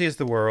 New Jersey is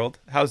the world.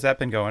 How's that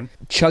been going?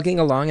 Chugging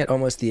along at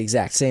almost the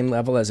exact same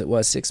level as it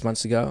was 6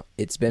 months ago.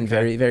 It's been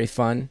very, very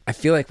fun. I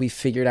feel like we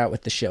figured out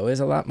what the show is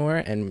a lot more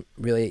and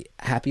really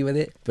happy with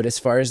it. But as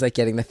far as like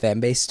getting the fan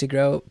base to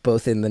grow,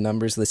 both in the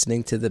numbers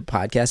listening to the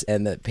podcast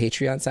and the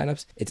Patreon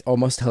signups, it's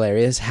almost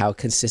hilarious how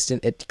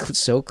consistent it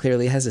so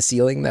clearly has a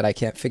ceiling that I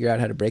can't figure out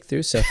how to break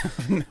through. So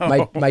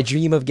my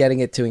dream of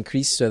getting it to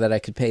increase so that I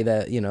could pay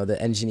the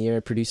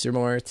engineer producer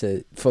more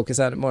to focus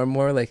on it more and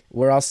more, like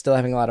we're all still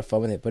having a lot of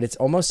fun with it, but it's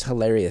almost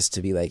hilarious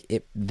to be like,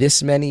 if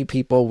this many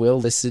people will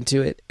listen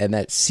to it and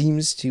that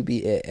seems to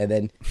be it, and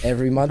then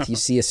every month you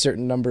see a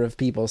certain number of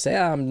people say,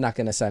 I'm not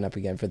going to sign up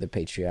again for the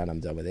Patreon, I'm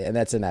done with it, and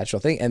that's a natural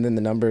thing, and then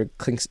the number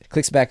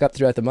clicks back up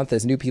throughout the month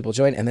as new people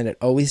join, and then it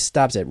always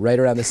stops at right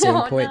around the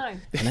same point.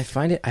 No. And I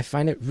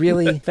find it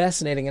really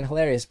fascinating and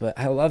hilarious, but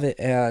I love it.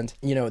 And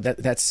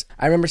that's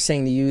I remember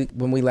saying to you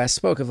when we last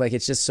spoke of like,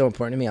 it's just so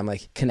important to me. I'm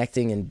like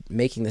connecting and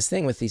making this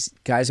thing with these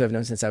guys who I've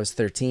known since I was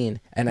 13,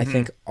 and I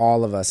think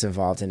all of us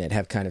involved in it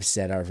have kind of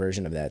said our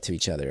version of that to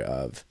each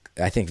other.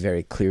 I think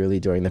very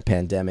clearly during the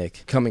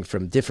pandemic, coming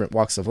from different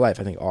walks of life,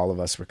 I think all of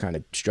us were kind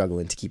of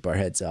struggling to keep our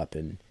heads up,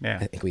 and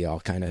I think we all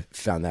kind of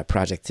found that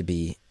project to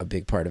be a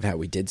big part of how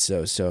we did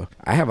so. So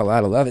I have a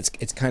lot of love. It's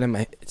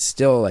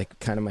still like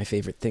kind of my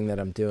favorite thing that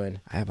I'm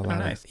doing. I have a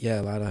lot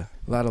of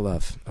A lot of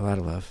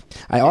love.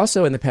 I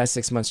also, in the past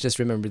 6 months, just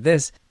remembered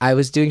this. I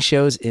was doing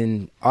shows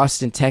in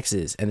Austin,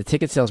 Texas, and the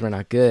ticket sales were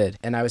not good.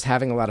 And I was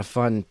having a lot of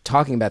fun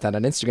talking about that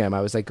on Instagram.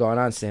 I was like going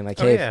on saying like,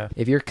 hey,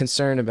 if you're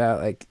concerned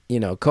about like, you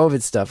know,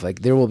 COVID stuff,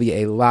 like there will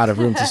be a lot of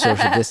room to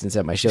social distance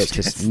at my shows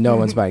because no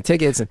one's buying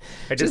tickets, and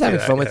just having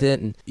fun with it.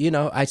 And, you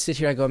know, I sit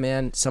here, I go,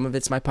 man, some of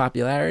it's my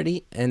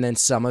popularity, and then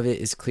some of it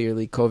is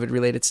clearly COVID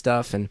related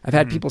stuff. And I've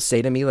had people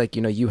say to me like,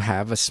 you know, you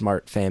have a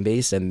smart fan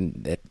base,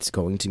 and it's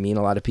going to mean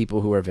a lot of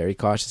people who are very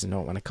cautious and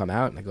don't want to come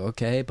out. And I go,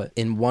 okay. But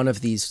in one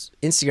of these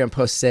Instagram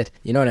posts said,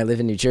 you know, and I live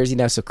in New Jersey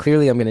now, so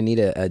clearly I'm going to need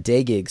a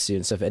day gig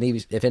soon. So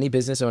if any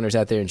business owners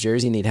out there in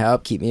Jersey need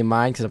help, keep me in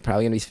mind because I'm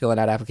probably going to be filling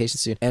out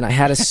applications soon. And I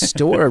had a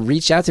store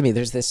reach out to me.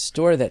 There's this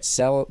store that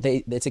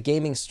it's a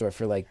gaming store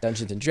for like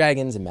Dungeons and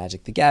Dragons and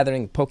Magic the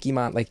Gathering,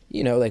 Pokemon, like,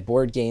 you know, like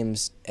board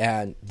games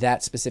and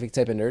that specific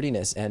type of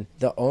nerdiness. And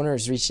the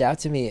owners reached out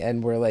to me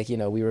and were like, you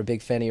know, we were a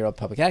big fan of your old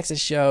public access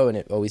show, and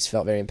it always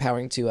felt very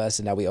empowering to us.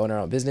 And now we own our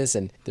own business.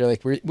 And they're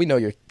like, we know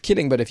you're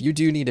kidding, but if you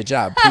do need a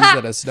job, please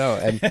let us know.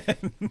 And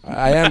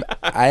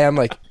I am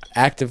like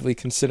actively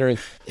considering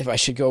if I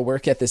should go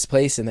work at this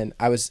place. And then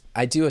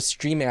I do a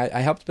streaming. I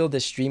helped build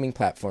this streaming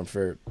platform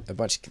for a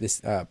bunch of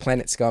this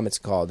Planet Scum, it's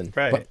called, and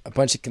a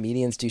bunch of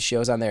comedians do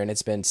shows on there, and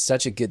it's been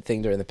such a good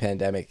thing during the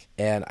pandemic.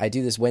 And I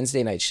do this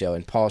Wednesday night show,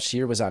 and Paul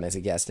Scheer was on as a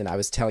guest, and I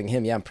was telling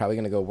him, yeah, I'm probably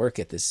going to go work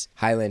at this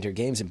Highlander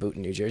Games in Boonton,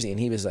 New Jersey. And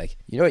he was like,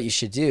 you know what you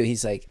should do?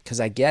 He's like, because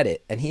I get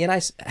it. And he and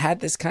I had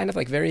this kind of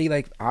like very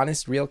like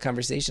honest, real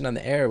conversation on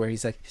the air where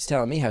he's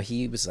telling me how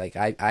he was like,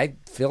 I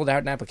filled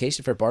out an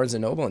application for Barnes &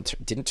 Noble and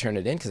didn't turn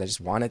it in because I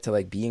just wanted to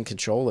like be in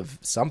control of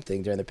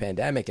something during the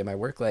pandemic in my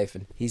work life.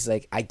 And he's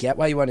like, I get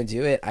why you want to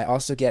do it. I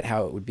also get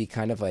how it would be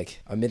kind of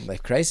like a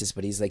midlife crisis,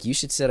 but he's like, you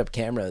should set up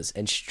cameras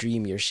and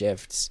stream your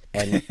shifts,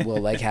 and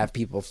we'll like have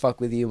people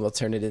fuck with you. We'll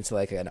turn it into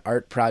like an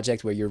art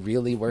project where you're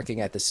really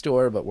working at the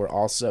store, but we're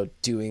also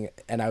doing.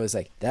 And I was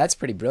like, that's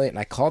pretty brilliant. And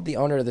I called the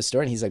owner of the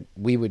store, and he's like,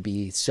 we would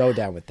be so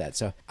down with that.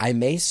 So I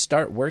may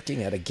start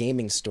working at a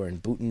gaming store in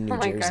Boonton, New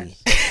Jersey,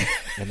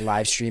 and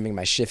live streaming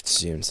my shift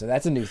soon. So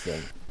that's a new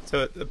thing.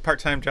 So a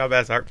part-time job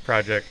as art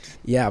project.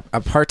 Yeah, a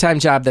part-time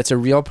job that's a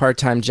real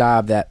part-time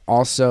job that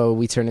also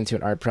we turn into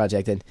an art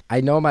project. And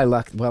I know my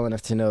luck well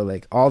enough to know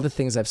like all the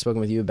things I've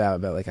spoken with you about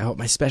like, I hope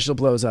my special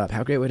blows up.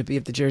 How great would it be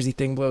if the Jersey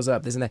thing blows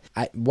up? This and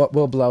that. What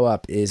will blow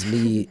up is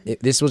me.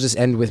 This will just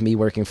end with me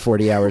working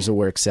 40 hours of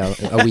work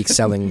a week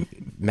selling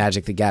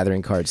Magic the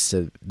Gathering cards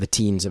to the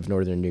teens of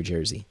northern New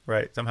Jersey.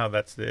 Right. Somehow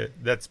that's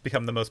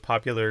become the most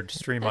popular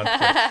stream on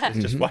Twitch. It's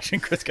just watching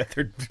Chris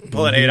Gethard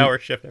pull an 8-hour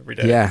shift every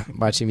day. Yeah,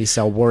 watching me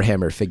sell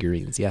Warhammer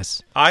figurines.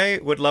 Yes. I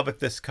would love if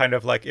this kind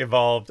of like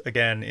evolved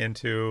again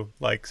into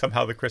like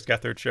somehow the Chris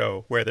Gethard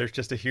show, where there's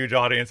just a huge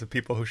audience of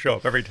people who show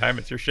up every time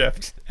it's your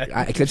shift.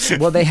 I could see,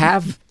 well, they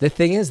have, the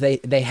thing is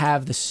they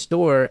have the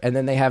store, and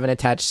then they have an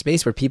attached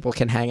space where people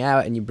can hang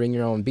out, and you bring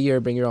your own beer,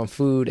 bring your own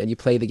food, and you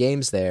play the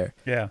games there.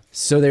 Yeah.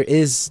 So there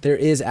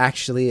is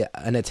actually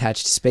an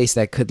attached space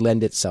that could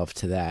lend itself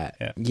to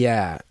that.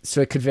 Yeah.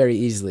 So it could very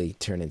easily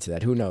turn into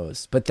that. Who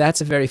knows? But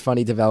that's a very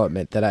funny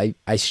development that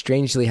I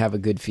strangely have a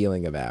good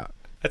feeling about.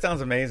 That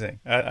sounds amazing.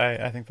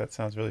 I think that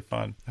sounds really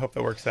fun. I hope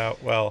that works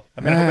out well.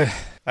 I mean,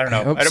 I don't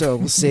know. I hope so.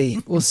 We'll see.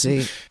 We'll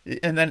see.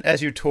 And then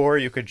as you tour,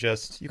 you could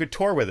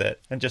tour with it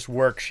and just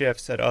work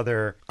shifts at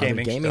other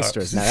gaming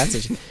stores. Now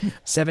that's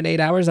 7-8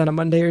 hours on a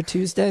Monday or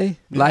Tuesday.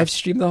 Live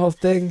stream the whole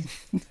thing.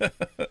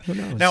 Who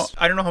knows? Now,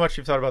 I don't know how much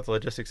you've thought about the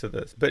logistics of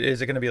this, but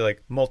is it going to be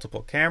like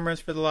multiple cameras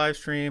for the live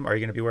stream? Are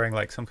you going to be wearing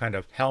like some kind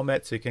of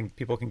helmet so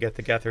people can get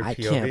the Gethard POV? I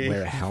can't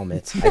wear a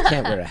helmet. I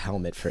can't wear a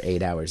helmet for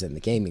 8 hours in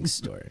the gaming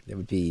store. It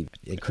would be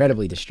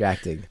incredibly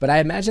distracting. But I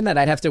imagine that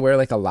I'd have to wear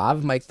like a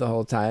lav mic the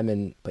whole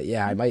time. But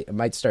yeah, I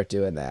might start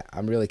doing that.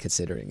 I'm really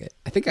considering it.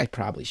 I think I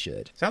probably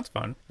should. Sounds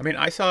fun. I mean,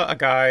 I saw a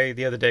guy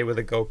the other day with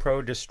a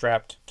GoPro just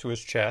strapped to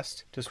his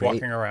chest, just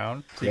walking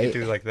around. So you could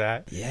do like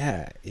that.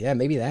 Yeah,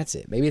 maybe that's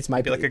it. Maybe it's my...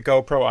 Maybe like a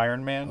GoPro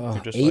Iron Man. Oh,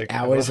 just 8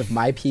 hours of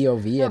my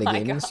POV at a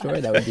gaming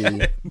store? That would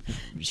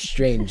be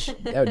strange.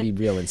 That would be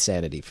real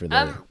insanity for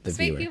the viewer.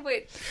 Speaking of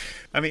which...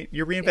 I mean,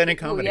 you're reinventing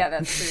comedy. Yeah,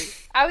 that's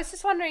true. I was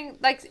just wondering,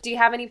 like, do you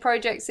have any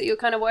projects that you're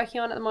kind of working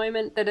on at the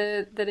moment that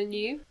are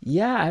new?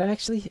 Yeah, I've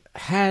actually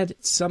had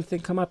something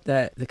come up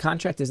that the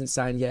contract isn't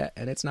signed yet,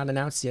 and it's not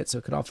announced yet, so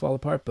it could all fall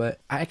apart. But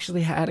I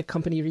actually had a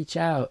company reach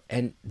out,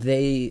 and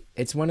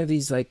it's one of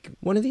these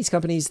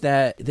companies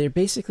that they're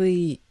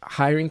basically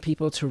hiring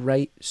people to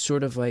write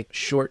sort of like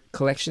short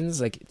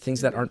collections, like things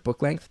that aren't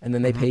book length, and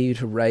then they pay you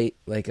to write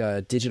like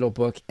a digital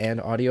book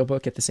and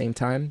audiobook at the same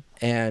time.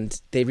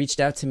 And they reached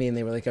out to me and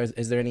they were like,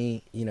 is there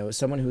any,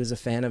 someone who is a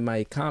fan of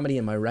my comedy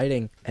and my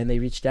writing? And they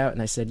reached out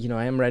and I said,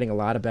 I am writing a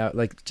lot about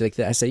like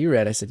the essay you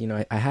read. I said,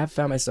 I have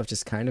found myself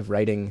just kind of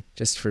writing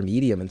just for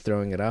Medium and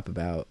throwing it up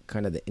about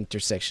kind of the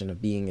intersection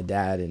of being a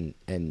dad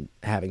and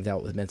having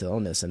dealt with mental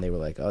illness. And they were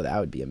like, oh, that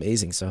would be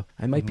amazing. So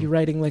I might be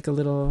writing like a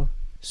little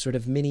sort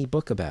of mini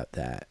book about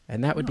that.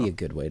 And that would be a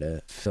good way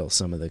to fill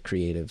some of the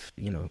creative,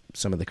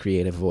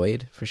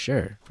 void for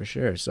sure.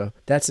 So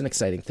that's an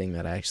exciting thing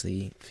that I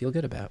actually feel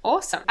good about.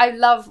 Awesome. I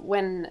love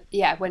when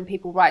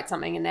people write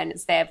something and then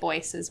it's their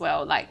voice as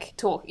well, like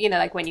talk,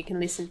 like when you can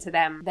listen to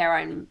them, their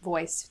own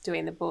voice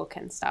doing the book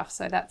and stuff.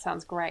 So that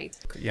sounds great.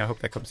 Yeah, I hope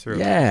that comes through.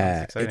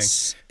 Yeah,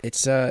 it's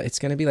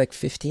going to be like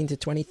 15 to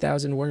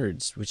 20,000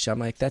 words, which I'm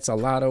like, that's a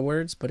lot of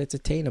words, but it's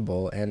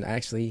attainable. And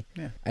actually,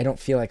 I don't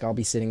feel like I'll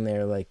be sitting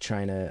there like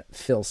trying to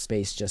fill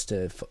space just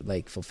to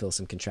fulfill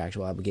some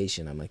contractual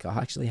obligation. I'm like, I'll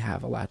actually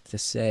have a lot to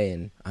say,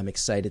 and I'm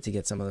excited to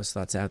get some of those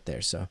thoughts out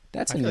there. So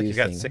that's a new thing. You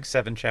got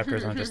 6-7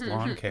 chapters on just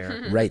lawn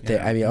care. Right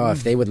there. I mean,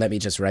 if they would let me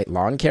just write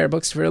lawn care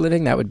books for a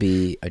living, that would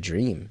be a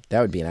dream.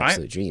 That would be an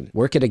absolute dream.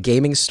 Work at a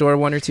gaming store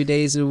 1 or 2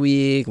 days a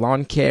week,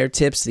 lawn care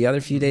tips the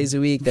other few days a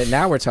week. That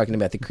now we're talking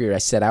about the career I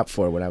set out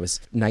for when I was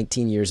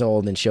 19 years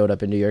old and showed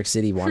up in New York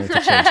City wanting to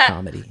change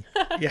comedy.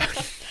 Yeah.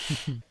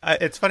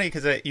 It's funny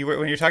because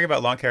when you're talking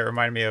about lawn care, it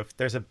reminded me of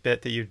there's a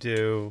bit that you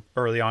do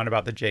early on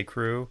about the J.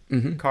 Crew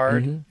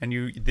card,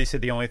 and they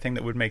said the only thing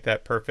that would make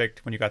that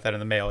perfect when you got that in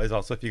the mail is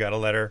also if you got a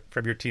letter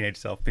from your teenage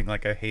self being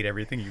like, I hate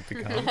everything you've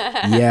become.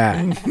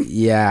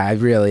 Yeah. I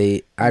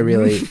really.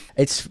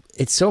 It's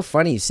so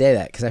funny you say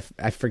that because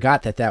I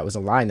forgot that was a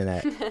line in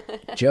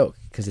that joke.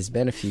 Because it's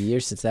been a few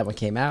years since that one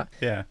came out.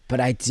 Yeah. But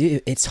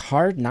it's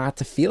hard not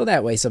to feel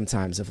that way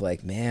sometimes of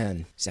like,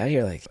 man, I was out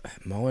here like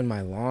mowing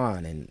my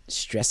lawn and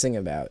stressing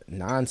about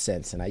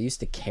nonsense. And I used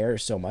to care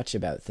so much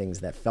about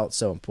things that felt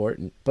so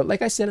important. But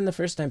like I said in the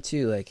first time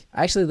too, like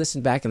I actually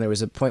listened back and there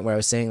was a point where I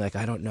was saying like,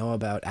 I don't know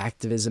about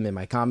activism in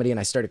my comedy. And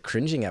I started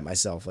cringing at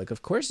myself. Like,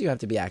 of course you have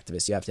to be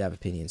activist. You have to have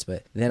opinions.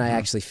 But then I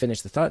actually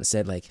finished the thought and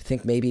said like,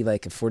 think maybe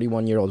like a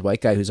 41-year-old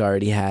white guy who's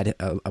already had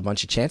a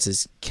bunch of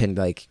chances can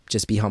like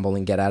just be humble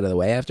and get out of the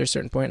way after a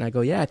certain point. And I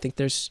go, I think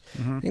there's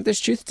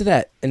truth to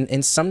that. And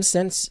in some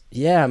sense,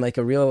 I'm like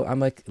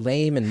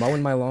lame and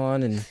mowing my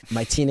lawn and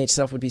my teenage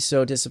self would be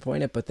so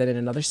disappointed. But then in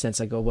another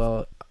sense, I go,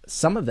 well,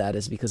 some of that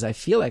is because I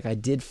feel like I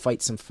did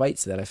fight some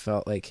fights that I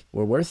felt like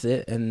were worth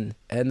it, and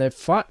they're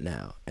fought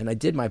now, and I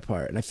did my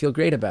part, and I feel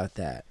great about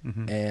that.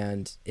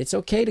 And it's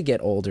okay to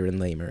get older and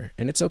lamer,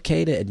 and it's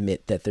okay to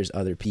admit that there's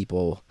other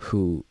people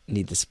who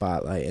need the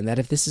spotlight, and that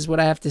if this is what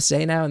I have to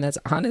say now and that's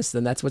honest,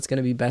 then that's what's going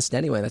to be best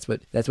anyway. That's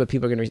what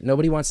people are going to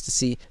nobody wants to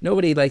see.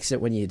 Nobody likes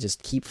it when you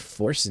just keep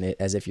forcing it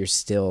as if you're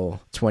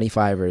still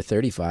 25 or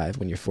 35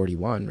 when you're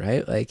 41,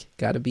 right? Like you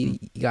got to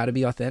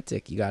be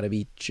authentic, you got to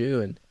be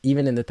true. And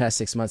even in the past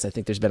 6 months, I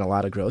think there's been a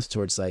lot of growth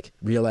towards like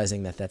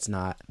realizing that that's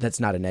not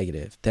a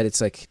negative, that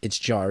it's like it's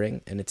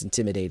jarring and it's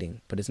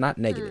intimidating, but it's not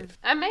negative.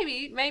 And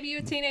maybe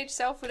your teenage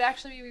self would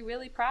actually be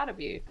really proud of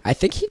you. I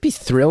think he'd be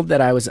thrilled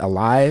that I was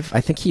alive.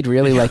 I think he'd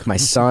really like my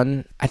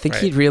son. I think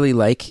he'd really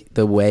like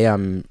the way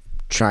I'm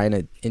trying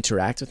to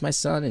interact with my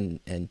son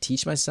and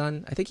teach my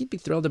son. I think he'd be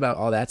thrilled about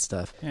all that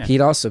stuff. Yeah. He'd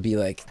also be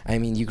like, I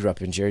mean, you grew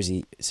up in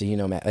Jersey, so you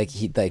know, Matt, like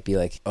he'd like be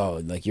like,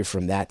 oh, like you're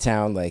from that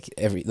town, he'd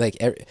be like,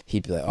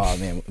 oh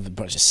man, a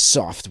bunch of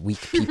soft, weak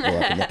people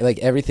up in there. Like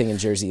everything in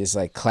Jersey is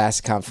like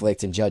class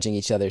conflict and judging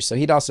each other. So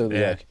he'd also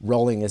be like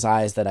rolling his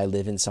eyes that I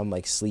live in some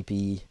like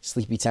sleepy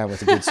town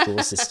with a good school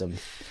system.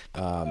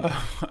 I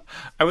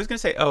was gonna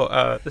say,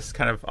 this is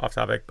kind of off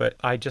topic, but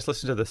I just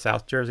listened to the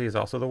South Jersey is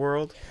Also the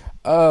World.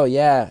 Oh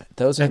yeah,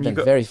 those have been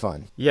very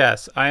fun.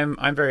 Yes, I'm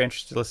very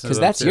interested to listen to those.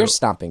 Because that's your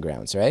stomping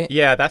grounds, right?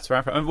 Yeah, that's where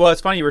I'm from. Well, it's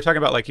funny you were talking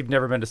about like you've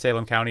never been to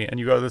Salem County, and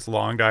you go this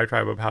long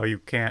diatribe of how you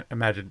can't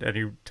imagine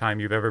any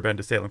time you've ever been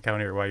to Salem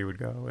County or why you would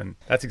go, and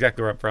that's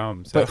exactly where I'm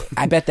from. So. But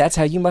I bet that's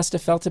how you must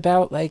have felt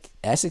about like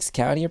Essex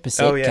County or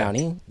Passaic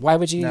County. Why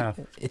would you? No.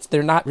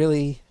 They're not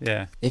really.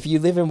 Yeah. If you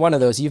live in one of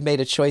those, you've made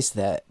a choice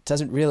that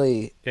doesn't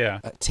really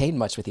attain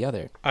much with the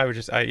other. I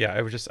was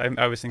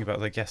thinking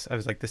about like, yes, I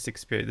was like, this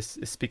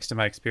speaks to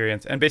my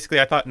experience, and basically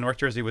I thought North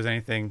Jersey was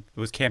anything. It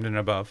was Camden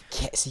above.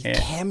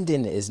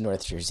 Camden is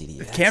North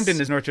Jersey.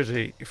 Camden is North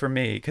Jersey for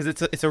me because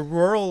it's a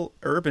rural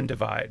urban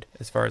divide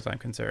as far as I'm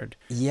concerned.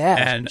 Yeah,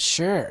 and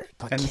sure.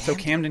 But so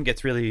Camden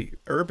gets really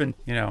urban,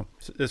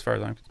 as far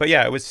as I'm. But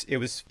yeah, it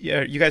was.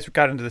 Yeah, you guys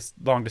got into this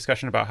long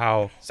discussion about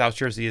how South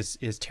Jersey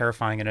is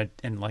terrifying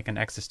in like an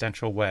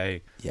existential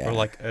way, or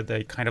like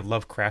the kind of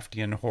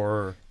Lovecraftian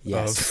horror.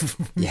 Yes.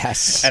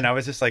 Yes. And I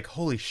was just like,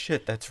 holy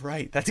shit, that's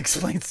right. That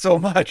explains so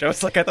much. I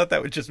was like, I thought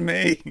that was just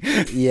me.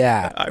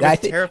 Yeah. I was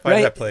terrified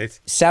of that place.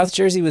 South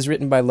Jersey was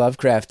written by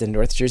Lovecraft, and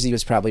North Jersey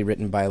was probably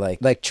written by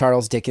like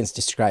Charles Dickens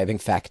describing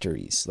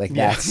factories. Like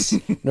that's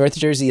North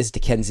Jersey is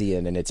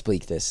Dickensian in its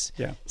bleakness.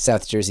 Yeah.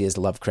 South Jersey is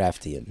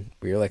Lovecraftian.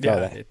 Where you're like,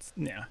 I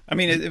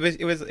mean,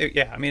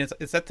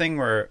 it's that thing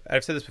where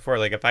I've said this before.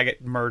 Like, if I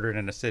get murdered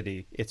in a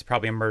city, it's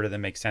probably a murder that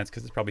makes sense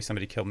because it's probably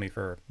somebody killed me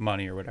for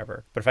money or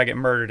whatever. But if I get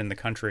murdered in the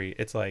country, country,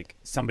 it's like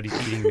somebody's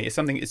eating me. It's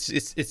something.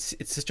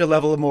 It's such a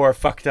level more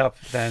fucked up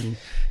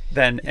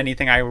than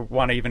anything I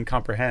want to even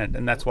comprehend,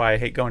 and that's why I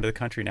hate going to the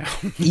country now.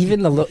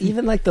 Even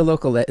like the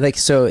local, like,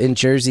 so in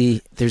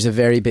Jersey, there's a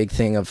very big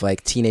thing of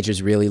like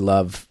teenagers really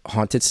love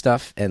haunted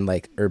stuff and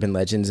like urban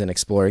legends and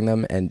exploring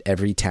them, and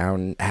every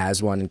town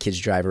has one, and kids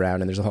drive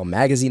around, and there's a whole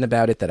magazine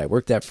about it that I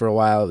worked at for a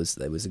while.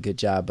 It was a good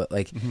job, but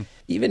like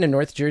even in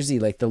North Jersey,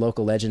 like the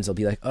local legends will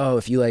be like, oh,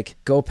 if you like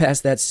go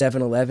past that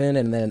 7-Eleven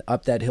and then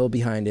up that hill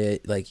behind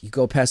it, like you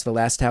go past the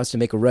last house to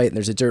make a right, and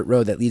there's a dirt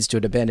road that leads to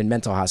an abandoned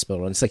mental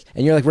hospital, and it's like,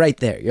 and you're like right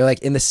there, you're like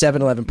in the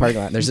 7-Eleven parking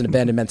lot, and there's an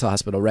abandoned mental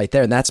hospital right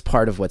there, and that's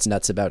part of what's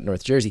nuts about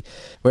North Jersey.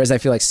 Whereas I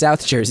feel like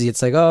South Jersey,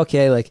 it's like, oh,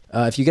 okay, like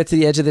if you get to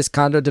the edge of this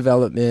condo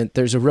development,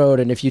 there's a road,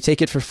 and if you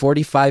take it for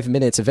 45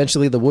 minutes,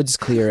 eventually the woods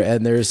clear,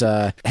 and there's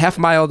a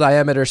half-mile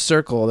diameter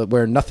circle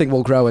where nothing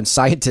will grow, and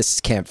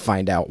scientists can't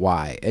find out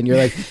why. And you're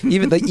like,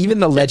 even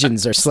the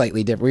legends are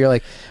slightly different. You're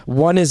like,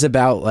 one is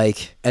about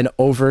like an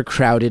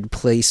overcrowded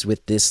place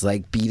with this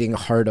like beating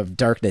heart of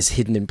darkness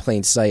hidden in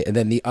plain sight, and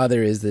then the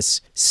other is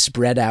this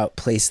spread out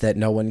place that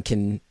no one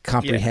can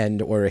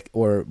comprehend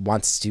or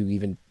wants to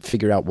even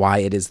figure out why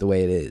it is the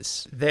way it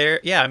is.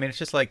 I mean, it's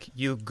just like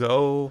you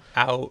go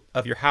out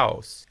of your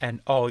house and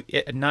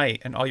at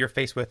night, and all you're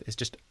faced with is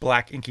just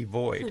black inky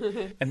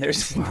void, and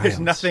there's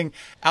nothing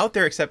out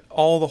there except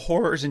all the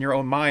horrors in your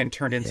own mind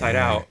turned inside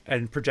out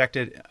and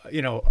projected,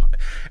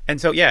 and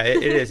so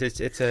it is.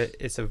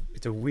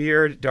 It's a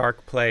weird,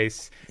 dark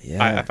place.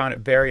 I found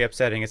it very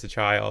upsetting as a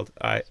child.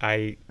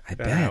 I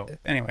bet. Know.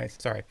 Anyways,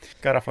 sorry,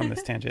 got off on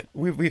this tangent.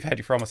 We've had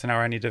you for almost an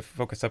hour. I need to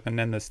focus up and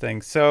end this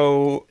thing.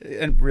 So,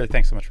 and really,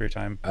 thanks so much for your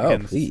time.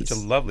 Again, please. It's a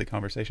lovely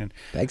conversation.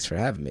 Thanks for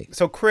having me.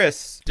 So,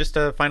 Chris, just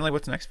finally,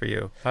 what's next for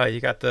you? You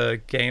got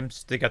the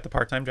games. You got the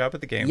part-time job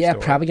at the game store. Yeah,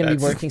 probably gonna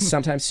be working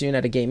sometime soon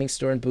at a gaming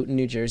store in Boonton,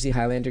 New Jersey,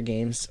 Highlander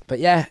Games. But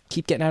yeah,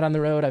 keep getting out on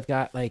the road. I've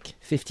got like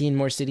 15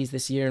 more cities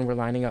this year, and we're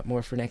lining up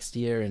more for next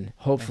year. And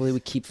hopefully,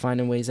 we keep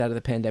finding ways out of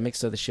the pandemic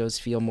so the shows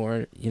feel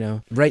more.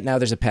 Right now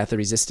there's a path of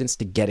resistance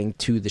to getting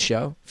to the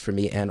show for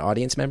me and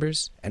audience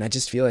members, and I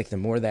just feel like the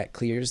more that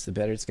clears, the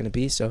better it's going to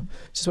be. So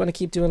just want to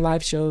keep doing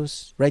live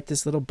shows, write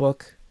this little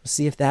book. We'll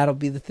see if that'll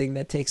be the thing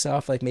that takes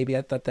off. Like maybe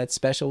I thought that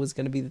special was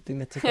going to be the thing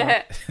that took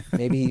off.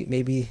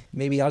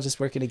 Maybe I'll just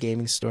work in a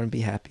gaming store and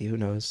be happy. Who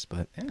knows?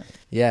 But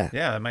yeah,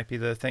 that might be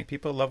the thing.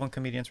 People love when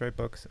comedians write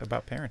books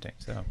about parenting.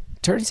 So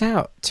turns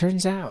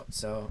out.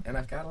 So, and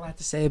I've got a lot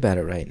to say about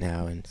it right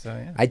now. And so,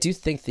 yeah. I do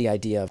think the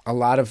idea of a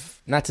lot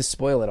of, not to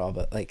spoil it all,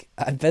 but like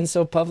I've been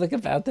so public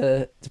about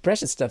the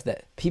depression stuff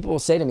that people will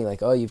say to me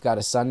like, oh, you've got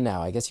a son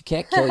now, I guess you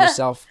can't kill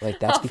yourself. Like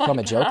that's become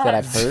a joke that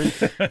I've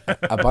heard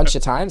a bunch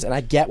of times. And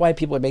I get why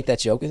people would make that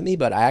joke with me,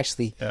 but I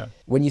actually,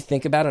 when you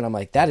think about it, I'm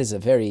like,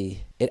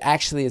 it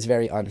actually is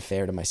very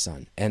unfair to my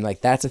son. And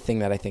like, that's a thing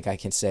that I think I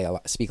can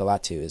speak a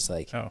lot to is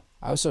like,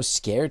 I was so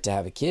scared to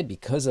have a kid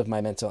because of my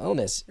mental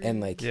illness.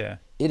 And like,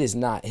 it is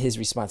not his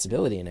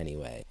responsibility in any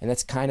way. And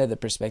that's kind of the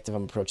perspective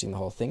I'm approaching the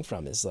whole thing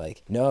from is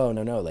like, no.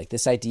 Like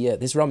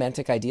this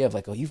romantic idea of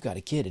like, oh, you've got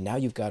a kid and now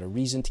you've got a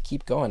reason to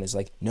keep going is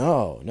like,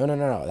 no.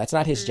 That's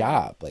not his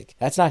job. Like,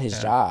 that's not his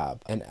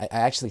job. And I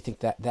actually think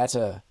that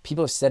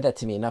people have said that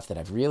to me enough that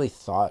I've really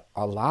thought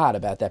a lot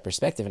about that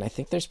perspective. And I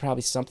think there's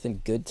probably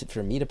something good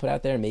for me to put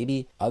out there.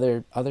 Maybe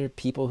other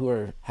people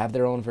who have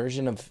their own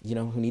version of,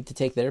 who need to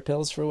take their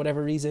pills for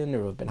whatever reason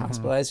or have been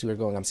hospitalized, who are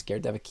going, I'm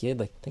scared to have a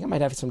kid. Like, I think I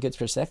might have some good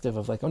perspective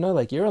of like, oh no,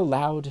 like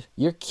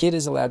your kid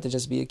is allowed to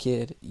just be a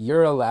kid.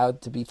 You're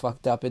allowed to be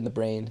fucked up in the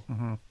brain.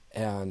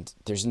 And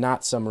there's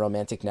not some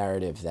romantic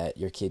narrative that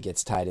your kid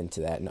gets tied into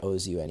that and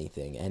owes you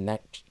anything. And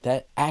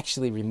that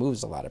actually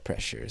removes a lot of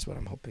pressure is what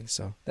I'm hoping.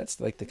 So that's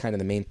like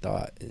the main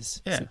thought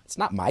is it's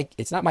not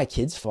my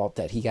kid's fault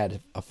that he got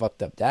a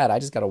fucked up dad. I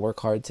just got to work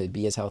hard to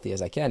be as healthy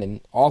as I can.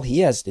 And all he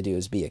has to do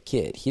is be a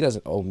kid. He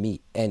doesn't owe me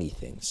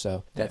anything.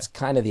 So that's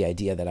kind of the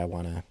idea that I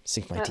want to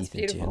sink my teeth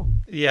into.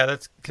 Yeah,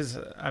 that's because,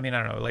 I mean,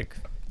 I don't know, like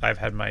I've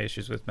had my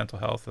issues with mental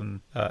health and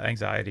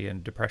anxiety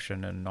and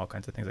depression and all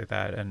kinds of things like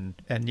that. And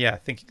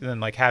then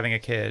like having a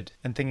kid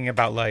and thinking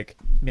about like,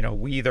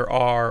 we either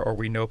are or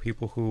we know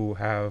people who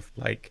have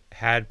like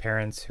had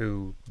parents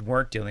who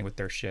weren't dealing with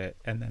their shit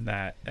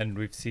and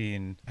we've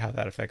seen how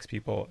that affects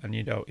people.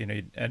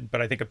 And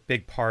but I think a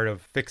big part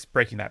of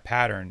breaking that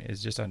pattern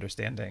is just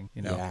understanding,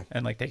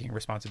 and like taking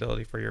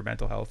responsibility for your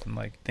mental health and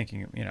like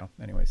thinking,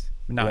 anyways,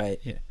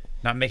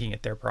 not making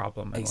it their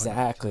problem.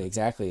 Exactly.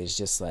 It's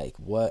just like,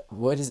 what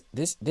is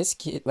this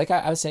kid, like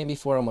I was saying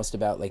before, almost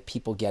about like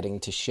people getting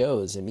to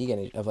shows and me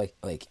getting of like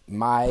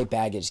my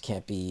baggage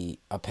can't be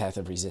a path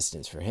of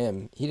resistance for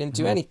him. He didn't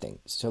do anything.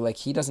 So like,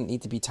 he doesn't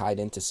need to be tied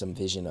into some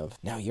vision of,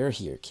 now you're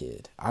here,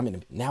 kid.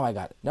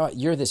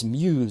 You're this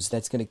muse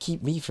that's going to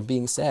keep me from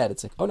being sad.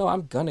 It's like, oh no,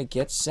 I'm going to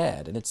get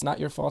sad. And it's not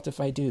your fault if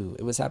I do.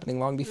 It was happening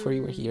long before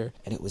you were here.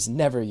 And it was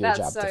never your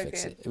job to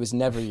fix it. It was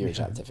never your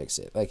job to fix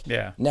it. Like,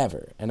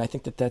 never. And I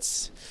think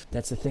that's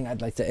the thing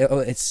I'd like to,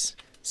 it's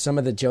some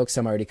of the jokes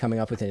I'm already coming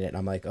up with in it.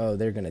 I'm like, oh,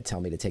 they're going to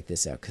tell me to take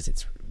this out because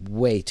it's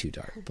way too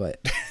dark, but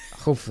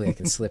hopefully I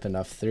can slip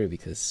enough through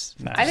because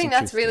I think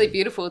that's really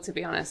beautiful, to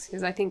be honest,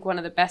 because I think one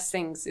of the best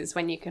things is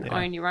when you can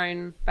own your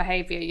own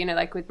behavior. You know,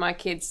 like with my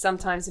kids,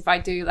 sometimes if I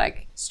do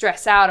like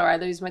stress out or I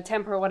lose my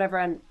temper or whatever,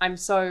 and I'm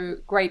so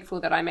grateful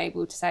that I'm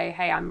able to say,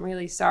 hey, I'm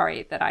really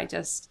sorry that I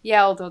just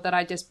yelled, or that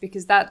I just,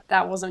 because that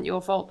wasn't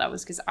your fault. That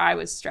was because I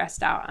was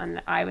stressed out,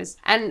 and I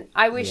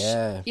wish,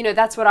 you know,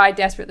 that's what I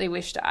desperately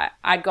wished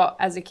I'd got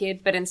as a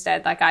kid, but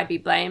instead, like, I'd be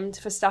blamed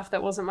for stuff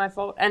that wasn't my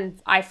fault.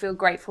 And I feel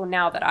grateful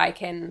now that I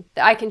can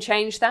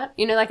change that,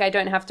 you know, like I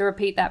don't have to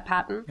repeat that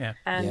pattern,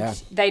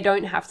 and they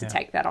don't have to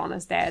take that on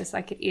as theirs.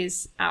 Like, it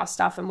is our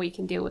stuff and we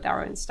can deal with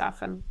our own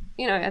stuff. And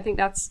you know, I think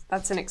that's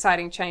an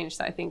exciting change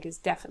that I think is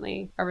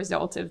definitely a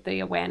result of the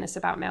awareness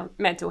about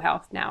mental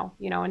health now,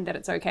 you know, and that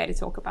it's okay to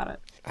talk about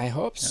it. I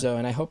hope so.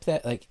 And I hope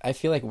that, like, I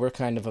feel like we're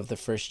kind of the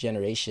first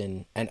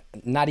generation, and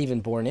not even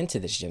born into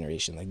this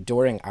generation. Like,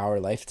 during our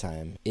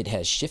lifetime, it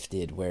has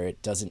shifted where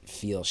it doesn't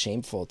feel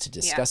shameful to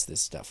discuss this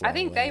stuff. I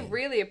think they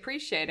really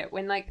appreciate it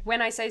when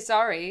I say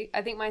sorry.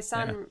 I think my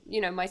son,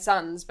 you know, my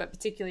sons, but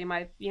particularly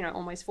my, you know,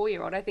 almost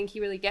 4-year-old, I think he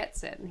really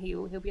gets it, and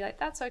he'll be like,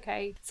 that's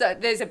okay. So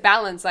there's a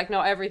balance. Like,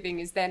 not everything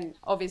is then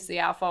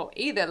obviously our fault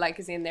either. Like,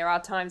 as in, there are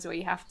times where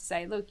you have to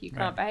say, look, you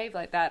can't behave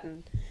like that,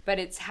 but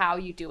it's how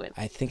you do it.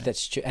 I think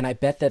that's true. And I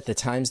bet that the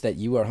times that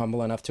you are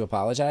humble enough to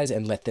apologize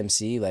and let them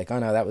see, like, oh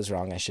no, that was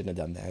wrong, I shouldn't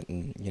have done that,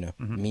 and you know,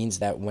 means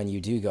that when you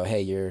do go,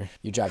 hey, you're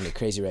driving me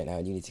crazy right now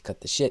and you need to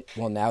cut the shit,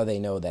 well, now they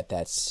know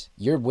that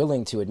you're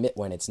willing to admit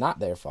when it's not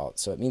their fault.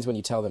 So it means when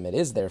you tell them it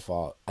is their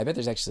fault, I bet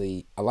there's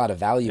actually a lot of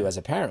value as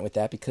a parent with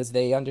that, because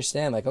they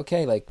understand, like,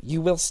 okay, like,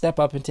 you will step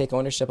up and take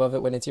ownership of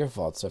it when it's your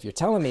fault. So if you're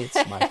telling me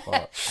it's my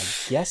fault,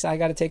 I guess I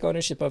got to take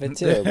ownership of it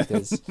too,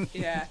 because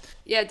yeah,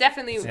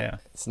 definitely.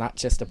 It's not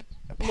just a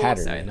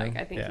pattern. More so, you know? like,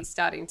 I think he's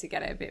starting to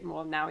get it a bit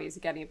more now. He's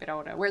getting a bit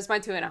older. Whereas my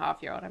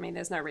 2.5-year-old, I mean,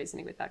 there's no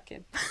reasoning with that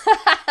kid.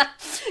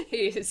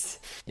 He is.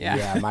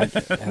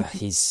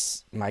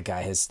 My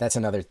guy has. That's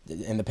another.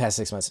 In the past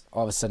 6 months,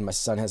 all of a sudden, my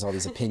son has all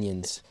these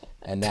opinions.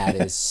 And that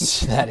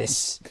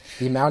is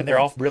the amount. And they're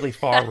all really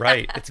far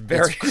right. It's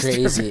very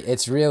crazy.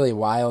 It's really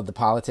wild. The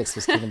politics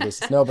was keeping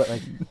this. No, but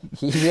like,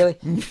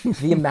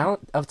 the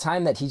amount of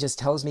time that he just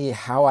tells me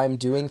how I'm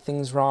doing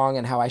things wrong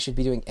and how I should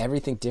be doing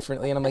everything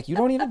differently, and I'm like, you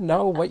don't even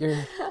know what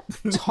you're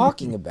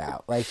talking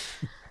about. Like,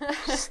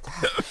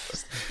 stop.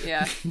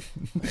 Yeah.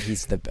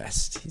 He's the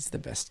best. He's the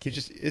best.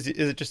 Is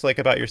it just like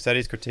about your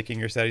studies, critiquing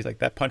your studies, like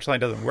that punchline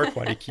doesn't work?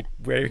 Why do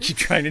you keep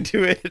trying to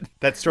do it?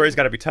 That story's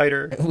got to be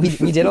tighter.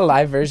 We did a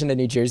live version of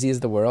New Jersey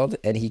is the World,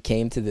 and he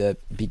came to the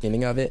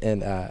beginning of it,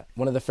 and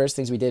one of the first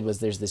things we did was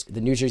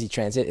the New Jersey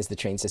Transit is the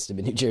train system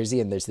in New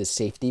Jersey, and there's this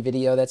safety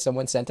video that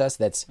someone sent us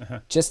that's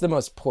just the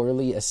most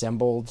poorly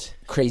assembled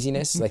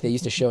craziness. Like, they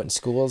used to show it in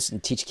schools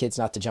and teach kids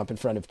not to jump in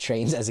front of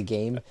trains as a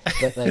game,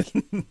 but like,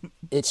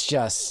 it's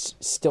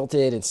just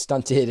stilted and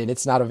stunted, and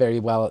it's not a very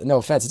no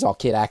offense, it's all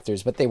kid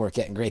actors, but they weren't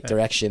getting great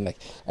direction. Like,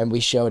 and we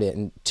showed it,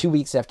 and 2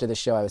 weeks after the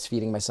show, I was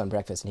feeding my son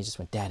breakfast, and he just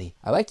went, "Daddy,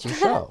 I liked your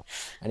show."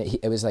 And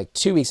it was like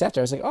 2 weeks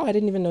after, I was like, "Oh, I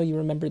didn't even know you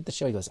remembered the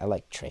show." He goes, "I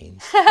like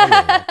trains." I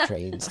really like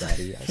trains,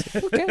 Daddy. I was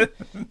like, "Okay,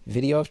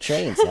 video of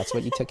trains. That's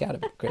what you took out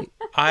of it. Great."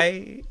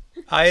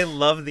 I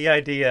love the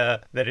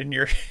idea that in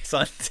your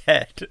son's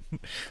head,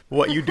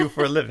 what you do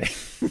for a living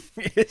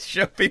is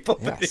show people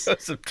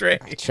videos of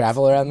trains. I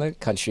travel around the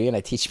country and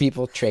I teach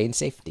people train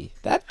safety.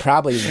 That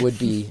probably would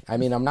be, I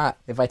mean, I'm not,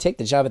 if I take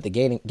the job at the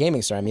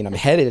gaming store, I mean, I'm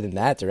headed in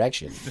that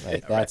direction.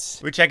 Like, that's...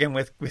 Right. We check in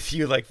with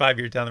you like 5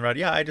 years down the road.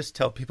 Yeah, I just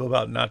tell people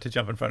about not to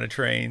jump in front of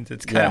trains.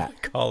 It's kind of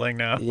like calling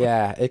now.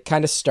 Yeah, it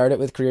kind of started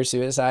with career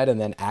suicide, and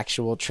then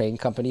actual train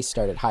companies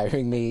started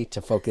hiring me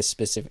to focus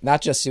specific,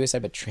 not just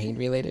suicide, but train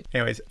related.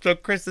 Anyways, so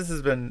Chris, this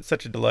has been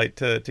such a delight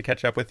to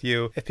catch up with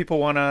you. If people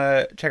want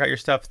to check out your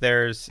stuff,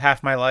 there's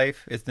Half My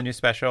Life is the new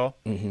special.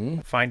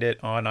 Find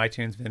it on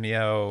iTunes,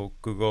 Vimeo,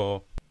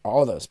 Google.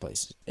 All those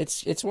places.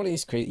 It's one of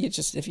these crazy.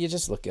 If you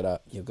just look it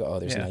up, you'll go, oh,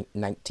 there's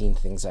 19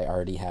 things I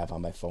already have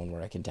on my phone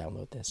where I can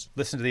download this.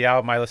 Listen to the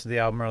album. I listened to the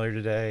album earlier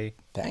today.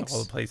 Thanks.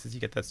 All the places you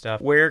get that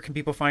stuff. Where can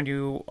people find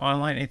you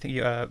online? Anything?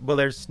 Well,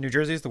 there's New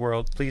Jersey is the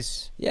World.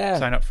 Please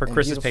sign up for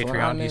Chris's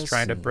Patreon. He's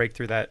trying to break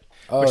through that,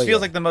 which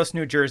feels like the most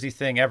New Jersey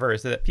thing ever.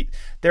 Is that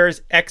there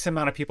is X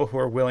amount of people who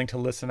are willing to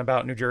listen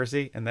about New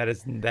Jersey, and that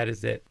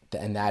is it.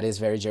 And that is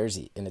very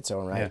Jersey in its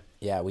own right.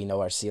 Yeah, we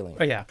know our ceiling.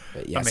 Oh yeah,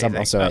 but yes, I'm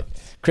also at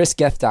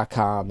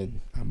chrisgeth.com, and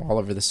I'm all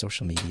over the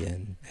social media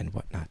and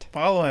whatnot.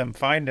 Follow him,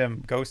 find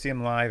him, go see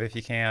him live if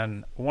you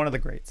can. One of the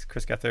greats,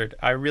 Chris Gethard.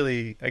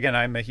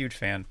 I'm a huge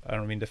fan. I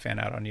don't mean to fan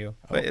out on you.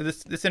 But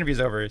this interview's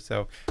over,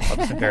 so I'll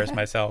just embarrass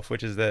myself,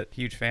 which is that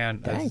huge fan.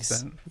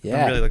 Thanks. I'm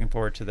really looking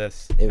forward to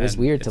this. It was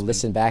weird to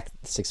listen back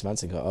 6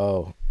 months and go,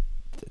 oh,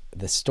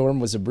 the storm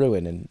was a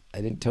brewing, and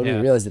I didn't totally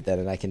realize it then,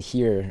 and I can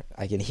hear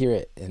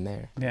it in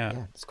there.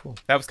 Yeah, it's cool.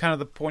 That was kind of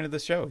the point of the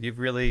show. You've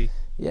really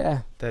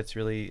that's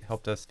really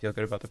helped us feel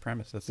good about the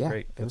premise. That's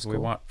great. That's what we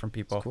want from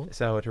people. Cool.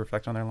 So to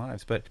reflect on their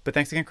lives. But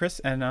thanks again, Chris,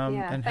 and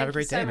have a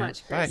great day, man.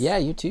 Bye. Yeah,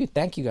 you too.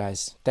 Thank you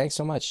guys. Thanks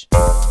so much.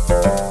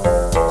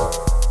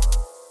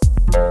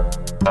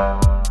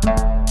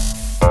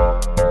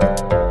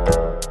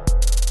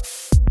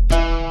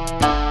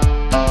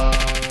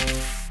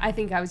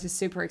 think I was just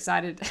super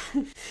excited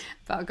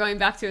about going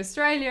back to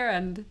Australia,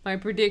 and my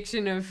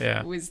prediction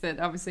was that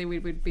obviously we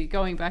would be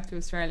going back to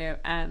Australia.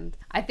 And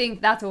I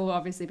think that's all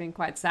obviously been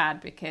quite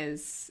sad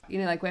because, you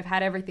know, like we've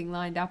had everything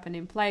lined up and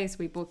in place.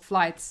 We booked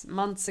flights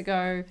months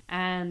ago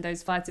and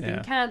those flights have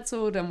been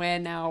cancelled, and we're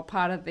now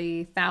part of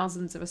the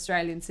thousands of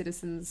Australian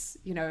citizens,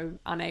 you know,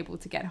 unable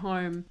to get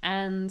home.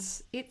 And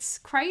it's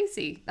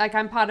crazy. Like,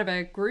 I'm part of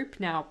a group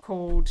now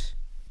called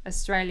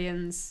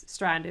Australians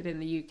Stranded in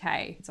the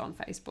UK. It's on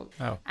Facebook.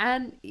 Oh.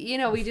 And, you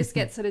know, we just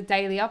get sort of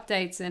daily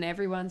updates and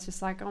everyone's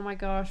just like, oh my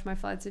gosh, my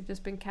flights have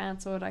just been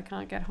cancelled. I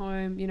can't get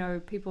home. You know,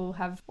 people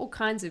have all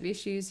kinds of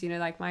issues, you know,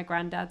 like my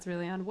granddad's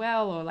really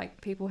unwell, or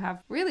like people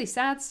have really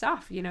sad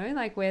stuff, you know,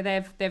 like where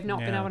they've not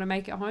been able to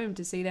make it home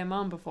to see their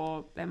mum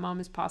before their mum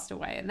has passed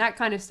away and that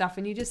kind of stuff.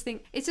 And you just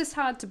think it's just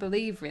hard to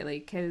believe, really,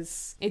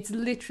 because it's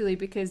literally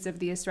because of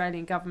the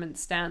Australian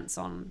government's stance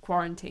on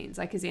quarantines,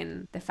 like as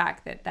in the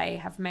fact that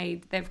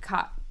they've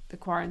cut the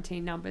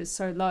quarantine numbers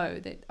so low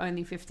that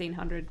only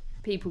 1,500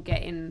 people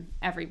get in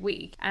every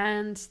week,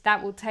 and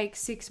that will take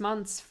 6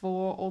 months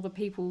for all the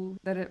people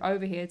that are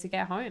over here to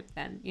get home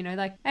then, you know,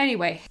 like,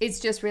 anyway, it's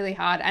just really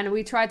hard. And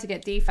we tried to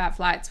get DFAT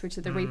flights, which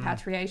are the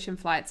repatriation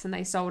flights, and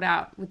they sold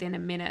out within a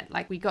minute.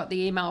 Like, we got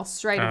the email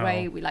straight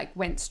away, we like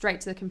went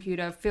straight to the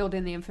computer, filled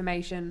in the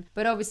information,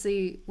 but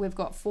obviously we've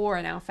got 4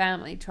 in our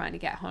family trying to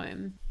get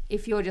home.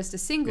 If you're just a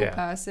single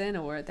person,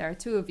 or there are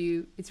 2 of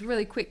you, it's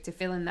really quick to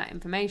fill in that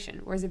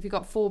information. Whereas if you've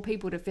got 4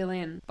 people to fill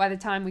in, by the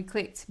time we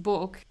clicked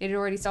book, it had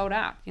already sold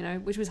out, you know,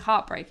 which was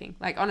heartbreaking.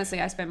 Like, honestly,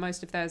 I spent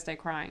most of Thursday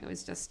crying. It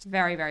was just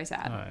very, very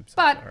sad. Oh, I'm so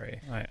but sorry.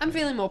 I'm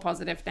feeling more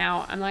positive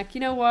now. I'm like, you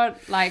know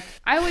what? Like,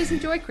 I always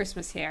enjoy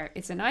Christmas here.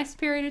 It's a nice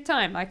period of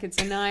time. Like,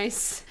 it's a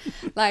nice,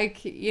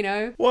 like, you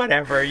know.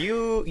 Whatever.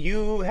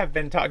 You have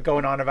been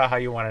going on about how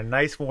you want a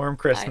nice, warm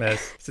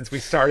Christmas since we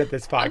started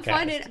this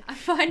podcast. I'm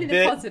finding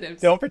the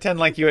positives. Don't pretend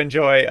like you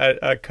enjoy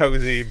a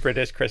cozy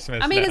British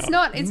Christmas. I mean,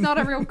 now. it's not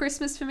a real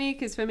Christmas for me,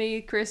 because for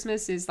me,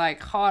 Christmas is like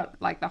hot,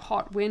 like the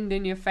hot wind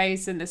in your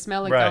face and the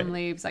smell of gum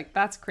leaves. Like,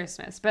 that's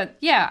Christmas. But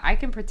yeah, I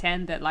can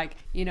pretend that, like,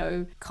 you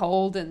know,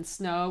 cold and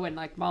snow and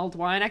like mulled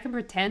wine, I can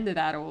pretend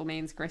that all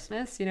means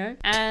Christmas, you know.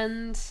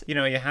 And you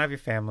know, you have your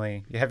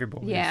family, you have your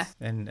boys,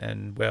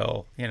 and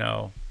Will, you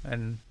know.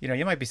 And, you know,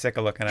 you might be sick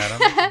of looking at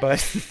them,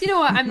 but... You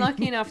know what? I'm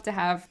lucky enough to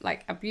have,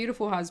 like, a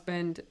beautiful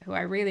husband who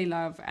I really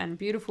love, and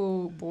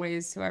beautiful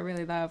boys who I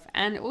really love.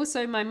 And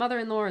also, my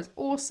mother-in-law is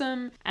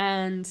awesome.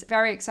 And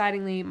very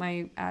excitingly,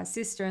 my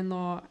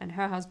sister-in-law and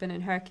her husband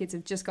and her kids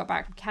have just got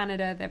back from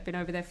Canada. They've been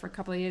over there for a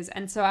couple of years.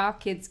 And so our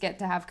kids get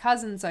to have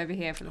cousins over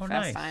here for the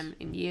first time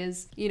in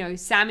years. You know,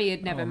 Sammy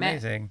had never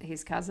met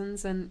his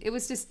cousins. And it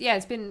was just,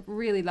 it's been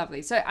really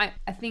lovely. So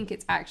I think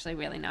it's actually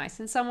really nice.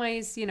 In some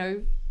ways, you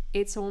know,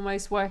 it's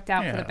almost worked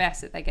out for the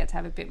best that they get to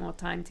have a bit more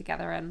time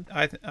together. And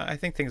I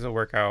think things will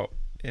work out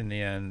in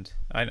the end.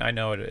 I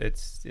know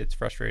it's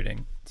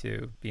frustrating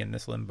to be in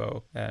this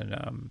limbo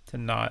and to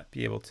not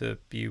be able to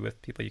be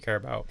with people you care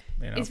about,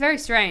 you know? It's very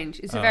strange.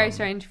 It's a very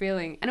strange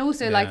feeling. And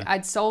also, like,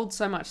 I'd sold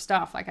so much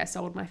stuff. Like, I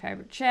sold my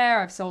favorite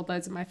chair, I've sold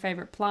loads of my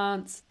favorite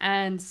plants,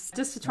 and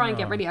just to try and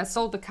get ready, I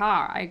sold the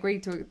car. I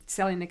agreed to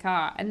selling the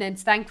car, and then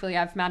thankfully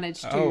I've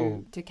managed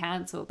to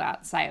cancel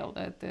that sale.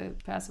 The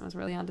person was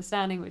really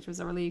understanding, which was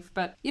a relief.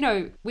 But, you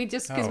know, we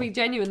just, because we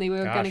genuinely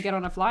were going to get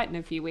on a flight in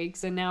a few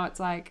weeks, and now it's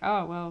like,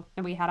 oh well,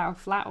 and we had our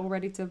flat all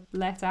ready to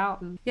let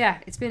out, and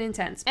it's been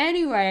intense.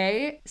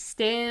 Anyway,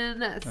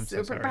 Stan,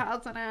 super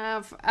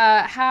positive.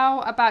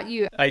 How about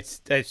you? I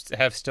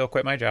have still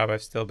quit my job.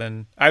 I've still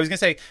been... I was going to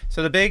say,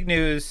 so the big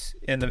news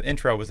in the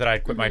intro was that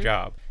I'd quit my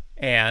job.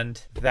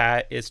 And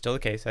that is still the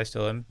case. I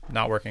still am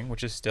not working,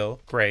 which is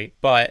still great.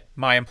 But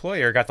my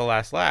employer got the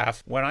last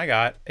laugh when I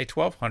got a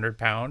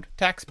 £1,200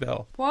 tax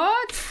bill.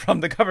 What?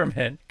 From the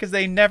government, because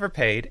they never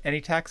paid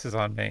any taxes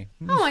on me.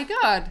 Oh my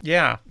God.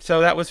 Yeah.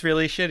 So that was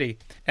really shitty.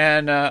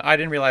 And I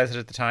didn't realize it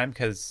at the time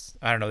because,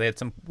 I don't know, they had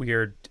some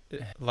weird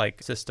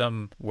like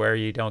system where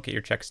you don't get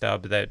your check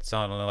stub that's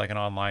on like an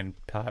online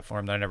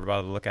platform that I never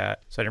bothered to look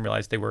at. So I didn't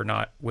realize they were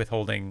not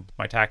withholding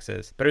my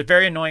taxes. But it was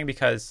very annoying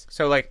because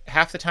so like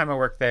half the time I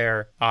worked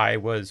there, I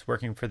was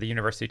working for the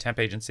university temp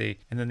agency,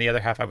 and then the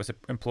other half I was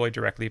employed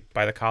directly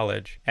by the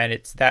college. And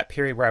it's that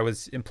period where I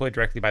was employed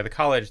directly by the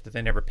college that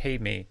they never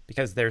paid me,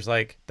 because there's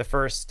like the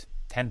first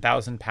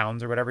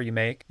 £10,000 or whatever you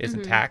make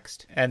isn't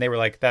taxed. And they were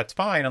like, that's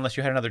fine unless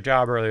you had another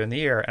job earlier in the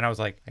year. And I was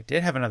like, I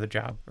did have another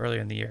job earlier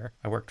in the year.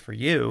 I worked for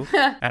you.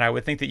 And I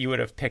would think that you would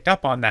have picked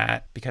up on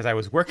that because I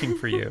was working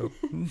for you.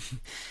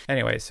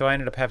 Anyway, so I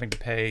ended up having to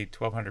pay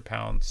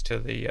 £1,200 to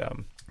the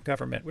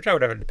government, which I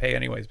would have had to pay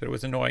anyways, but it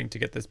was annoying to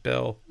get this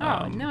bill.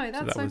 Oh no,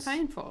 that's so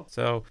painful.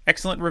 So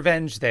excellent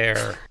revenge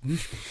there.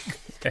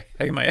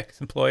 My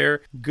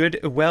ex-employer,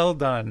 well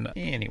done.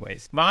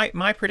 Anyways,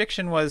 my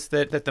prediction was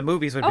that the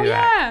movies would be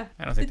back.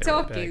 I don't think the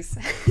talkies.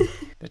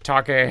 The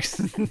talkies.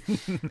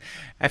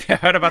 Have you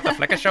heard about the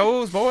Flicka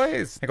shows,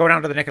 boys? They go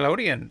down to the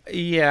Nickelodeon.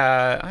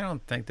 Yeah, I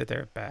don't think that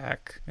they're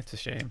back. It's a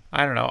shame.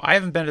 I don't know. I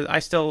haven't been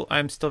to.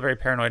 I'm still very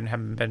paranoid and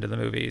haven't been to the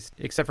movies.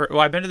 Except for,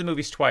 well, I've been to the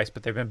movies twice,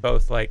 but they've been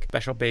both like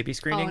special baby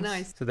screenings. Oh,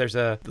 nice. So there's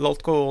a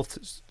local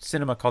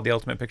cinema called the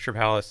Ultimate Picture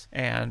Palace,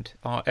 and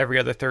every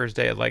other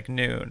Thursday at like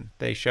noon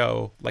they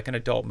show like an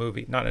adult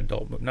movie, not an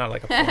adult movie, not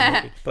like a porn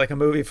movie, but like a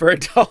movie for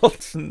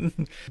adults.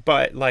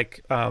 But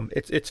like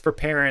it's for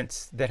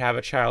parents that have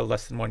a child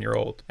less than 1 year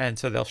old, and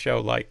so they'll show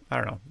like, I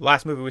don't know, the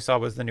last movie we saw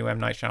was the new M.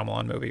 Night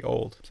Shyamalan movie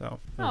Old. So it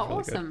was really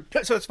awesome.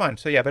 good. So it's fun.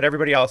 So yeah, but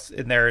everybody else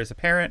in there is a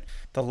parent.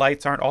 The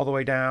lights aren't all the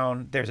way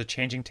down. There's a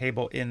changing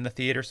table in the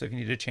theater, so if you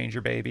need to change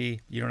your baby,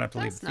 you don't have to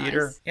leave the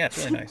theater. Nice. Yeah, it's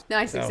really nice.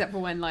 Nice, So- except for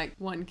when like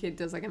one kid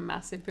does like a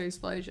massive poo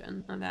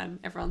explosion, and then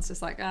everyone's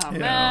just like, oh Yeah, I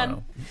man. don't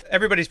know.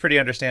 Everybody's pretty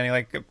understanding.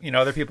 Like, you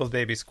know, other people's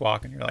babies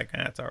squawk, and you're like,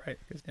 it's all right.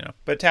 'Cause, you know.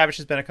 But Tavish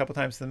has been a couple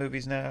times to the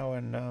movies now,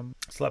 and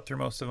slept through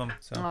most of them.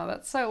 So Oh,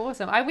 that's so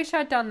awesome. I wish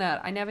I'd done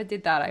that. I never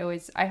did that.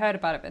 I heard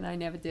about it, but I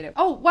never did it.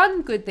 Oh,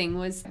 one good thing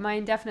was my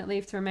indefinite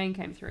leave to remain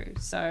came through.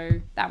 So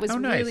that was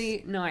nice.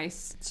 really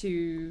nice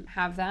to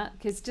have that,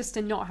 because just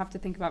to not have to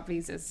think about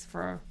visas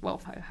for,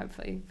 well,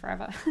 hopefully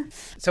forever.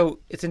 So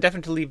it's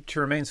indefinite leave to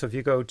remain. So if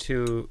you go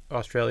to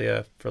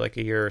Australia for like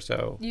a year or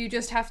so, You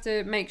just have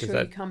to make Does sure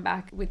that- you come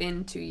back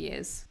within 2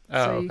 years.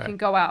 Oh, So you okay. can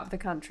go out of the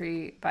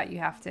country, but you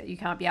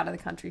can't be out of the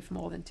country for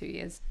more than 2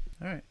 years.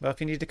 all right. Well, if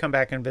you need to come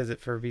back and visit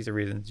for visa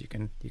reasons, you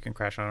can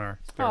crash on our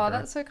spare Oh, room.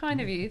 that's so kind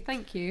of you.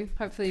 Thank you.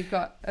 Hopefully you've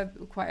got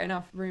quite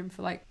enough room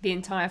for like the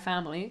entire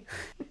family.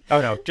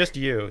 Oh no, just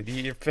you.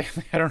 Your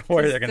family. I don't know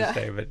where Just, they're gonna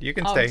stay, but you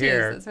can Oh, stay cheers.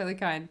 here. That's really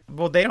kind.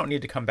 Well, they don't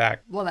need to come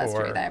back. Well, that's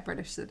for... true. They're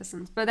British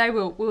citizens, but they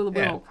will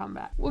Yeah. all come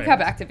back. We'll Anyways.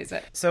 come back to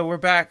visit. So we're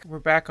back. We're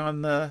back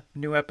on the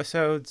new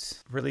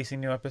episodes, releasing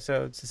new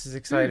episodes. This is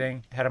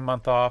exciting. Had a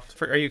month off.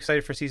 Are you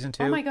excited for season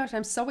 2? Oh my gosh,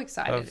 I'm so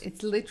excited. Of-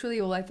 It's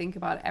literally all I think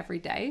about every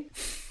day.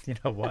 You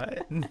know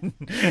what?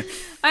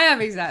 I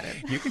am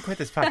excited. You can quit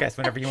this podcast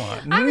whenever you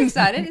want. I'm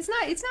excited. It's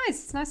nice. It's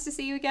nice. It's nice to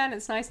see you again.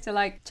 It's nice to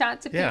like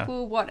chat to Yeah.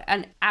 people. What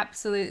an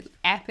absolute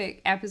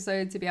epic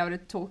episode to be able to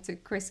talk to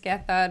Chris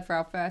Gethard for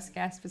our first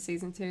guest for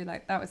season 2.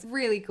 Like that was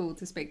really cool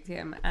to speak to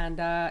him. And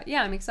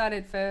yeah, I'm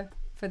excited for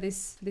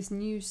this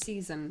new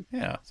season.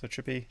 Yeah, so it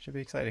should be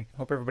exciting.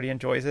 Hope everybody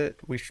enjoys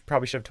it. We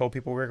probably should have told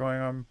people we were going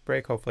on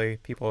break. Hopefully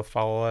people will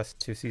follow us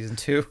to season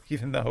 2,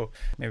 even though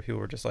maybe people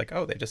were just like,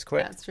 oh, they just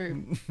quit. That's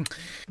true.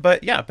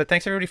 But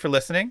thanks everybody for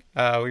listening.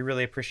 We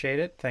really appreciate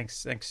it.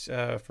 Thanks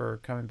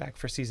for coming back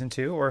for season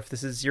 2, or if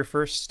this is your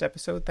first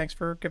episode, thanks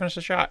for giving us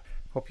a shot.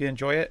 Hope you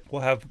enjoy it.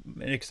 We'll have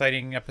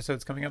exciting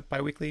episodes coming up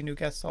bi-weekly, new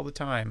guests all the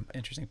time,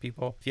 interesting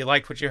people. If you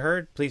liked what you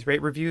heard, please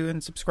rate, review,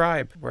 and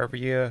subscribe wherever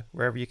you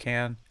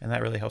can, and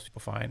that really helps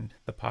people find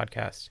the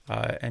podcast.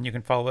 And you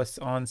can follow us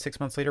on 6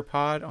 Months Later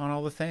Pod on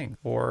all the things,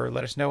 or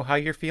let us know how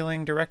you're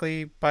feeling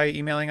directly by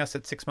emailing us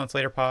at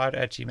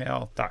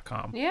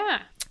 6montslaterpod@gmail.com. Yeah.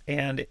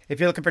 And if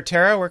you're looking for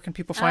Tara, where can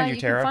people find you,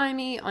 You Tara? can find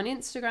me on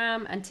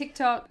Instagram and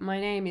TikTok. My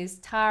name is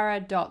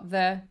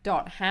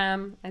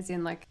tara.the.ham, as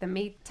in like the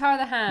meat. Tara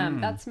the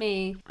Ham, that's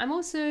me. I'm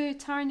also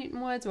Tara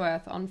Newton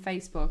Wordsworth on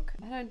Facebook.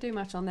 I don't do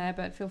much on there,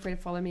 but feel free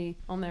to follow me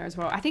on there as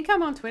well. I think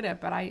I'm on Twitter,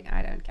 but I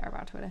don't care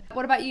about Twitter.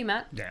 What about you,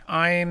 Matt? Yeah,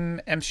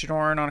 I'm M.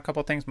 Shadoran on a couple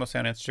of things, mostly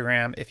on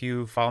Instagram. If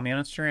you follow me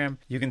on Instagram,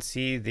 you can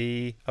see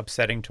the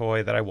upsetting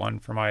toy that I won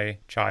for my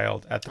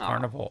child at the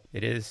carnival.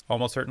 It is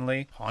almost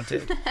certainly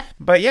haunted.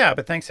 But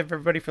thanks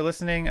everybody for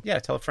listening. Yeah,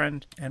 tell a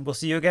friend, and we'll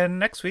see you again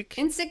next week.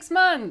 In 6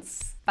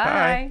 months.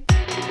 Bye.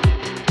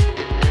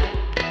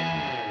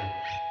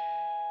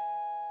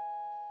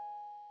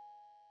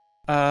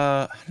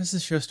 How does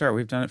this show start?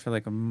 We've done it for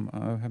like I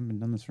haven't been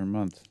done this for a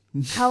month.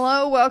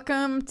 Hello,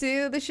 welcome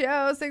to the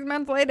show 6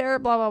 months later,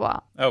 blah, blah, blah.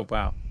 Oh,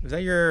 wow. Is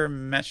that your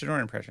Matt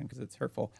Shadorn impression? Because it's hurtful.